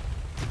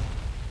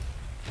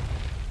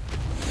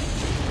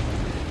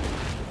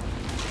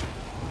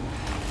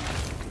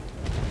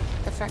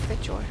 The fact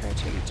that you're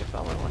hurting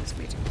Jabella wants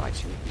me to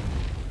bite you.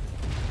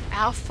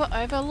 Alpha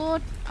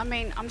Overlord? I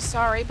mean, I'm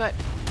sorry, but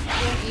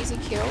you're an easy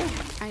kill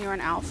and you're an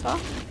alpha.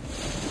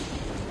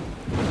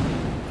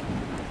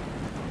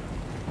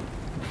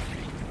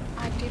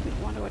 I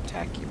didn't want to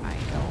attack you, mate.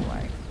 Go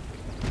away.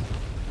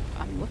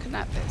 I'm looking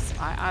at this.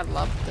 I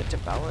love the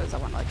Deboas. I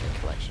want like a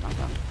collection of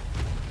them.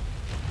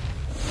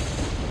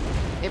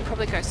 It'd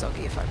probably go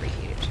soggy if I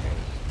reheat it too.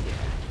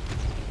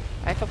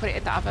 Yeah. If I put it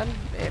in the oven,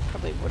 it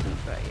probably wouldn't,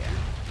 but yeah.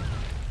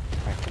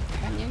 Right,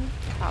 companion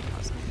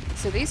cardinals.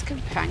 So these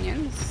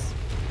companions,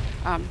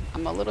 I'm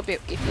a little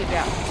bit iffy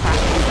about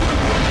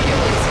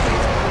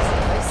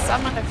they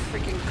summon a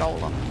freaking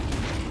golem,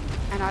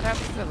 and I don't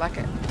feel like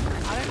it.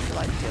 I don't feel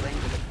like dealing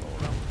with a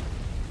golem.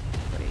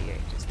 What are you?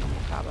 Just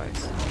normal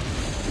carbos.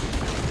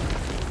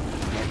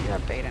 Maybe you're a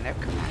beta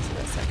necromancer.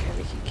 That's okay.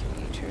 We can kill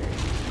you too.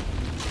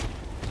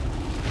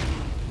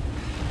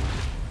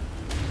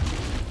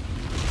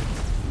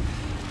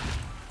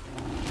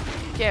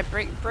 Yeah,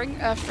 bring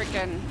a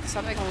freaking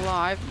something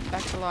alive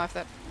back to life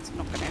that's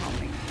not going to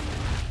help me.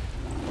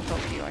 Or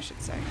help you, I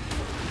should say.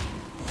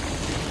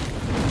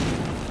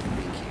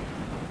 Thank you.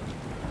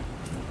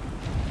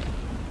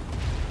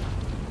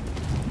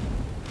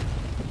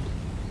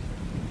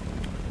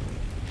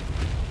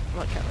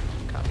 What color?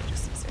 Can't we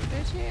just say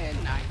that? Yeah,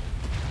 no.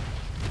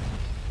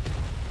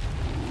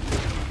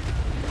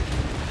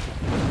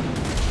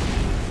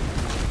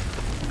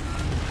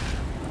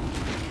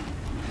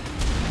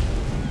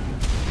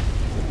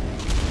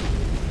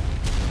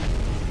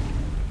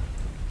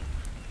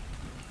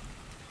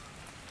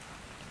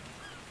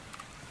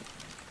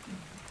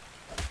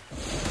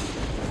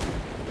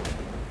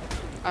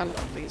 I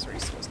love these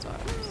resource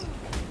tiles.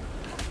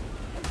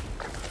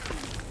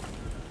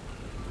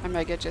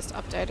 Omega just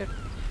updated.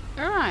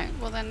 Alright,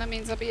 well then that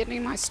means I'll be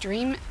ending my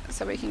stream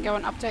so we can go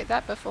and update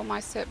that before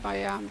my last so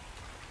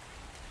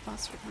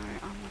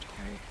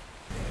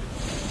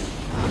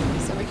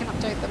we can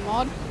update the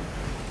mod.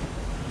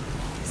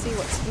 See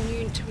what's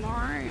new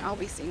tomorrow. I'll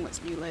be seeing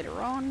what's new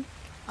later on.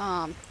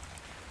 Our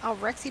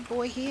Rexy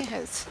boy here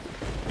has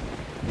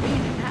been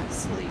an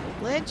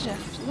absolute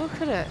legend. Look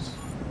at it.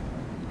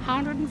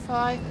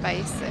 105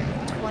 basic,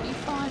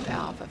 25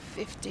 alpha,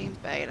 15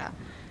 beta,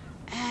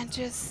 and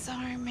just so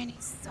many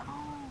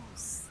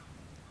souls.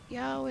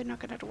 Yo, we're not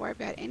going to have to worry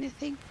about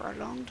anything for a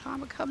long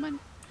time coming.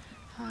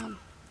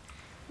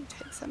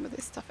 Take some of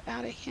this stuff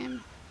out of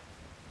him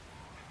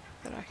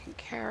that I can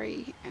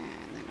carry,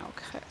 and then I'll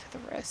cut the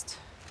rest.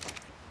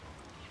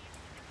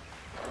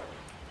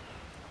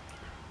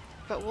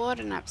 But what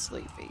an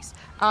absolute beast.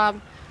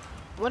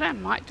 What I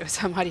might do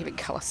is I might even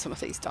colour some of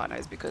these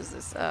dinos because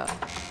this,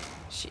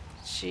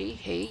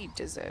 he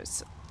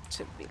deserves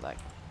to be like,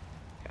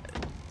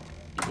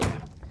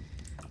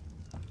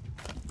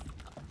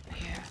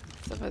 yeah.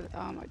 Some of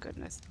oh my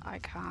goodness, I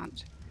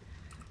can't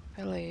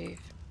believe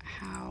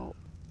how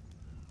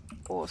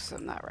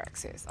awesome that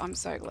Rex is. I'm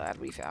so glad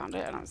we found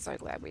it, and I'm so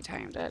glad we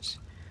tamed it.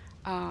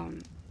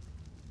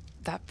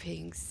 That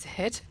being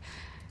said,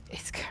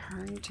 it's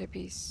going to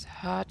be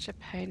such a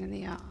pain in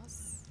the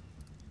ass.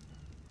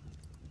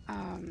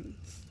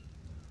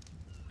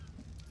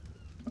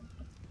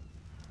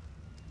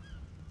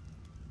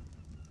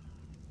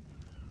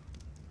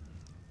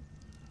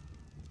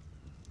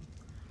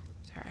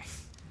 Sorry,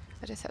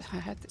 I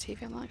had the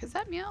TV on. Like, is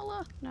that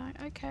Meowla? No,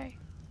 okay.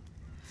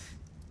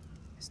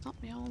 It's not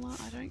Meowla,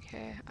 I don't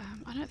care.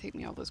 I don't think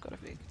Meowla's got a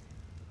big.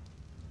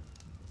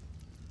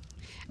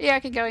 Yeah, I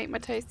can go eat my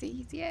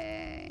toasties,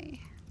 yay!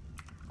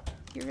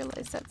 You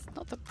realise that's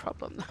not the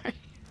problem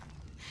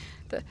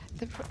though.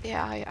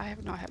 Yeah, I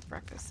have not had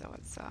breakfast, so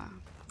it's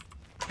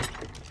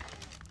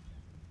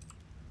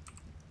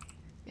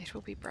it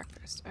will be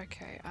breakfast.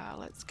 Okay,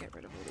 let's get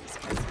rid of all these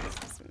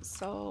essence and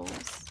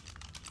souls.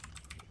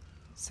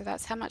 So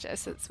that's how much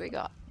essence we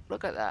got.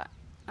 Look at that.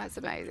 That's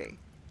amazing.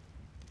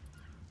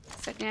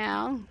 So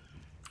now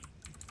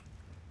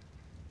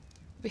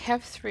we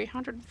have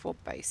 304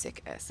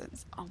 basic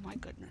essence. Oh my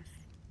goodness.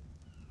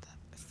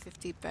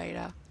 50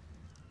 beta,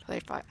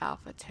 25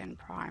 alpha, 10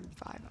 prime,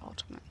 5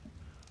 ultimate.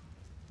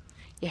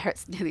 Yeah,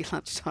 it's nearly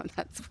lunchtime,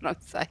 that's what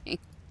I'm saying.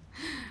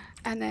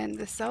 And then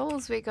the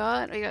souls we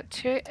got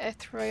 2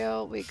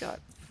 ethereal, we got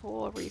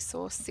 4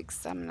 resource, 6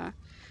 summoner,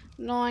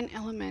 9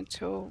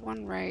 elemental,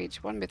 1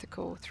 rage, 1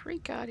 mythical, 3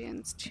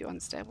 guardians, 2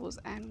 unstables,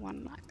 and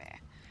 1 nightmare.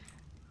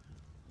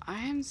 I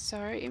am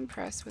so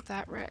impressed with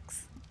that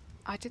Rex.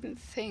 I didn't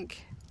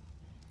think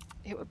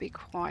it would be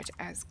quite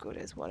as good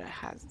as what it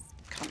has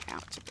come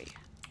out to be.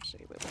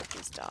 Actually, we'll put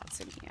these darts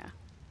in here.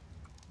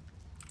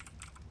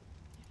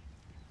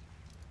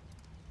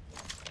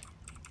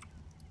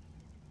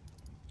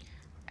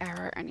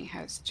 Arrow only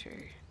has 2.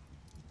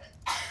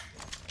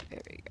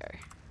 There we go.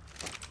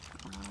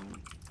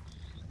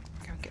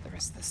 Go and get the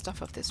rest of the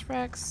stuff off this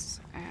Rex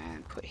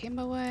and put him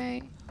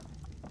away.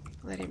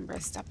 Let him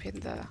rest up in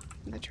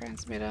the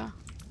transmitter.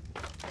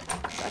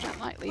 I don't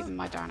like leaving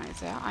my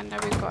dinos out. I know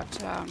we've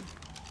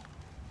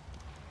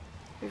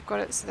got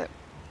it so that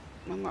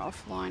when we're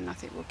offline,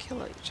 nothing will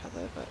kill each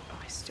other, but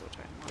I still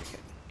don't like it.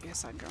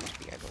 Yes, I'm going to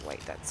be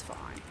overweight. That's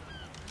fine.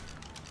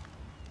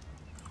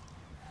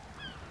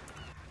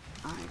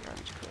 I'm going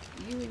to put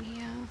you in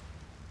here.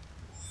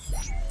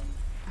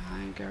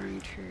 I'm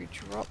going to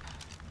drop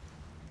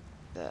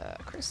the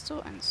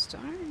crystal and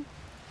stone.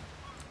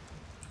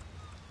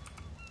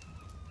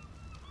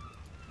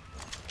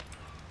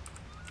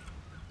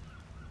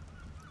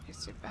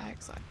 Just do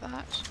bags like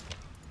that.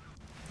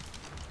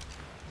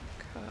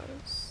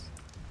 Because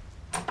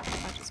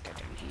I just go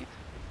down here.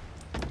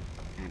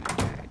 And I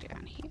go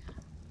down here.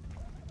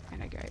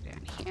 And I go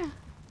down here.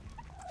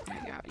 And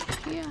I go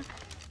in here.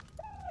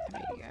 And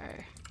there you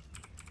go.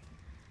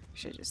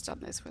 Should have just done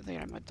this with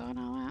my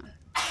dino out.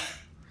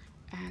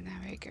 And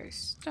there we go,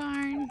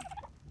 stone.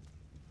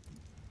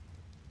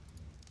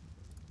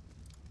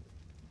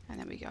 And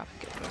then we go up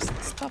and get the rest of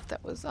the stuff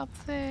that was up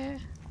there.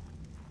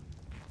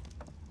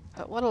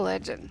 But what a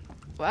legend.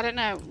 Well, I don't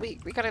know, we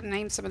gotta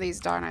name some of these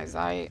dinos.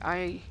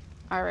 I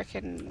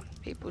reckon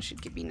people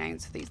should give me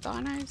names for these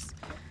dinos.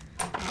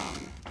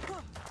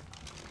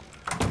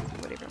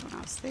 What everyone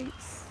else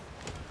thinks.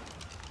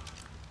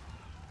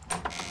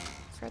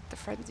 Fred the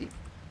Frenzy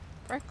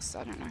Rex?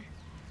 I don't know.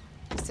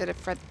 Instead of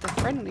Fred the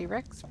Friendly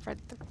Rex,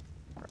 Fred the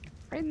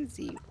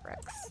Frenzy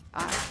Rex.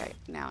 Ah, okay,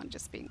 now I'm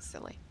just being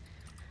silly.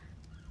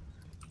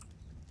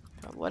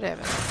 But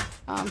whatever.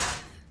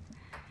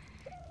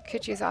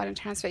 Could use item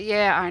transfer.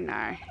 Yeah, I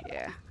know.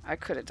 Yeah, I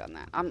could have done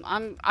that.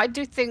 I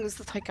do things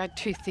like I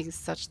do things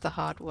such the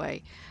hard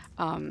way.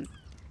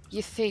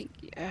 You think,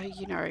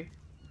 you know,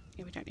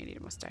 yeah, we don't need any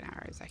more stone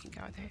arrows. I can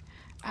go there.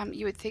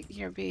 You would think,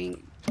 you know,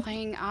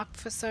 playing Ark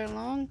for so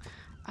long,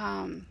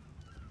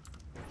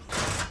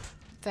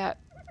 that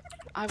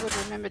I would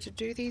remember to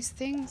do these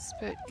things,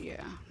 but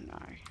yeah,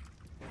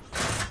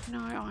 no,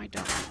 I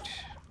don't.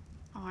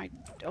 I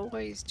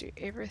always do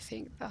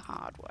everything the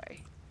hard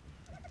way.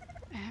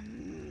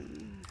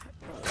 And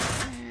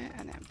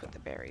then put the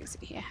berries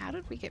in here. How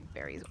did we get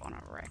berries on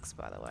a Rex,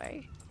 by the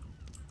way?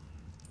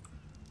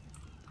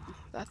 Oh,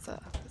 that's a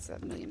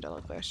 $1 million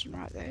question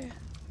right there.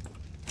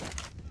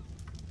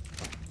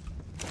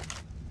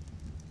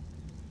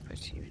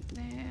 Put you in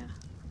there.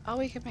 Oh,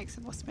 we can make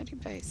some more cementing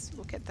base.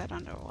 We'll get that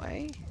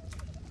underway.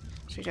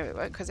 Actually, no, we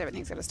won't, because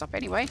everything's going to stop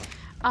anyway.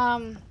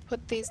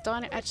 Put these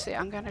dino. Actually,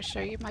 I'm going to show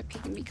you my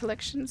pygmy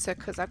collection. So,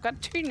 because I've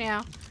got 2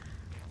 now.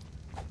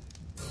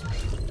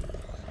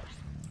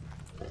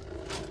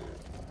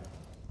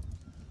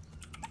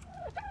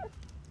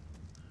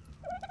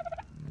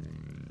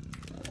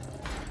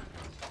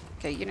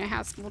 Okay, you know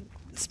how small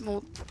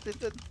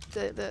the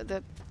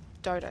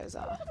dodos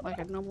are, like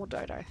a normal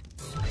dodo.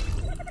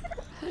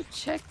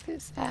 Check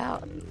this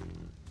out.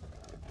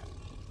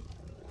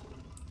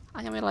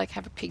 I'm gonna like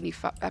have a pygmy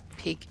a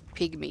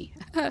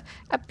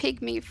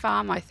pygmy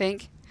farm, I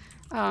think.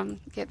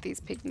 Get these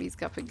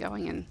pygmies up and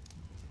going, and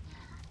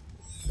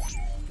that'd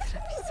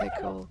be so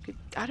cool.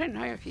 I don't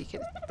know if you could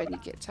when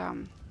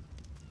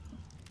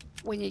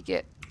you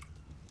get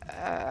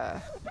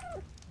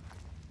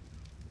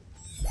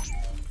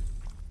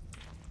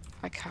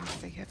I can't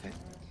think of it.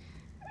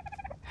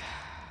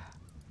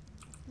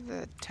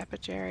 The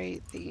tapajeri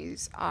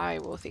things, I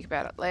will think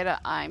about it later.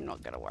 I'm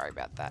not going to worry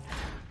about that.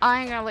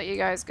 I'm going to let you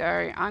guys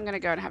go. I'm going to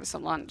go and have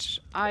some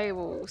lunch. I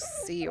will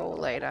see you all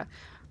later.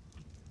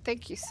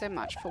 Thank you so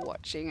much for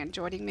watching and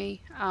joining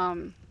me.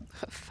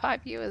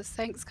 5 viewers,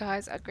 thanks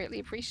guys. I greatly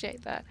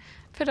appreciate that.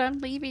 But I'm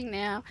leaving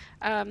now.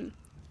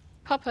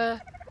 Pop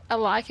a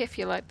like if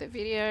you like the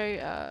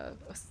video.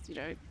 You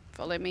know,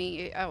 follow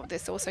me. Oh,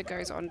 this also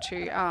goes on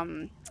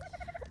to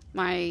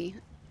my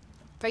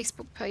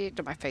Facebook page,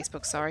 not my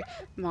Facebook, sorry,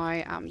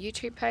 my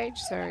YouTube page.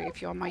 So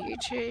if you're on my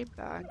YouTube,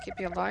 give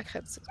me a like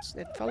and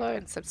follow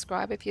and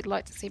subscribe if you'd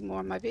like to see more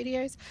of my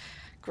videos.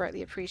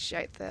 Greatly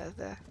appreciate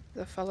the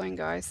following,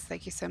 guys.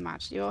 Thank you so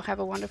much. You all have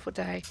a wonderful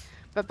day.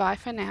 Bye bye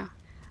for now.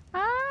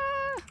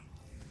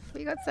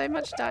 We got so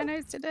much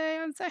dinos today.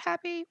 I'm so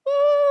happy.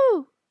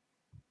 Woo!